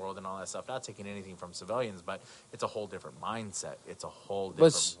civilian world and all that stuff, not taking anything from civilians, but it's a whole different mindset. It's a whole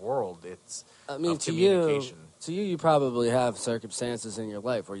different world. It's communication. You probably have circumstances in your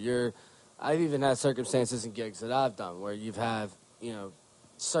life where I've even had circumstances and gigs that I've done where you've had,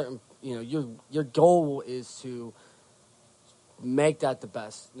 certain, your goal is to make that the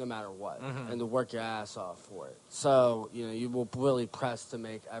best no matter what, and to work your ass off for it. So, you will really press to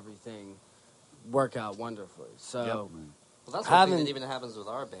make everything work out wonderfully. So, well, that's one thing that even happens with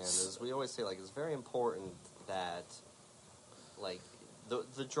our band is we always say, like, it's very important that, like,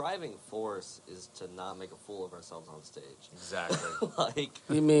 the driving force is to not make a fool of ourselves on stage. Exactly. Like,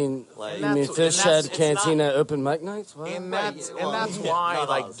 You mean Like- you mean And Fish that's- Head it's Cantina open mic nights? What? And Right, that's yeah, well, and that's yeah, why, not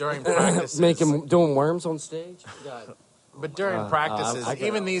like us. during practices, Making doing worms on stage? God. but during I practices, get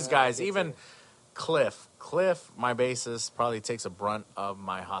even it. these Yeah, guys, I get even it. Cliff, my bassist, probably takes a brunt of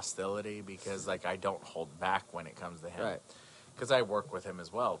my hostility because like I don't hold back when it comes to him, Right. because I work with him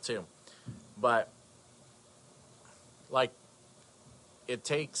as well too. But like it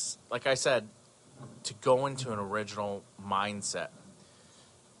takes, like I said, to go into an original mindset.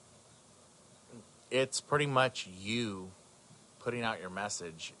 It's pretty much you putting out your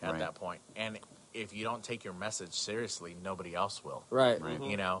message at Right. that point. And if you don't take your message seriously, nobody else will. Right. Right.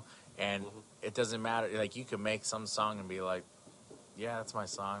 You know? And it doesn't matter. Like, you can make some song and be like, yeah, that's my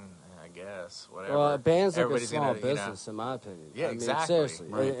song, I guess. Whatever. Well, a band's like a Everybody's small gonna, you know- business, in my opinion. Yeah, I mean, exactly. seriously.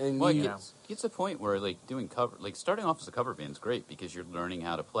 Right. And Well, you, it gets to a point where like doing cover, like starting off as a cover band is great because you're learning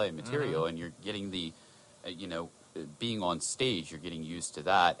how to play material and you're getting the, being on stage, you're getting used to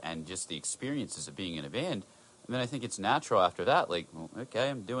that and just the experiences of being in a band. And then I think it's natural after that, like, well, okay,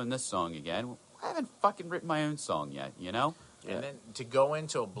 I'm doing this song again. Well, I haven't fucking written my own song yet, you know? And then to go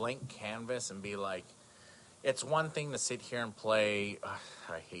into a blank canvas and be like, it's one thing to sit here and play,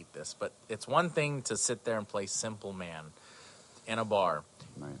 I hate this, but it's one thing to sit there and play Simple Man in a bar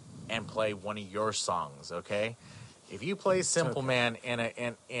Right. and play one of your songs, okay? If you play Simple Man in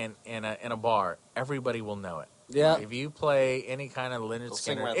a bar, everybody will know it. Yeah. If you play any kind of Leonard They'll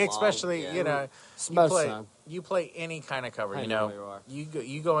sing Skinner, right along, especially yeah. you know, Most time. you play any kind of cover. I You know know, where you are.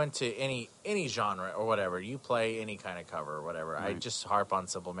 you go into any genre or whatever. You play any kind of cover or whatever. I Right. just harp on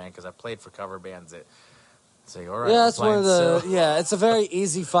Simple Man because I played for cover bands that say, all right, yeah, we're it's one of playing the Sil-" it's a very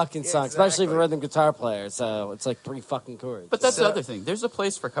easy fucking Yeah, song, especially if you're a exactly. rhythm guitar player. So it's like 3 fucking chords. But that's So- the other thing. There's a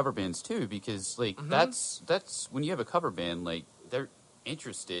place for cover bands too, because like that's when you have a cover band, like they're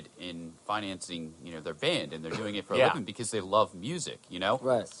interested in financing, their band, and they're doing it for a Yeah. living because they love music.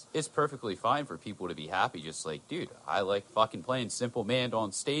 Right. It's perfectly fine for people to be happy. Just like, dude, I like fucking playing Simple Man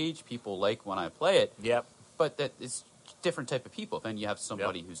on stage. People like when I play it. Yep. But that is different type of people. Then you have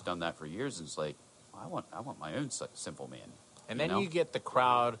somebody who's done that for years, and it's like, I want my own Simple Man. And then know? you get the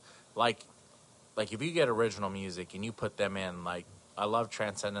crowd, like if you get original music and you put them in, like, I love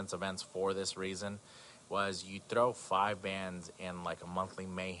Transcendence events for this reason, was you throw 5 bands in, like, a monthly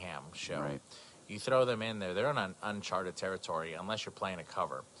mayhem show. Right. You throw them in there. They're on uncharted territory unless you're playing a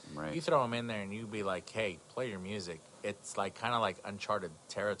cover. Right. You throw them in there and you be like, hey, play your music. It's like kind of like uncharted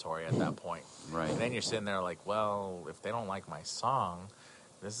territory at that point. Right. And then you're sitting there like, well, if they don't like my song,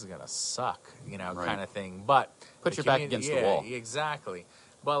 this is going to suck, Right. kind of thing. But Put the your back community- against the wall. Exactly.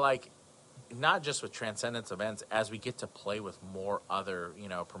 But like, not just with Transcendence events, as we get to play with more other,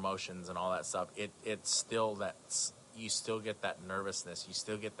 promotions and all that stuff, it's still you still get that nervousness. You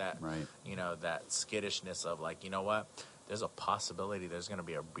still get that, Right. That skittishness of like, you know what? There's a possibility there's going to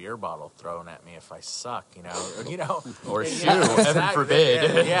be a beer bottle thrown at me if I suck, Or Yeah, shoe, heaven exactly.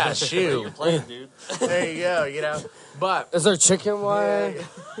 forbid. Yeah, shoe. You're playing, dude. There you go, But Is there chicken wire?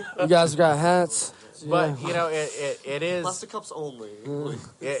 You guys got hats? But Yeah. it is Plastic cups only.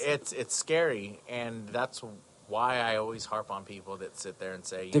 it's scary, and that's why I always harp on people that sit there and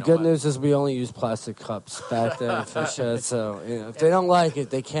say, The good news is we only use plastic cups back there in Fish Head, so if they don't like it,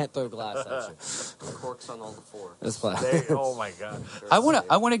 they can't throw glass at you. Corks on all the forks. It's plastic. Oh my god! I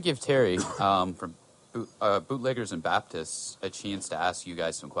want to give Terry from Bootleggers and Baptists a chance to ask you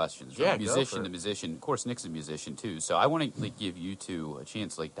guys some questions. From Yeah, go musician for to it. musician. Of course, Nick's a musician too, so I want to give you two a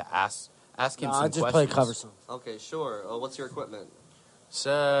chance, to ask him No, some I just questions. play cover songs. Okay, sure. What's your equipment?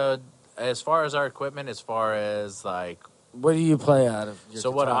 So as far as our equipment, as far as like, What do you play out of? Your so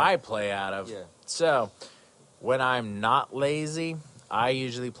what guitar? I play out of. Yeah. So when I'm not lazy, I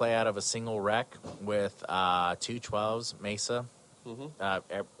usually play out of a single rec with 212s Mesa.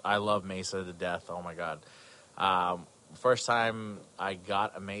 I love Mesa to death. Oh my god. First time I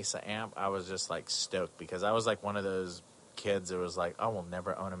got a Mesa amp, I was just like stoked because I was like one of those kids that was like, I will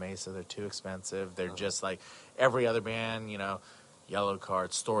never own a Mesa. They're too expensive. They're just like every other band, Yellow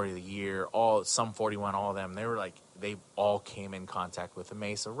Card, Story of the Year, Sum 41, all of them. They were like, they all came in contact with a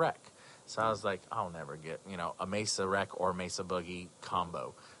Mesa rec. So I was like, I'll never get, a Mesa rec or Mesa Boogie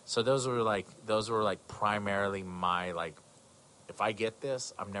combo. So those were like primarily my, like, if I get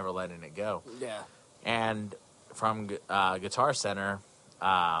this, I'm never letting it go. Yeah. And from Guitar Center,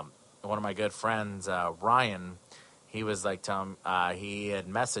 one of my good friends, Ryan, he was like, he had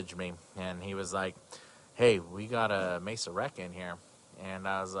messaged me, and he was like, hey, we got a Mesa rec in here. And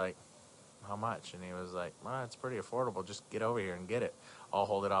I was like, how much? And he was like, well, it's pretty affordable. Just get over here and get it. I'll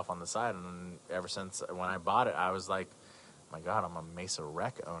hold it off on the side. And ever since when I bought it, I was like, my God, I'm a Mesa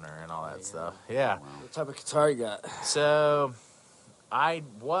Rec owner and all that stuff. Yeah. What type of guitar you got? So I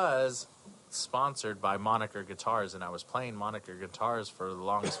was sponsored by Moniker Guitars, and I was playing Moniker Guitars for the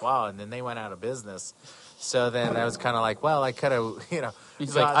longest while, and then they went out of business. So then I was kind of like, well, I could have,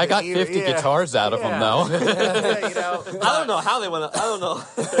 He's like, I got 50 guitars out of them, though. I don't know how they went. I don't know.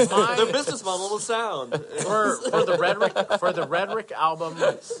 Their business model was sound. For the Redrick album,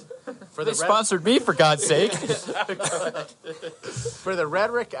 They sponsored me, for God's sake. For the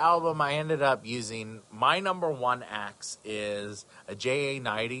Redrick album, I ended up using my number one axe is a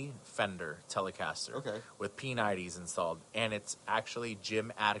JA90 Fender Telecaster with P90s installed, and it's actually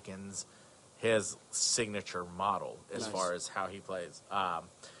Jim Atkins, his signature model as far as how he plays.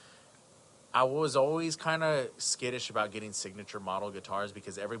 I was always kind of skittish about getting signature model guitars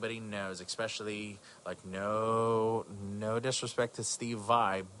because everybody knows, especially like no disrespect to Steve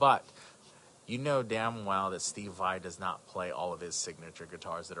Vai, but you know damn well that Steve Vai does not play all of his signature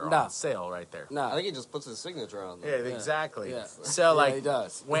guitars that are on sale right there. No, I think he just puts his signature on them. Yeah, exactly. Yeah. So like he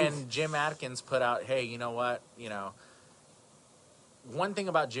does. when Jim Atkins put out, hey, you know what, one thing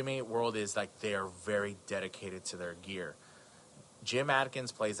about Jimmy Eat World is like they are very dedicated to their gear. Jim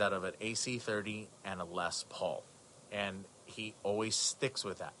Atkins plays out of an AC30 and a Les Paul, and he always sticks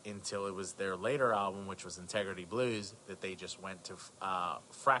with that until it was their later album, which was Integrity Blues, that they just went to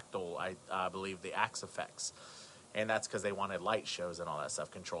Fractal, I believe, the Axe Effects. And that's because they wanted light shows and all that stuff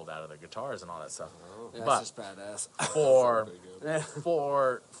controlled out of their guitars and all that stuff. Yeah, but that's just badass.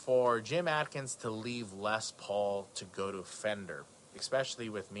 for Jim Atkins to leave Les Paul to go to Fender, especially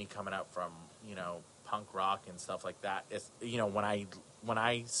with me coming up from, punk rock and stuff like that. It's, when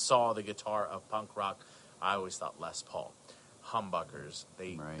I saw the guitar of punk rock, I always thought Les Paul. Humbuckers,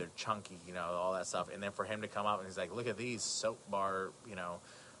 they're chunky, all that stuff. And then for him to come up and he's like, look at these soap bar,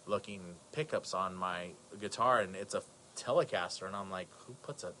 looking pickups on my guitar, and it's a Telecaster. And I'm like, who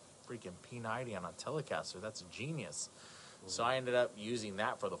puts a freaking P90 on a Telecaster? That's genius. So I ended up using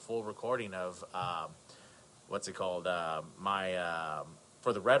that for the full recording of, my,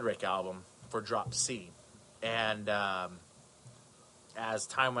 for the Redrick album, for Drop C. And as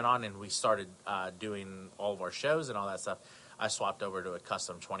time went on and we started doing all of our shows and all that stuff, I swapped over to a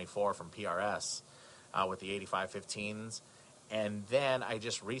custom 24 from PRS with the 8515s. And then I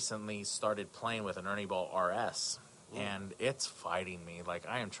just recently started playing with an Ernie Ball RS. And it's fighting me. Like,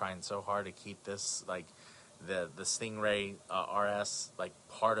 I am trying so hard to keep this, like, the Stingray RS, like,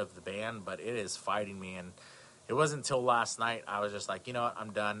 part of the band, but it is fighting me. And it wasn't until last night I was just like, you know what,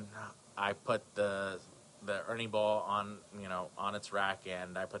 I'm done. I put the Ernie Ball on, on its rack,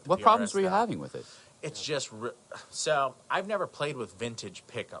 and I put the What PRS problems were you down. having with it? It's just so I've never played with vintage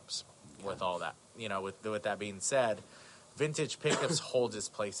pickups. With all that, with that being said, vintage pickups holds its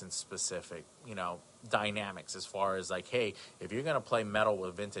place in specific, dynamics as far as like, hey, if you're gonna play metal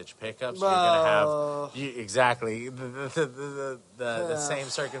with vintage pickups, you're gonna have exactly the same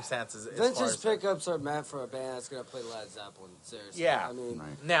circumstances. Vintage pickups are meant for a band that's gonna play Led Zeppelin. Seriously, Yeah, I mean,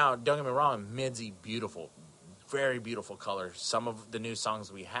 now don't get me wrong, Midsy, beautiful. Very beautiful color. Some of the new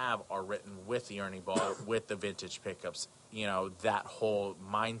songs we have are written with the Ernie Ball, with the vintage pickups. That whole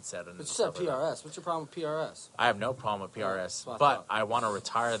mindset. And but you said PRS. What's your problem with PRS? I have no problem with PRS, but I want to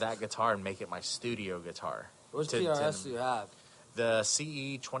retire that guitar and make it my studio guitar. Which PRS do you have? The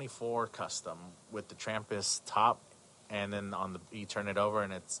CE24 Custom with the Trampist top, and then you turn it over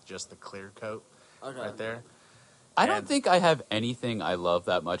and it's just the clear coat right there. I don't think I have anything I love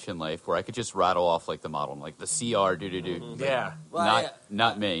that much in life where I could just rattle off like the model, like the CR, do. Yeah. Well,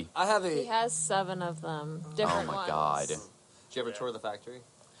 not me. I have He has 7 of them, different Oh my ones. God. Did you ever tour the factory?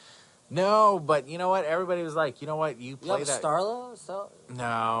 No, but you know what? Everybody was like, you know what? You You play have a that. Starla?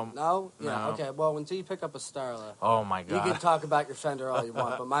 No. No? Yeah, No. okay. Well, until you pick up a Starla, Oh my you God. can talk about your Fender all you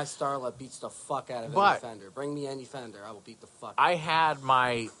want, but my Starla beats the fuck out of any Fender. Bring me any Fender, I will beat the fuck out I of it. had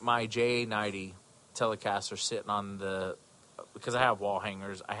my JA90 Telecaster sitting on because I have wall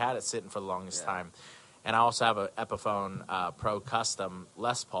hangers. I had it sitting for the longest time. And I also have an Epiphone Pro Custom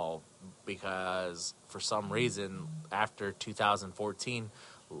Les Paul because for some reason after 2014,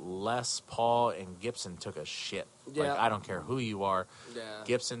 Les Paul and Gibson took a shit. Yeah. Like, I don't care who you are. Yeah.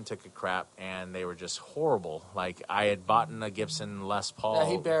 Gibson took a crap, and they were just horrible. Like, I had bought a Gibson Les Paul.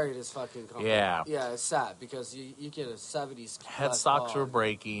 Yeah, he buried his fucking company. Yeah. Yeah, it's sad because you get a 70s Headstocks were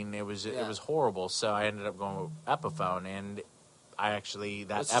breaking. It was horrible. So I ended up going with Epiphone, and I actually,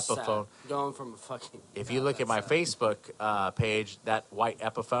 that It's just Epiphone, sad. Going from a fucking. if yeah, you look at my that's sad. Facebook page, that white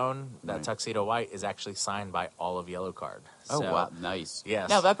Epiphone, that Right. tuxedo white, is actually signed by all of Yellow Card. Oh, So, wow. Nice. Yes.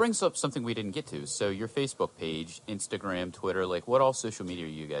 Now, that brings up something we didn't get to. So, your Facebook page, Instagram, Twitter, like, what all social media are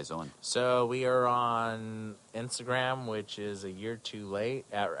you guys on? So we are on Instagram, which is a year too late,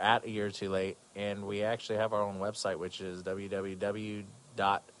 at a year too late, and we actually have our own website, which is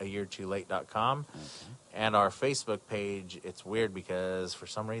www.ayeartoolate.com. Okay. And our Facebook page, it's weird because for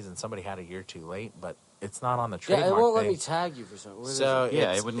some reason somebody had a year too late, but it's not on the Yeah, trademark it won't let thing. me tag you for something. What is So it? Yeah,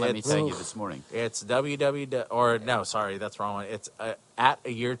 it's- it wouldn't let me it's- tag you this morning. It's no, sorry, that's the wrong one. It's at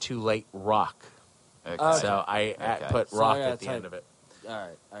a year too late rock. Okay. So I put So rock I gotta at the end type- of it. All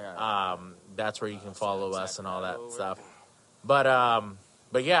right, I got it. That's where you can follow us and all that over. stuff. But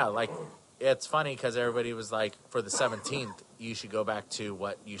yeah, like it's funny because everybody was like, for the 17th, you should go back to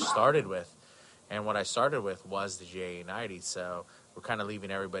what you started with, and what I started with was the JA90. So we're kind of leaving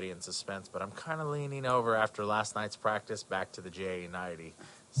everybody in suspense, but I'm kind of leaning over after last night's practice back to the JA90.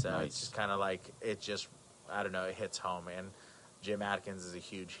 So Nice. it's just kind of like it just, I don't know, it hits home. And Jim Atkins is a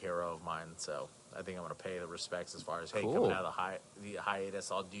huge hero of mine, so I think I'm going to pay the respects as far as, hey, Cool. coming out of the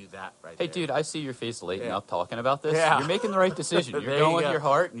hiatus, I'll do that right Hey, there. dude, I see your face lighting Yeah. up talking about this. Yeah. You're making the right decision. You're There going you with go. your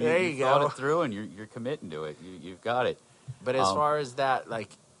heart, and There you you thought go. it through, and you're committing to it. You've got it. But as far as that, like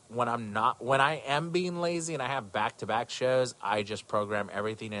when I am being lazy and I have back-to-back shows, I just program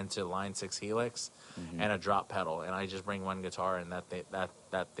everything into Line 6 Helix and a drop pedal, and I just bring one guitar, and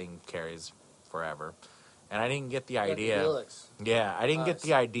that thing carries forever. And I didn't get the idea. Helix. Yeah, I didn't get Nice.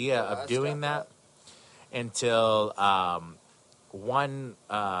 the idea Yeah, of that's doing got that until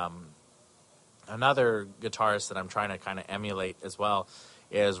another guitarist that I'm trying to kind of emulate as well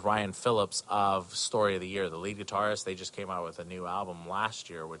is Ryan Phillips of Story of the Year, the lead guitarist. They just came out with a new album last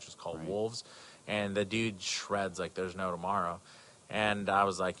year, which is called Right. Wolves, and the dude shreds like there's no tomorrow. And I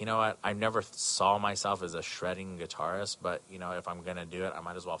was like, you know what? I never saw myself as a shredding guitarist, but, you know, if I'm going to do it, I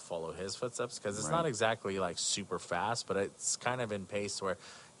might as well follow his footsteps because it's Right. not exactly, like, super fast, but it's kind of in pace where,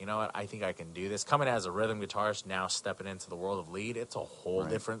 you know what, I think I can do this. Coming as a rhythm guitarist, now stepping into the world of lead, it's a whole Right.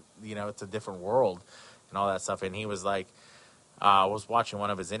 different, you know, it's a different world and all that stuff. And he was like, I was watching one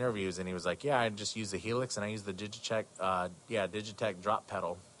of his interviews, and he was like, yeah, I just use the Helix, and I use the Digitech drop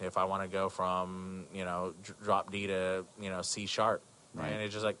pedal if I want to go from, you know, drop D to, you know, C sharp. Right. And it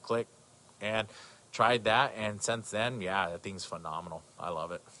just, like, clicked. And tried that, and since then, yeah, that thing's phenomenal. I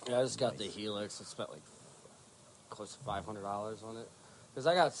love it. Yeah, I just got the Helix. I spent like close to $500 on it because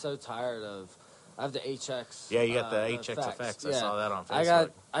I got so tired of. I have the HX. Yeah, you got the HX effects. I saw that on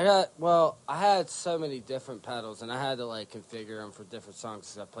Facebook. I had so many different pedals, and I had to like configure them for different songs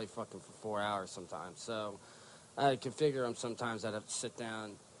because I play fucking for 4 hours sometimes. So I had to configure them. Sometimes I'd have to sit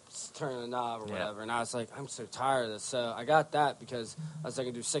down, turn the knob or Yeah. whatever. And I was like, I'm so tired of this. So I got that because I was like, I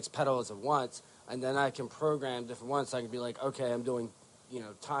can do 6 pedals at once, and then I can program different ones. So I can be like, okay, I'm doing, you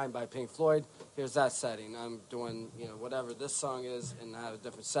know, Time by Pink Floyd. Here's that setting. I'm doing, you know, whatever this song is, and I have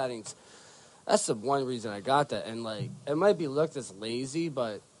different settings. That's the one reason I got that. And like, it might be looked as lazy,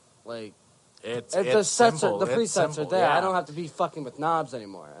 but like, It's the sets simple. are, the It's presets simple, are there. yeah. I don't have to be fucking with knobs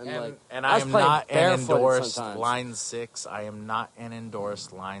anymore. And I I was am playing not an barefooted endorsed sometimes. Line 6. I am not an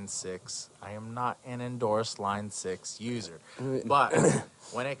endorsed Line 6. I am not an endorsed Line 6 user. But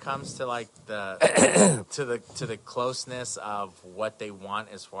when it comes to like the to the closeness of what they want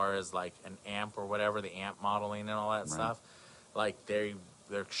as far as like an amp or whatever, the amp modeling and all that stuff, like they're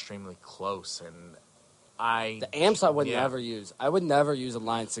extremely close. And The amps I would yeah. never use. I would never use a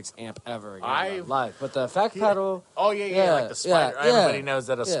Line 6 amp ever again I- in my life. But the effect pedal, Oh yeah, like the spider. yeah, Everybody knows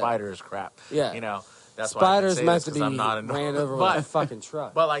that a yeah. spider is crap. Yeah. You know, that's Spider's why I can say meant this to 'cause be I'm not ran over with a fucking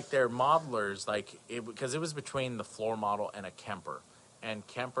truck. But like their modelers, like because it was between the floor model and a Kemper, and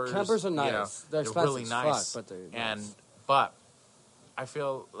Kempers Kempers are you nice. know, They're expensive really as nice, fuck, but they're and nice. but I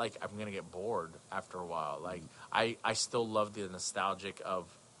feel like I'm gonna get bored after a while. Like I still love the nostalgic of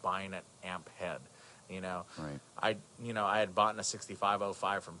buying an amp head. You know, Right. I had bought a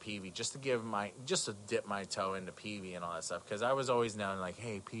 6505 from Peavey just to dip my toe into Peavey and all that stuff because I was always known like,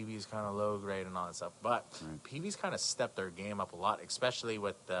 hey, Peavey's kind of low grade and all that stuff. But Peavey's kind of stepped their game up a lot, especially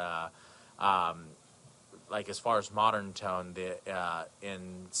with the, like as far as modern tone, the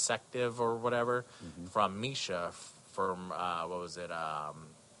Insective or whatever from Misha from what was it?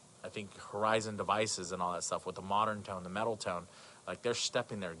 I think Horizon Devices and all that stuff with the modern tone, the metal tone. Like they're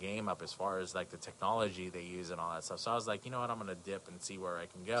stepping their game up as far as like the technology they use and all that stuff. So I was like, you know what, I'm gonna dip and see where I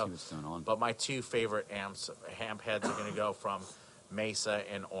can go. See what's going on. But my two favorite amp heads are gonna go from Mesa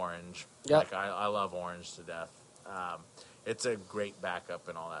and Orange. Yep. Like I love Orange to death. it's a great backup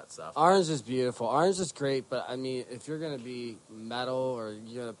and all that stuff. Orange is beautiful. Orange is great, but I mean, if you're gonna be metal or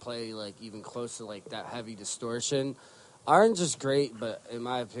you're gonna play like even close to like that heavy distortion, Orange is great. But in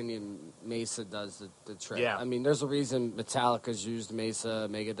my opinion, Mesa does the trick. Yeah. I mean, there's a reason Metallica's used Mesa,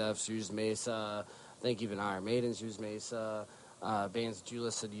 Megadeth's used Mesa. I think even Iron Maiden's used Mesa. Bands that you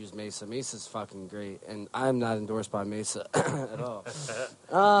listed use Mesa. Mesa's fucking great, and I'm not endorsed by Mesa at all.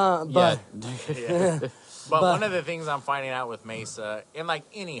 But Yeah. But one of the things I'm finding out with Mesa, in like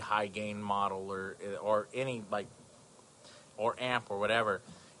any high gain model or any like or amp or whatever,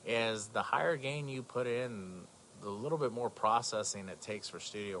 is the higher gain you put in, the little bit more processing it takes for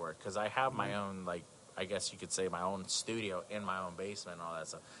studio work. Because I have my own, like, I guess you could say my own studio in my own basement and all that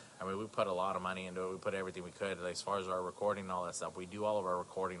stuff. I mean, we put a lot of money into it. We put everything we could. Like, as far as our recording and all that stuff, we do all of our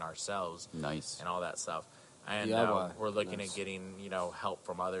recording ourselves. Nice. And all that stuff. And we're looking at getting, help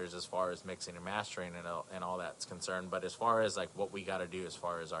from others as far as mixing and mastering and all that's concerned. But as far as, like, what we got to do as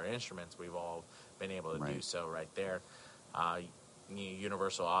far as our instruments, we've all been able to do so right there.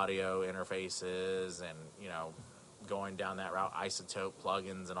 Universal audio interfaces and, going down that route, isotope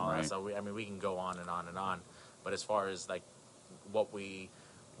plugins and all that stuff. We can go on and on and on. But as far as, like,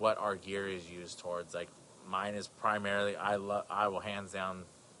 what our gear is used towards, like, mine is primarily, I will hands down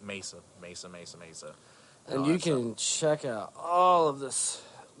Mesa. And you can check out all of this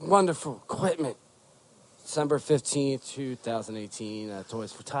wonderful equipment. December 15th, 2018,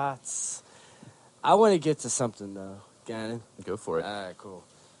 Toys for Tots. I want to get to something, though, Gannon. Go for it. All right, cool.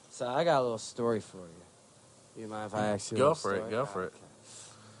 So I got a little story for you. You mind if I ask you Go a for story? it, go for it.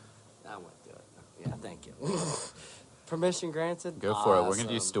 I won't do it. Yeah, thank you. Permission granted? Go for it. We're going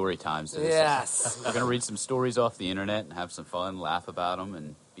to do story times. Yes. We're going to read some stories off the internet and have some fun, laugh about them,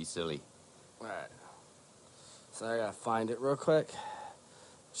 and be silly. All right. So I gotta find it real quick.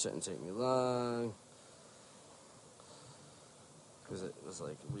 Shouldn't take me long. Because it was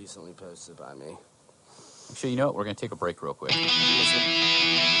like recently posted by me. Actually, you know what? We're going to take a break real quick.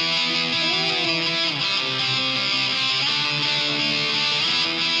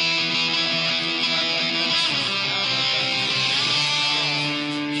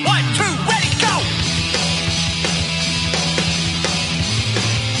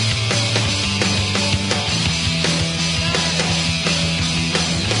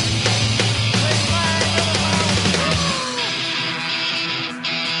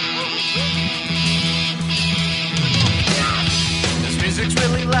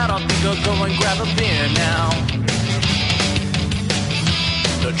 Go and grab a beer now.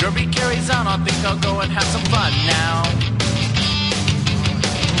 The derby carries on, I think I'll go and have some fun now.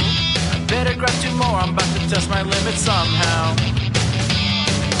 I better grab 2 more, I'm about to test my limits somehow.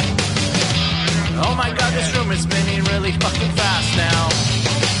 Oh my god, this room is spinning really fucking fast now.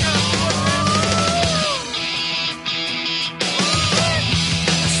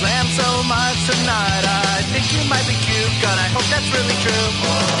 I slam so much tonight, I think you might be cute, God, I hope that's really true.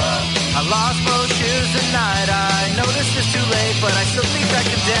 I lost both shoes tonight, I noticed it's too late, but I still think I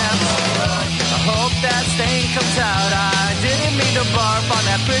can dance. I hope that stain comes out, I didn't mean to barf on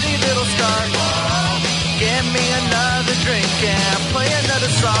that pretty little scarf. Give me another drink and play another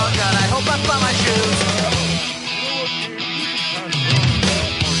song, God, I hope I find my shoes.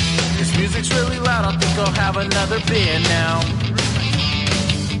 This music's really loud, I think I'll have another beer now.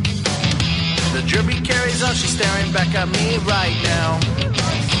 The derby carries on, she's staring back at me right now.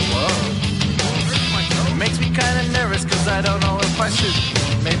 Whoa. It makes me kind of nervous because I don't know if I should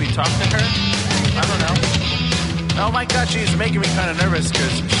maybe talk to her. I don't know. Oh my god, she's making me kind of nervous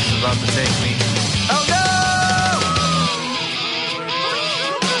because she's about to take me. Oh no!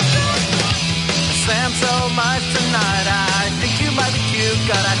 I slam so much tonight, I think you might be cute.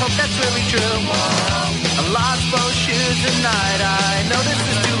 God, I hope that's really true. I lost both shoes tonight, I know this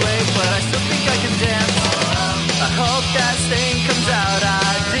is too late, but I still think I can dance. I hope that stain comes out,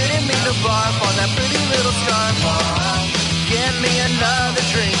 I didn't mean to barf on that pretty little scarf. Give me another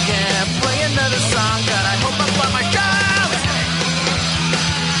drink and play another song, God, I hope I find my shoes.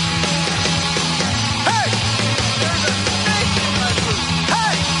 Hey! Hey!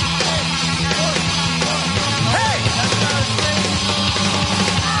 Hey!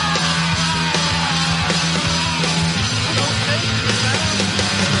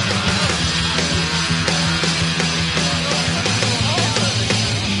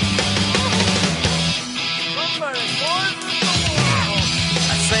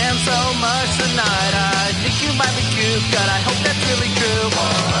 So much tonight, I think you might be cute, God, I hope that's really true.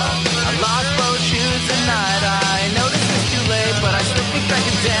 I lost both shoes tonight, I know this is too late, but I still think I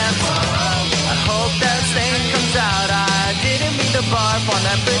can dance. I hope that stain comes out, I didn't mean to barf on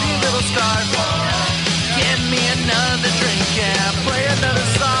that pretty little scarf. Give me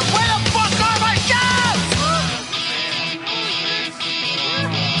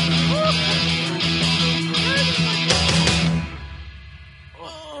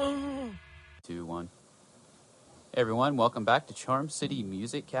everyone. Welcome back to Charm City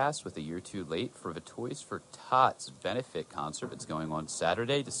Music Cast with a year too late for the Toys for Tots benefit concert. It's going on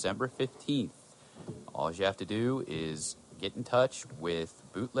Saturday, December 15th. All you have to do is get in touch with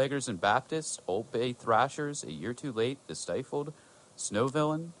Bootleggers and Baptists, Old Bay Thrashers, A Year Too Late, The Stifled, Snow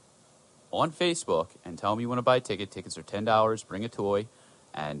Villain on Facebook and tell them you want to buy a ticket. Tickets are $10. Bring a toy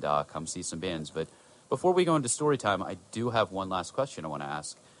and come see some bands. But before we go into story time, I do have one last question I want to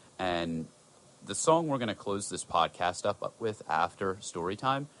ask. And the song we're going to close this podcast up with after story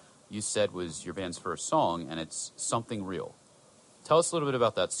time, you said was your band's first song, and it's Something Real. Tell us a little bit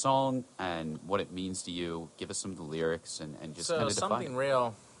about that song and what it means to you. Give us some of the lyrics and just kind of define Something it.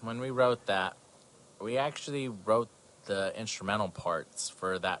 Real, when we wrote that, we actually wrote the instrumental parts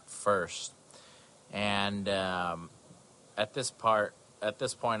for that first. And at this point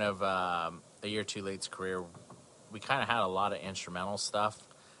of A Year Too Late's career, we kind of had a lot of instrumental stuff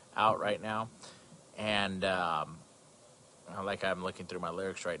out right now. And like I'm looking through my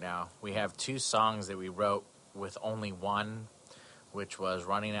lyrics right now, we have 2 songs that we wrote with only one, which was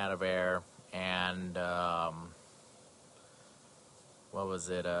Running Out of Air and what was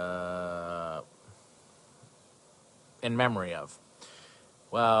it? In Memory of.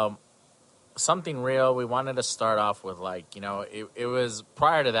 Well, Something Real, we wanted to start off with, like, you know, it was,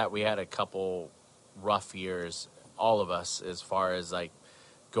 prior to that, we had a couple rough years, all of us, as far as, like,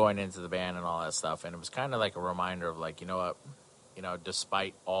 going into the band and all that stuff. And it was kind of like a reminder of, like, you know what, you know,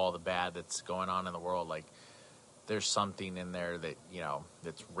 despite all the bad that's going on in the world, like, there's something in there that, you know,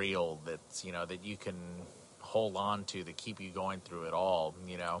 that's real, that's, you know, that you can hold on to keep you going through it all,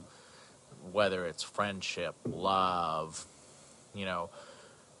 you know, whether it's friendship, love, you know,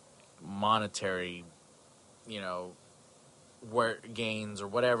 monetary, you know, gains or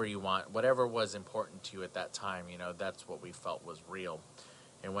whatever you want, whatever was important to you at that time, you know, that's what we felt was real.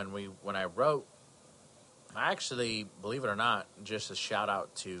 And when I wrote, I actually, believe it or not, just a shout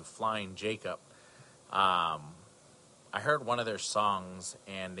out to Flying Jacob, I heard one of their songs,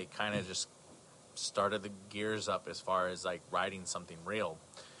 and it kind of just started the gears up as far as, like, writing something real.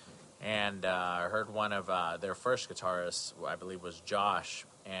 And I heard one of their first guitarists, I believe was Josh,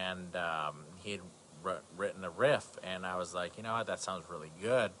 and he had written a riff, and I was like, you know what, that sounds really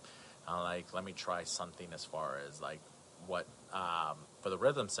good. I'm like, let me try something as far as, like, what, for the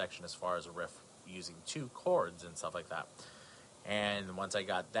rhythm section, as far as a riff using 2 chords and stuff like that. And once I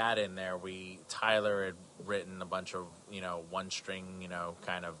got that in there, Tyler had written a bunch of, you know, 1-string, you know,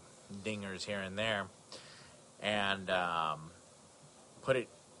 kind of dingers here and there, and put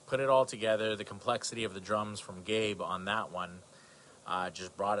it all together. The complexity of the drums from Gabe on that one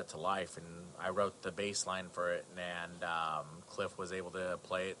just brought it to life, and I wrote the bass line for it, and Cliff was able to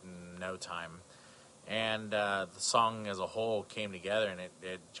play it in no time. And the song as a whole came together, and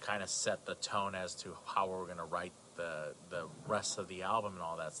it kind of set the tone as to how we're going to write the rest of the album and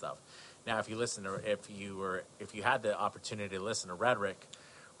all that stuff. Now, if you had the opportunity to listen to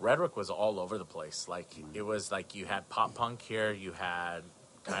Rhetoric was all over the place. Like, it was like you had pop punk here, you had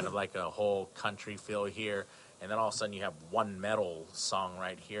kind of like a whole country feel here, and then all of a sudden you have one metal song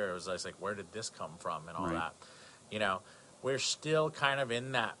right here. It was like, where did this come from and all that? You know, we're still kind of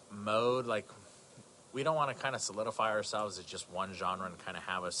in that mode. Like, we don't want to kind of solidify ourselves as just one genre and kind of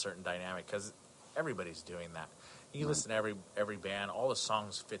have a certain dynamic, because everybody's doing that. You listen to every band, all the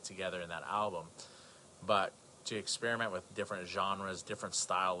songs fit together in that album. But to experiment with different genres, different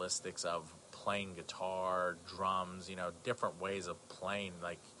stylistics of playing guitar, drums, you know, different ways of playing,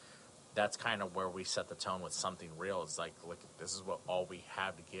 like, that's kind of where we set the tone with Something Real. It's like, look, this is what all we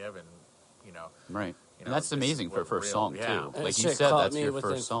have to give, and, you know. Right. You know, and that's amazing for a first song, too. And Like you shit said, caught that's me your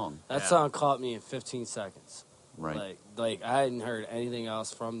within- first song. That song caught me in 15 seconds. Right. Like I hadn't heard anything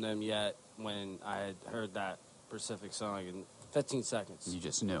else from them yet when I had heard that specific song in 15 seconds. You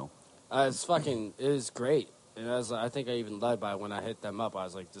just knew. It was great. And I think I even led by when I hit them up. I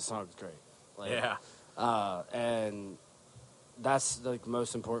was like, this song's great. Like, Yeah. and that's like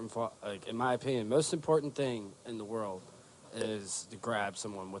most important, like, in my opinion, most important thing in the world is to grab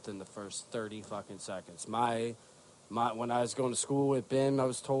someone within the first 30 fucking seconds. When I was going to school with Ben, I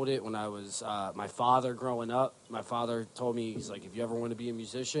was told it. When I was my father growing up, my father told me, he's like, if you ever want to be a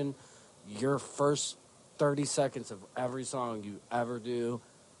musician, your first 30 seconds of every song you ever do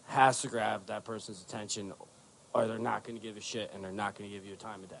has to grab that person's attention, or they're not going to give a shit, and they're not going to give you a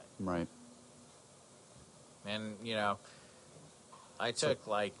time of day. Right. And, you know, I took,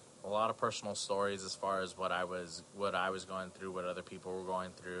 like, a lot of personal stories as far as what I was going through, what other people were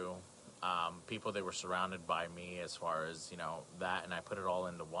going through, people that were surrounded by me as far as, you know, that, and I put it all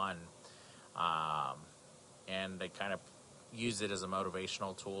into one. And I kind of used it as a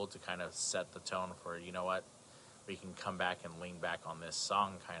motivational tool to kind of set the tone for, you know what, we can come back and lean back on this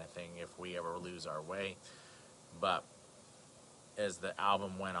song kind of thing if we ever lose our way. But as the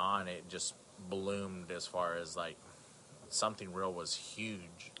album went on, it just bloomed as far as like Something Real was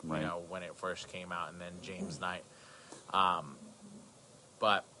huge, Right. you know, when it first came out, and then James Knight.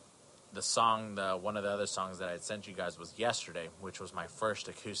 But the song, one of the other songs that I had sent you guys was Yesterday, which was my first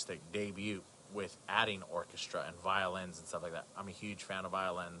acoustic debut with adding orchestra and violins and stuff like that. I'm a huge fan of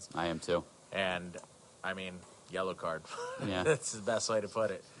violins. I am too. And, I mean, yellow card. Yeah. That's the best way to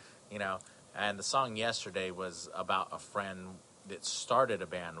put it, you know. And the song Yesterday was about a friend that started a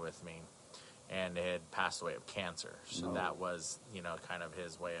band with me and had passed away of cancer. So that was, you know, kind of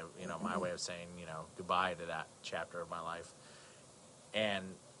his way of, you know, my way of saying, you know, goodbye to that chapter of my life.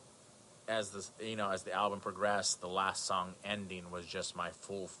 And as the album progressed, the last song ending was just my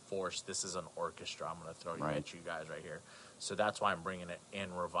full force. This is an orchestra. I'm going to throw you at you guys right here. So that's why I'm bringing it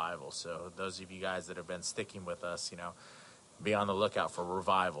in Revival. So those of you guys that have been sticking with us, you know, be on the lookout for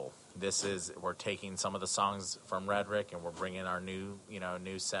Revival. We're taking some of the songs from Redrick and we're bringing our new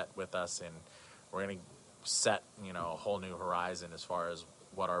set with us, and we're going to set, you know, a whole new horizon as far as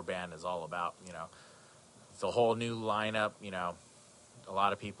what our band is all about. You know, the whole new lineup, you know, a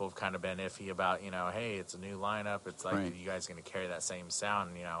lot of people have kind of been iffy about, you know, hey, it's a new lineup. It's like, are you guys going to carry that same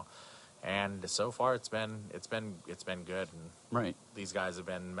sound, you know? And so far, it's been good. And these guys have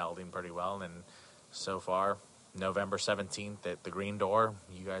been melding pretty well. And so far, November 17th at the Green Door,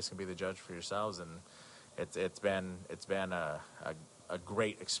 you guys can be the judge for yourselves. And it's been a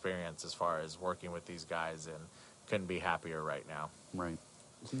great experience as far as working with these guys, and couldn't be happier right now. Right.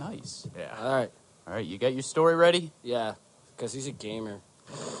 Nice. Yeah. All right. You got your story ready? Yeah. Because he's a gamer.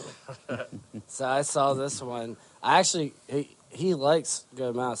 So I saw this one. He likes a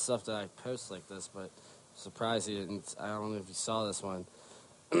good amount of stuff that I post like this, but I'm surprised he didn't. I don't know if you saw this one.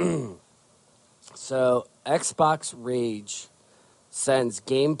 So Xbox Rage sends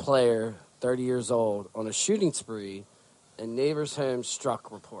game player 30 years old on a shooting spree in neighbor's home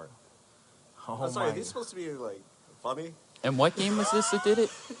struck report. I'm sorry, are these supposed to be like funny? And what game was this that did it?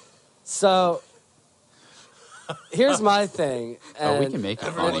 So here's my thing. We can make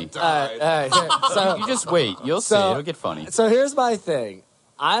it funny. All right, here. So you just wait. You'll see. It'll get funny. So here's my thing.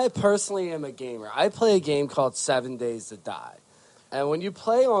 I personally am a gamer. I play a game called 7 Days to Die. And when you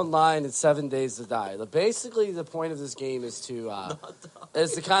play online, it's 7 Days to Die. Basically, the point of this game is to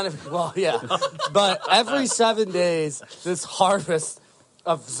kind of, but every 7 days, this harvest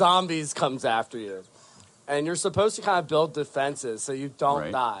of zombies comes after you. And you're supposed to kind of build defenses so you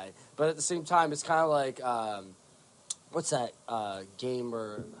don't die. But at the same time, it's kind of like, what's that game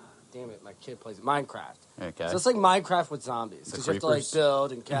where, damn it, my kid plays it, Minecraft. Okay. So it's like Minecraft with zombies. Because you have to like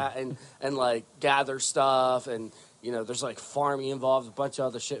build and like gather stuff, and you know, there's like farming involved, a bunch of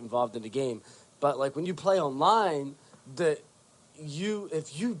other shit involved in the game. But like when you play online, if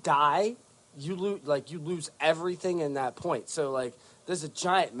you die, you lose everything in that point. So like there's a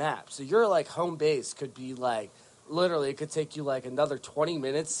giant map. So your like home base could be like, literally, it could take you like another 20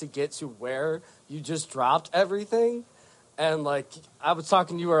 minutes to get to where you just dropped everything. And like, I was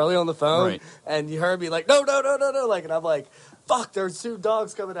talking to you earlier on the phone, and you heard me like, no, like, and I'm like, fuck, there's 2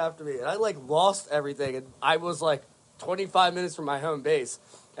 dogs coming after me. And I like lost everything, and I was like 25 minutes from my home base.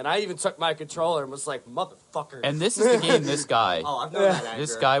 And I even took my controller and was like, motherfucker. And this is the game this guy. Oh, I've known that anger.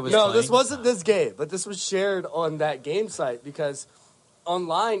 This guy was No, playing. this wasn't this game, but this was shared on that game site because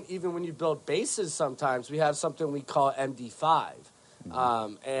online, even when you build bases sometimes, we have something we call MD5.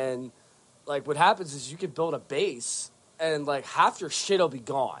 And like what happens is you can build a base and like half your shit will be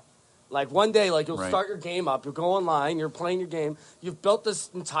gone. Like one day, like you'll start your game up, you'll go online, you're playing your game, you've built this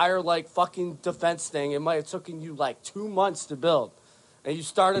entire like fucking defense thing. It might have taken you like 2 months to build. And you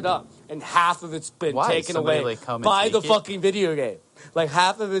start it up, and half of it's been taken away by the fucking video game. Like,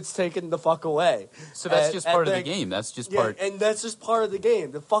 half of it's taken the fuck away. So that's just part of the game. That's just part... and that's just part of the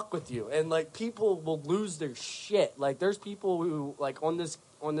game, to fuck with you. And, like, people will lose their shit. Like, there's people who, like, on this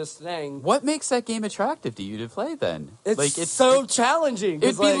thing... What makes that game attractive to you to play, then? It's so challenging.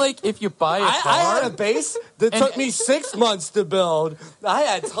 It'd be like if you buy a car... I had a base that took me 6 months to build. I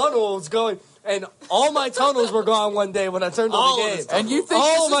had tunnels going... And all my tunnels were gone one day when I turned on the game. And you think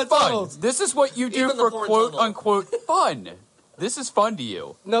this is fun? This is what you do for quote-unquote fun. This is fun to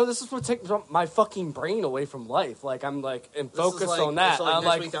you. No, this is what takes my fucking brain away from life. Like, I'm like, and focused on that. I'm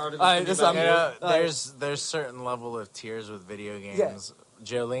like, there's certain level of tears with video games. Yeah.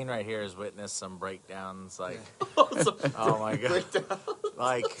 Jolene right here has witnessed some breakdowns, like, oh my god,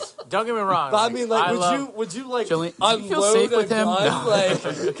 Like, don't get me wrong. But I mean, like, love- would you like Jillian, do you feel unload safe a with him? gun, No. like,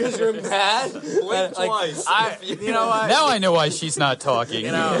 because you're mad? Blink Like, twice. You know what? Now I know why she's not talking.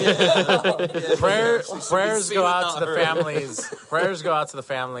 You know, prayers go out to the families. Prayers go out to the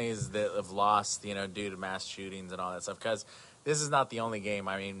families that have lost, you know, due to mass shootings and all that stuff. Because this is not the only game.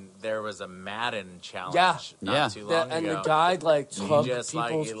 I mean, there was a Madden challenge Yeah. not too long and ago. the guy like took just, like,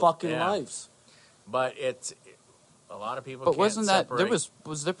 people's you- fucking yeah. lives. But it's a lot of people. But can't wasn't that separate.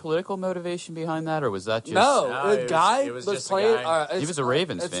 was there political motivation behind that, or was that just No, The guy it was was just a playing. guy. He was a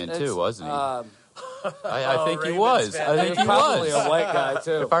Ravens fan, too, wasn't he? Oh, I think he Ravens was. fan. I He think was he probably was. a white guy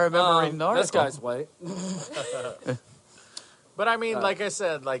too. If I remember reading the This article. guy's white. But I mean, like I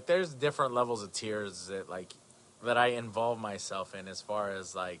said, like there's different levels of tiers that I involve myself in as far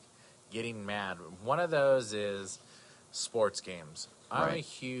as like getting mad. One of those is sports games. I'm a Right.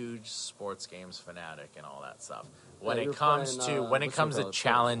 huge sports games fanatic and all that stuff. When Yeah, it you're comes playing, to when it what's comes it to called?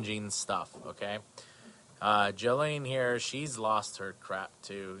 challenging stuff, okay. Jillian here, she's lost her crap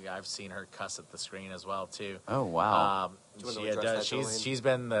too. I've seen her cuss at the screen as well too. Oh wow. Do you want to She address does. that, Jolene? She's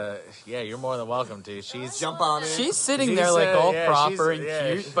been the you're more than welcome to. She's Jump on it. She's sitting She's, there like all yeah, proper she's- and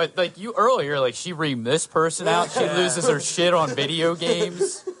yeah. cute, but like you earlier, like she reamed this person out. She loses her shit on video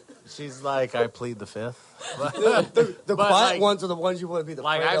games. she's like I plead the fifth. The But, quiet like- ones are the ones you want to be the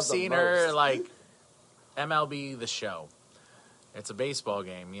Like afraid I've of the seen her most. like MLB The Show. It's a baseball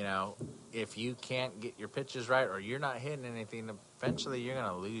game, you know. If you can't get your pitches right or you're not hitting anything, eventually you're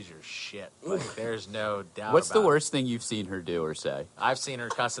gonna lose your shit. Like there's no doubt. What's the about it. worst thing you've seen her do or say? I've seen her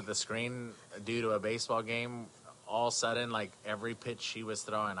cuss at the screen due to a baseball game. All of a sudden, like every pitch she was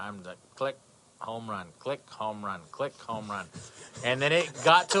throwing, I'm like, click, home run, click, home run, click, home run. And then it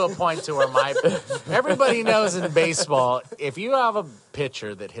got to a point to where everybody knows in baseball, if you have a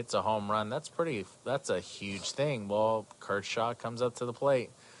pitcher that hits a home run, that's a huge thing. Well, Kershaw comes up to the plate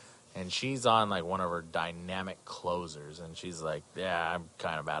and she's on like one of her dynamic closers and she's like, yeah, I'm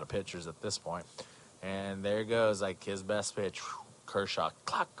kind of out of pitchers at this point. And there goes like his best pitch, Kershaw,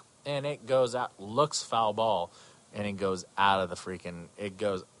 clock, and it goes out, looks foul ball, and it goes out of the freaking, it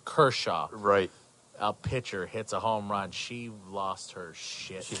goes Kershaw. Right. A pitcher hits a home run. She lost her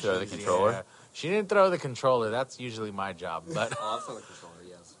shit. She threw the controller? Yeah. She didn't throw the controller. That's usually my job. But Oh, that's not a controller,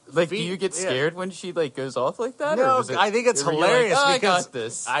 yes. Like, do Feet- you get yeah. scared when she like goes off like that? no, or was it, I think it's were you like, hilarious "Oh, because I got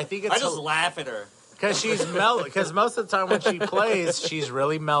this. I think it's I just laugh at her. because she's mellow. Because most of the time when she plays, she's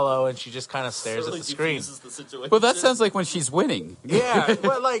really mellow and she just kind of stares at the screen. Well, that sounds like when she's winning. Yeah,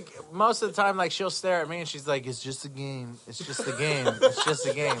 but like most of the time, like she'll stare at me and she's like, "It's just a game. It's just a game. It's just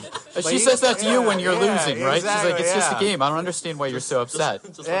a game." But She you- says that to you yeah, when you're yeah, losing, right? exactly, She's like, it's just a yeah. game. I don't understand why you're so upset.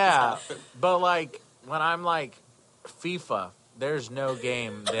 Yeah, but like when I'm like FIFA, there's no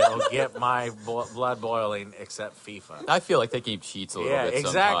game that'll get my blood boiling except FIFA. I feel like that game cheats a little Yeah, bit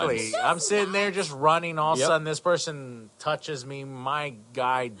exactly. sometimes. I'm sitting there just running. All of a Yep. sudden, this person touches me. My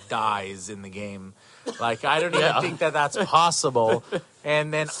guy dies in the game. Like I don't even think that that's possible.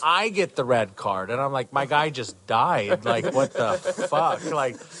 And then I get the red card, and I'm like, my guy just died. Like what the fuck?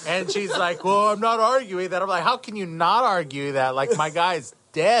 Like, and she's like, well, I'm not arguing that. I'm like, how can you not argue that? Like my guy's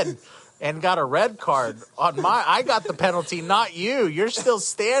dead. And got a red card on I got the penalty, not you. You're still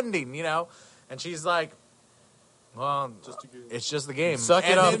standing, you know? And she's like, well, it's just the game. Suck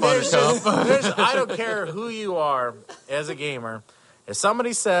it And up, then there's Buttercup. I don't care who you are as a gamer. If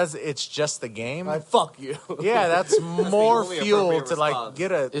somebody says it's just the game, Fuck you. yeah, that's more only fuel appropriate to like response.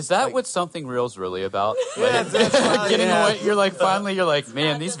 get a. Is that like, what Something Real's really about? Yeah, that's Getting yeah. away, you're like, finally, you're like,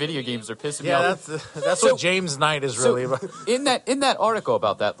 man, these video games are pissing me Yeah, off. that's what James Knight is really about. in that article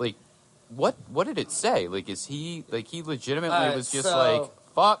about that, like, what did it say? Like, is he legitimately Alright, was just so- like,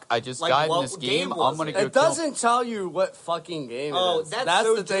 fuck, I just Like, died in what this game game. was I'm gonna it? go. It doesn't tell you what fucking game Oh, it is. that's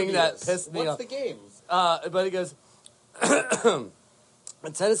so the thing that dubious. pissed me What's off. the games? But it goes, a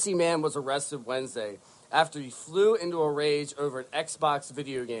Tennessee man was arrested Wednesday after he flew into a rage over an Xbox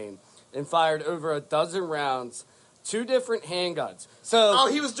video game and fired over a dozen rounds, 2 different handguns. So Oh,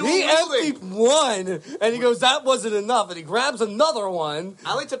 he was dual he wielding. emptied one, and he goes, that wasn't enough, and he grabs another one.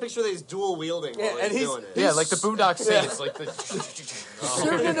 I like to picture that he's dual wielding while and he's he's- doing it. Yeah, like the Boondock Saints, like the.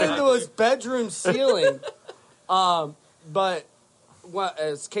 Shooting it into his bedroom ceiling. But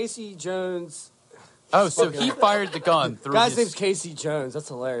as Casey Jones, Oh, so he fired the gun through guy's his name's Casey Jones. That's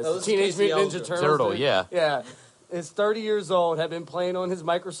hilarious. Oh, this is Teenage Casey Mutant Ninja Eldridge. Turtles. Turtle, dude. yeah. Yeah. Is 30 years old, had been playing on his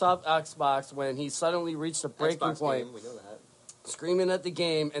Microsoft Xbox when he suddenly reached a breaking Xbox point, game, we know that. screaming at the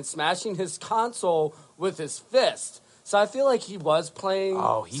game and smashing his console with his fist. So I feel like he was playing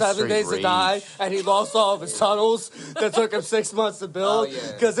he 7 straight Days to Die, raged. and he lost all of his tunnels that took him 6 months to build. yeah.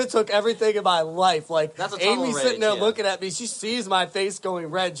 Because it took everything in my life. Like, That's a tunnel Amy's rage, sitting there yeah. looking at me. She sees my face going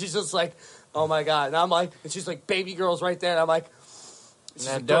red. She's just like, oh my God. And I'm like, and she's like, baby girl's right there. And I'm like, she's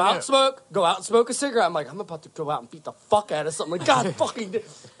Now, like, go out and smoke a cigarette. I'm like, I'm about to go out and beat the fuck out of something. Like, God fucking.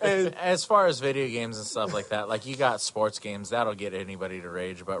 And As far as video games and stuff like that, like you got sports games, that'll get anybody to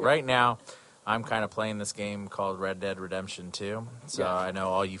rage. But right now, I'm kind of playing this game called Red Dead Redemption 2. So Yeah. I know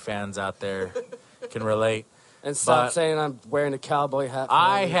all you fans out there can relate. And stop But saying I'm wearing a cowboy hat. for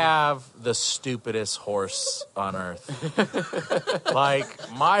I no reason. have the stupidest horse on earth. Like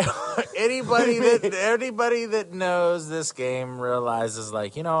anybody that knows this game realizes,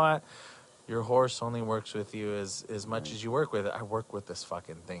 like, you know what? Your horse only works with you as much as you work with it. I work with this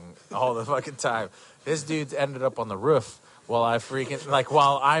fucking thing all the fucking time. This dude's ended up on the roof while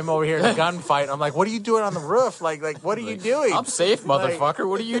while I'm over here in a gunfight. I'm like, what are you doing on the roof? Like what are you doing? I'm safe, motherfucker.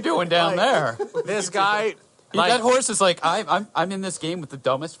 What are you doing down there? This guy. That horse is like, I'm in this game with the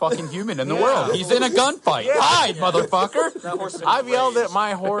dumbest fucking human in the Yeah. world. He's in a gunfight. Hide, motherfucker. That horse is I've yelled rage. at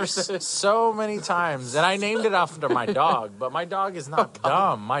my horse so many times, and I named it after my dog, but my dog is not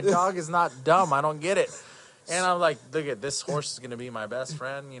dumb. My dog is not dumb. I don't get it. And I'm like, look at this horse is going to be my best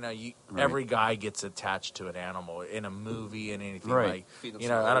friend. You know, every guy gets attached to an animal in a movie and anything. Right. Like, Feed them you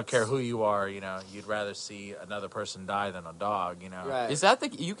know, some I don't oats. care who you are. You know, you'd rather see another person die than a dog. You know, Right. Is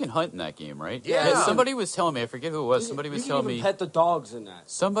that you can hunt in that game, right? Yeah. And somebody was telling me, I forget who it was. Somebody You was can telling even me. pet the dogs in that.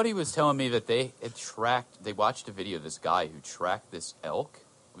 Somebody was telling me that they watched a video of this guy who tracked this elk,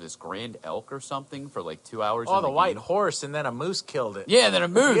 this grand elk or something, for like 2 hours. Oh, in the white game. horse, and then a moose killed it. Yeah, then a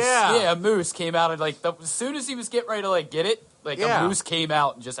moose. Yeah. A moose came out and as soon as he was getting ready to get it, Yeah. a moose came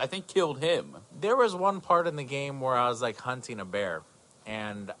out and just I think killed him. There was one part in the game where I was like hunting a bear,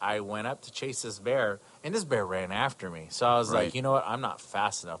 and I went up to chase this bear, and this bear ran after me. So I was Right. like, you know what? I'm not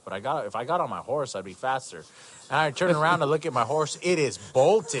fast enough, but if I got on my horse, I'd be faster. And I turned around to look at my horse. It is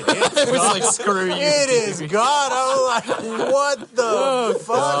bolted. It's It was gone. like, screw you. It is dude. gone. I was like, what the fuck?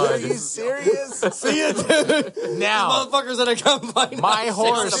 God. Are you serious? See you, dude. Now, Motherfuckers that are coming by. my See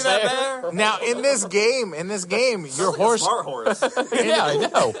horse. that bear? Now, in this game, your Like a horse. smart horse. Yeah, I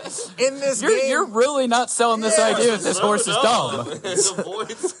know. In this game, You're really not selling this idea that this horse is dumb. It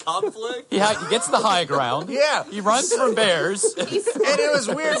avoids conflict. He gets the high ground. yeah. He runs from bears. And it was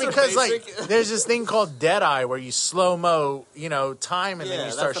weird because, like, basic. there's this thing called Deadeye where you slow-mo, time, and Yeah, then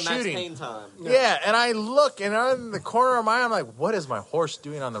you that's start the Max shooting. Payne time. Yeah, and I look, and in the corner of my eye, I'm like, what is my horse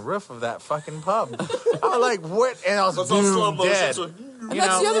doing on the roof of that fucking pub? I was like, what? And I was That's all slow boom, motion. dead. So, And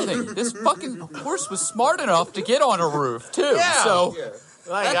that's the other thing. This fucking horse was smart enough to get on a roof too. Yeah. So yeah.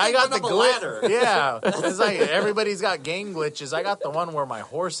 Like, That I thing got the went up a glitch. ladder. Yeah. It's like everybody's got game glitches. I got the one where my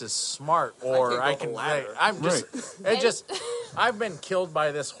horse is smart, or I I can't go can. up a ladder. I'm just. It just. I've been killed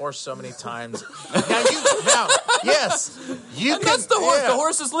by this horse so many times. Yes, you and can. that's the horse. yeah. The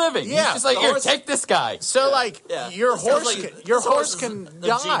horse is living. Yeah, He's just like, the here, horse- take this guy. So like Yeah. your This sounds horse, like- your this horse is can a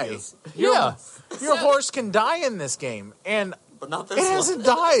die. genius. Yeah. Your horse can die in this game, and But not it this one. hasn't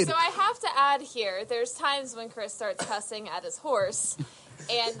died. So I have to add here, there's times when Chris starts cussing at his horse,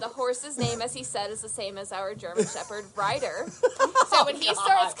 and the horse's name, as he said, is the same as our German Shepherd, Ryder. So when he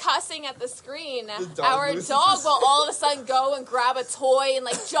starts cussing at the screen, our moves. dog will all of a sudden go and grab a toy and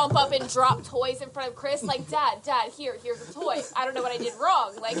jump up and drop toys in front of Chris, like, Dad, here's a toy. I don't know what I did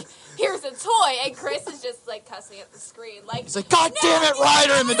wrong. Like, here's a toy. And Chris is just cussing at the screen. Like, He's like, God damn it,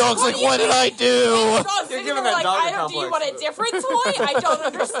 Ryder! And the dog's like, what did I the do? dog's sitting giving there that like, dog a do you complex. want a different toy? I don't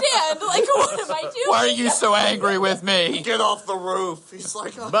understand. Like, what am I doing? Why are you so angry with me? Get off the roof. He's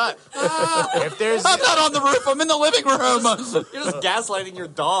like, oh, But if there's I'm not on the roof. I'm in the living room. you're just gaslighting your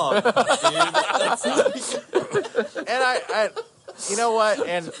dog. Dude. and I you know what?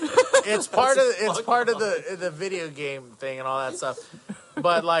 And it's part of the video game thing and all that stuff.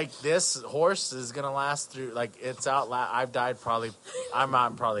 But this horse is gonna last through it's I've died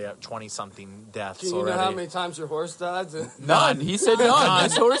I'm probably at 20-something deaths Can you already. know how many times your horse died? None. He said none.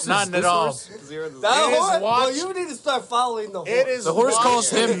 This horse is, None at this all. horse- Zero to That It is horse? Well, watched- you need to start following the horse. It is The horse watched- calls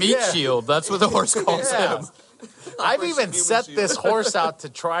him Meat Yeah. Shield. That's what the horse calls Yeah. him. I've even Human set shield. this horse out to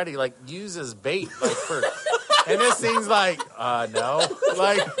try to use as bait for and this thing's no.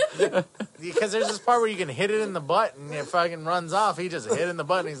 Because there's this part where you can hit it in the butt and it fucking runs off. He just hit in the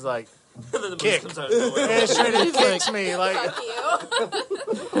butt and he's like, kick. And it straight up kicks me. Fuck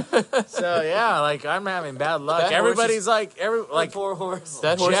you. So yeah, I'm having bad luck. That horse Everybody's Poor horse.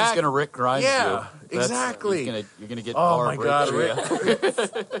 That horse Jack- is gonna Rick grind yeah. Exactly. You're gonna get. Oh my God, area.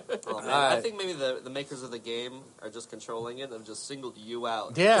 Oh, man. I Alright. think maybe the makers of the game are just controlling it and have just singled you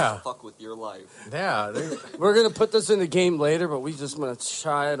out. Yeah. To fuck with your life. Yeah. We're gonna put this in the game later, but we just want to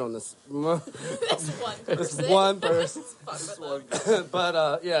try it on this This one this person. one person. Fuck with them.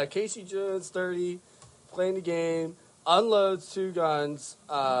 But yeah, Casey Jones, 30, playing the game, unloads 2 guns,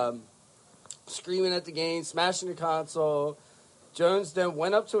 screaming at the game, smashing the console. Jones then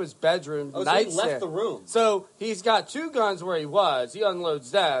went up to his bedroom, Oh, so he nightstand. left the room. So he's got 2 guns where he was. He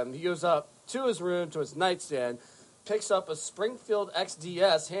unloads them. He goes up to his room, to his nightstand, picks up a Springfield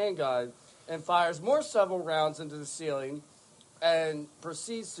XDS handgun, and fires more several rounds into the ceiling, and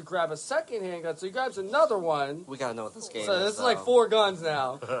proceeds to grab a second handgun. So he grabs another one. We gotta know what this game So is. this is like 4 guns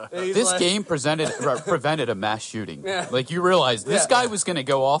now. And he's This like- game prevented a mass shooting. Yeah. Like, you realize this Yeah. guy was going to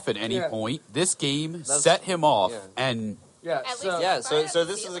go off at any Yeah. point. This game That's- set him off, yeah. and Yeah, At so, least- Yeah, so Fire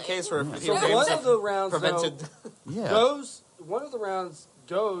this is a ceiling. case where so video one games of have the rounds prevented. though, one of the rounds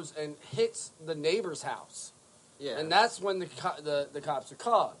goes and hits the neighbor's house. Yeah. And that's when the cops are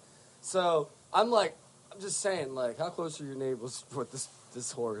called. So I'm just saying, like, how close are your neighbors with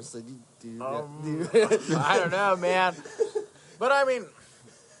this horse? Like, I don't know, man. But I mean,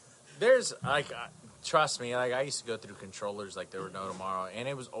 there's like, trust me, like I used to go through controllers like there were no tomorrow, and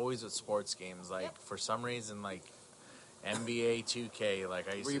it was always with sports games. Like for some reason, like NBA 2K, like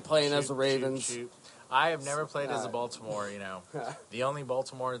I used Were to you playing shoot, as the Ravens? shoot. I have never played as a Alright. Baltimore. You know, the only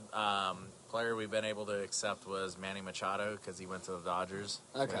Baltimore player we've been able to accept was Manny Machado because he went to the Dodgers.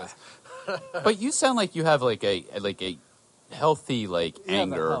 Okay. but you sound like you have like a healthy like You have a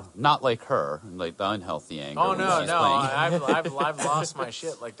anger, health- not like her, like the unhealthy anger. Oh when no, she's no! playing. I've lost my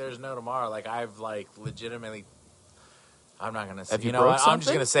shit. Like there's no tomorrow. Like I've like legitimately. I'm not gonna say. Have you know broke what? I'm just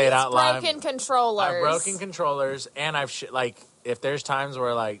something? gonna say it out loud. Broken controllers. I've broken controllers, and I've like if there's times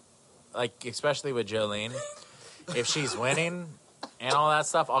where like especially with Jolene, if she's winning and all that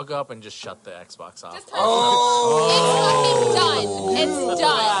stuff, I'll go up and just shut the Xbox off. Just turn It's fucking done. It's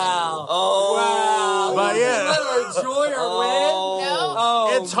done. Oh, But yeah. Let her enjoy her win. No.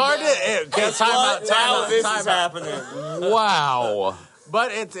 Oh, It's hard to Guess time what? out, time Now out, this time is out. happening. Wow.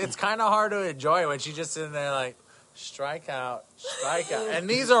 But it's kind of hard to enjoy when she's just sitting there like strike out, and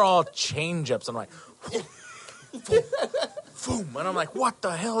these are all change ups. I'm like, boom, and I'm like, what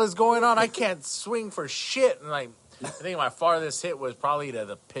the hell is going on? I can't swing for shit. And like, I think my farthest hit was probably to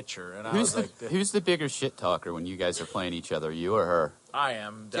the pitcher, and I was like, Who's the bigger shit talker when you guys are playing each other, you or her? I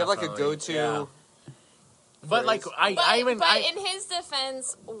am. Do you have like a definitely, go-to? yeah. But like, But, I even in his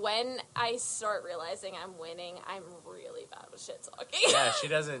defense, when I start realizing I'm winning, I'm really bad with shit talking. yeah, she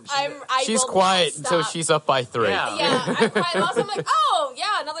doesn't. She's will quiet not until stop. she's up by 3. Yeah. Yeah, I'm quiet. And also, I'm like, oh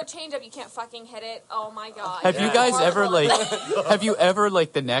yeah, another change up. You can't fucking hit it. Oh my god. Have you Yeah. guys ever Horrible. like? Have you ever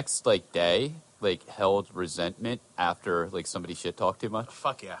like the next like day like held resentment after like somebody shit talked too much?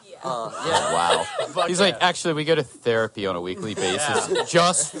 fuck yeah. Yeah. Yeah. Wow. Fuck He's yeah. like, actually, we go to therapy on a weekly basis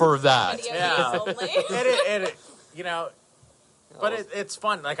just for that. Video Yeah. games only. And you know, but it's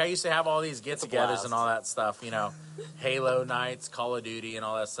fun. Like I used to have all these a get-togethers blast. and all that stuff. You know, Halo nights, Call of Duty, and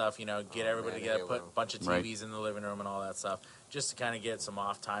all that stuff. You know, get everybody man, together, Halo. put a bunch of TVs Right. in the living room and all that stuff, just to kind of get some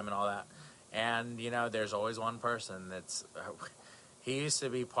off time and all that. And you know, there's always one person that's. He used to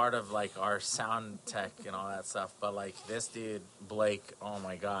be part of like our sound tech and all that stuff, but like this dude Blake, oh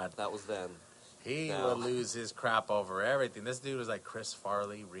my god, That was then. he No. would lose his crap over everything. This dude was like Chris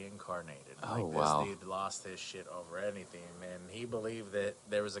Farley reincarnated. Oh, Like wow. this dude lost his shit over anything, and he believed that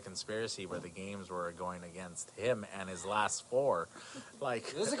there was a conspiracy where the games were going against him and his last 4.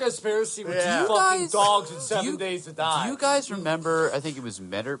 Like This is a conspiracy with Yeah. two Do you fucking guys- dogs in do 7 you- days to die. Do you guys remember? I think it was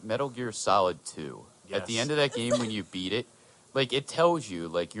Metal Gear Solid 2. At the Yes. end of that game, when you beat it, like it tells you,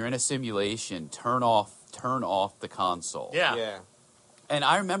 like you're in a simulation. Turn off the console. yeah. Yeah. And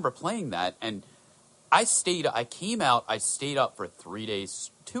I remember playing that, and I stayed up for 3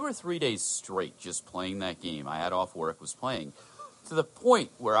 days, 2 or 3 days straight, just playing that game. I had off work, was playing, to the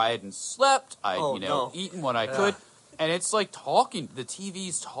point where I hadn't slept. I, Oh, no. eaten what I could, and it's like talking. The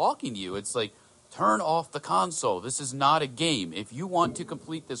TV's talking to you. It's like, turn off the console. This is not a game. If you want to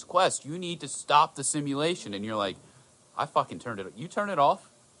complete this quest, you need to stop the simulation. And you're like, I fucking turned it. You turn it off.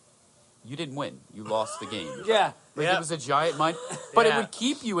 You didn't win. You lost the game. Yeah. Like Yep. it was a giant mind, but it Yeah. would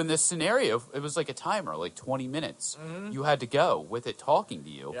keep you in this scenario. It was like a timer, like 20 minutes. You had to go with it talking to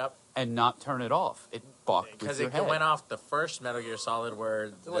you Yep. and not turn it off. It fucked Because with your it head. went off the first Metal Gear Solid where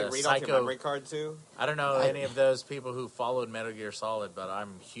Did it, the like read off your psycho. memory card too? I don't know any of those people who followed Metal Gear Solid, but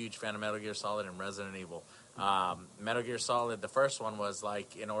I'm a huge fan of Metal Gear Solid and Resident Evil. Metal Gear Solid, the first one was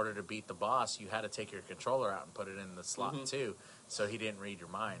like, in order to beat the boss, you had to take your controller out and put it in the slot too, so he didn't read your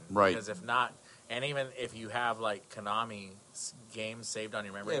mind. Right. Because if not, And even if you have like Konami games saved on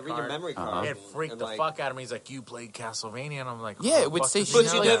your memory read card, your memory card. it freaked the like, fuck out of me. He's like, "You played Castlevania," and I'm like, Yeah, "Oh, it would fuck say does he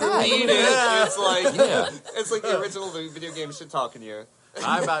shit But know you like that?" never that. beat it. It's like Yeah. it's like the original video game shit talking to you.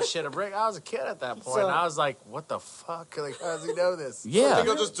 I about shit a brick. I was a kid at that point. So- and I was like, "What the fuck? Like, how does he know this?" I Yeah. think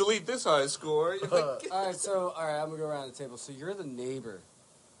I'll just delete this high score. You're like, All right, I'm gonna go around the table. So you're the neighbor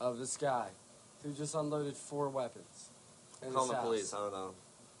of this guy who just unloaded 4 weapons. In call his the house. police. I don't know.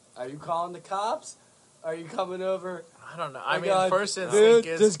 Are you calling the cops? Are you coming over? I don't know. Oh I my mean, God, first instinct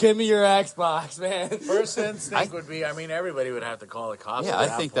dude, is just give me your Xbox, man. first instinct would be. I mean, everybody would have to call the cops. Yeah, at I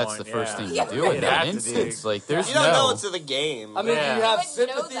that think that's point, the first yeah. thing you Yeah. do in You'd that have to instance. do- Like, there's You don't know no... it's in the game. I mean, Yeah. do you I have wouldn't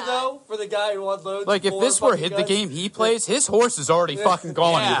know sympathy that. though for the guy who unloads? Like, if 4 this were fucking the guns? game he plays, his horse is already fucking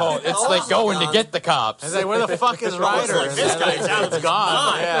gone. Yeah. It's like going to get the cops. It's like, where the fuck is Ryder? like, this guy's out. It's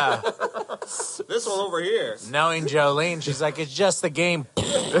gone. Yeah. This one over here. Knowing Jolene, she's like, it's just the game.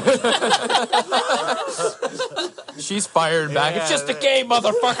 She's firing back. Yeah. It's just a game,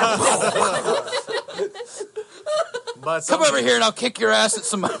 motherfucker. But Come over here and I'll kick your ass at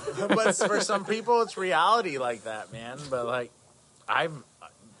some... But for some people, it's reality like that, man. But like,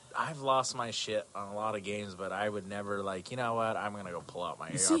 I've lost my shit on a lot of games, but I would never like, you know what? I'm gonna go pull out my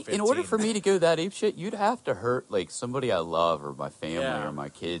AR-15. See, in order for me to go that ape shit, you'd have to hurt like somebody I love or my family Yeah. or my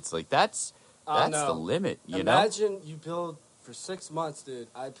kids. Like that's Oh, the no. limit, you know? Imagine you build for 6 months, dude.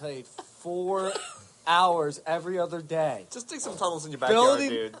 I played 4 hours every other day. Just dig some tunnels in your backyard,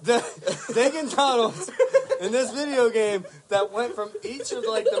 dude. Digging tunnels in this video game that went from each of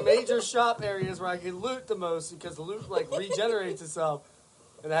like the major shop areas where I could loot the most because the loot like regenerates itself.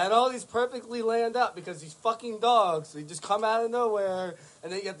 And I had all these perfectly land up because these fucking dogs, they just come out of nowhere.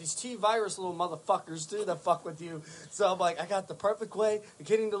 And then you got these T-virus little motherfuckers, too, that fuck with you. So I'm like, I got the perfect way of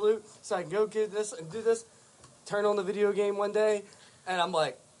getting the loot so I can go get this and do this. Turn on the video game one day, and I'm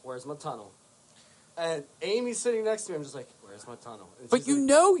like, where's my tunnel? And Amy's sitting next to me. I'm just like, where's my tunnel? And But she's you like,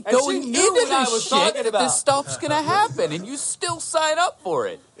 know, and going she into knew what I this was shit, talking about. this stuff's gonna happen, and you still sign up for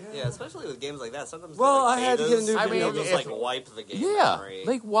it. Yeah, especially with games like that. Sometimes Well, like I had to get a new betas, video they'll just game. like wipe the game Yeah, memory.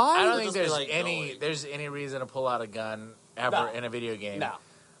 like why? I don't It'll think just be there's like, any no. there's any reason to pull out a gun ever No. in a video game. No.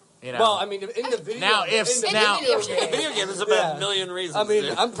 You know? Well, I mean, in the video Now, if- in the now- video The game, video game is about Yeah. a million reasons. I mean,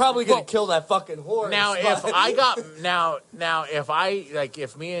 dude. I'm probably going to Well, kill that fucking horse. Now, if but- I got now if I like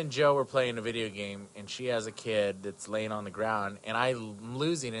if me and Joe were playing a video game and she has a kid that's laying on the ground and I'm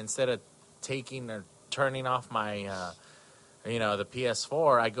losing, instead of taking or turning off my the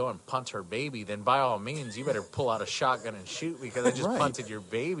PS4, I go and punt her baby, then by all means you better pull out a shotgun and shoot because I just Right. punted your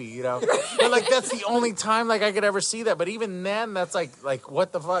baby, you know. But like that's the only time like I could ever see that. But even then, that's like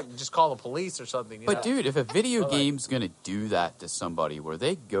what the fuck? Just call the police or something. You But know? dude, if a video But, like- game's gonna do that to somebody, where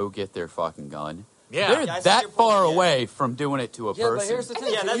they go get their fucking gun, yeah. they're Yeah, I see that your point, far yeah. away from doing it to a Yeah, but person. here's the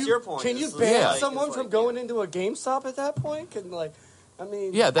thing. Yeah, Can that's you- your point. Can you It's ban like- someone it's from like, going yeah. into a GameStop at that point? Can I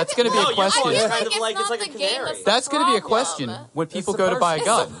mean, Yeah, that's going to be No, a your question. point is I kind think of like it's it's not like a the game canary. that's That's going to be a problem. question when people the go to buy a person.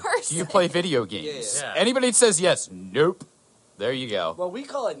 gun. It's the person. Do you play video games? Yeah. Yeah. Anybody that says yes, nope. There you go. well, we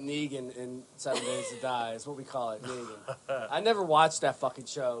call it Negan in 7 Days to Die. Is what we call it, Negan. I never watched that fucking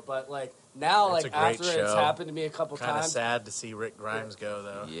show, but like now, It's like a great after it's show. happened to me a couple Kind of times. sad to see Rick Grimes go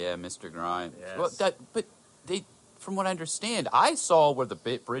though. Yeah, Mr. Grimes. Yes. Well, but they, from what I understand, I saw where the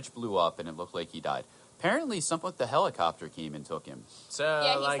bridge blew up and it looked like he died. Apparently, something with the helicopter came and took him. So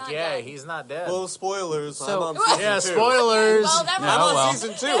Yeah, he's not dead. he's not dead. Well, spoilers. So- I'm on season yeah, 2. spoilers. Well, that No, I'm on well.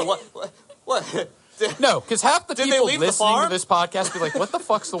 season 2. What? No, because half the Did they people leave the listening to farm? this podcast be like, "What the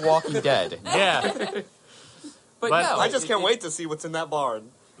fuck's The Walking Dead?" Yeah, But, But no, I just can't wait to see what's in that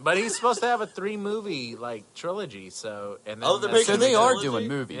barn. but he's supposed to have a 3-movie like trilogy. So and then Oh, they're that's- So making they a are trilogy? doing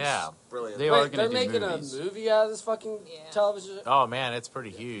movies. Yeah. Brilliant. They are Wait, they're going to do making movies. a movie out of this fucking Yeah. television. Oh man, it's pretty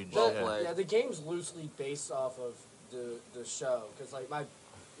huge. Well Yeah. played. Yeah, the game's loosely based off of the show because like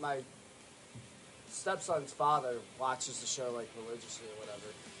my stepson's father watches the show like religiously or whatever,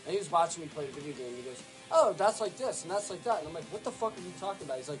 and he was watching me play the video game. He goes, "Oh, that's like this and that's like that," and I'm like, "What the fuck are you talking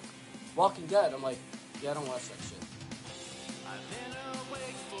about?" He's like, "Walking Dead." I'm like, "Yeah, I don't watch that shit." I've been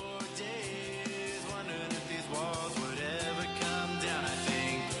awake for days, wondering if these walls would ever come down. I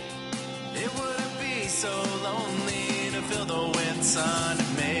think it wouldn't be so lonely to feel the wind, sun,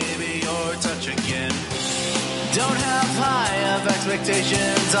 and maybe your touch again. Don't have high of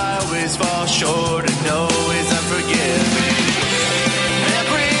expectations, I always fall short and always unforgiving.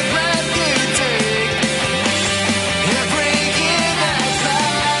 Every breath you take, every year that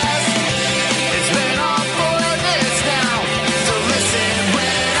passed, it's been all for this now. So listen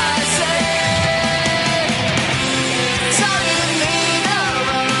when I say, time to lean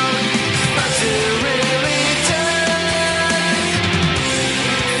around, but to really turn.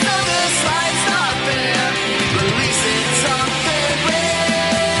 Though this life's not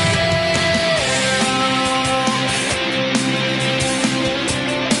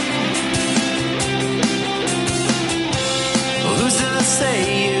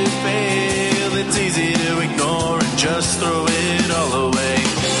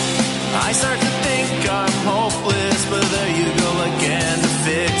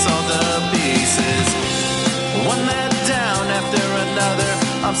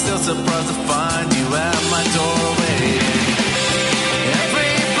I'm still surprised to find you at my doorway.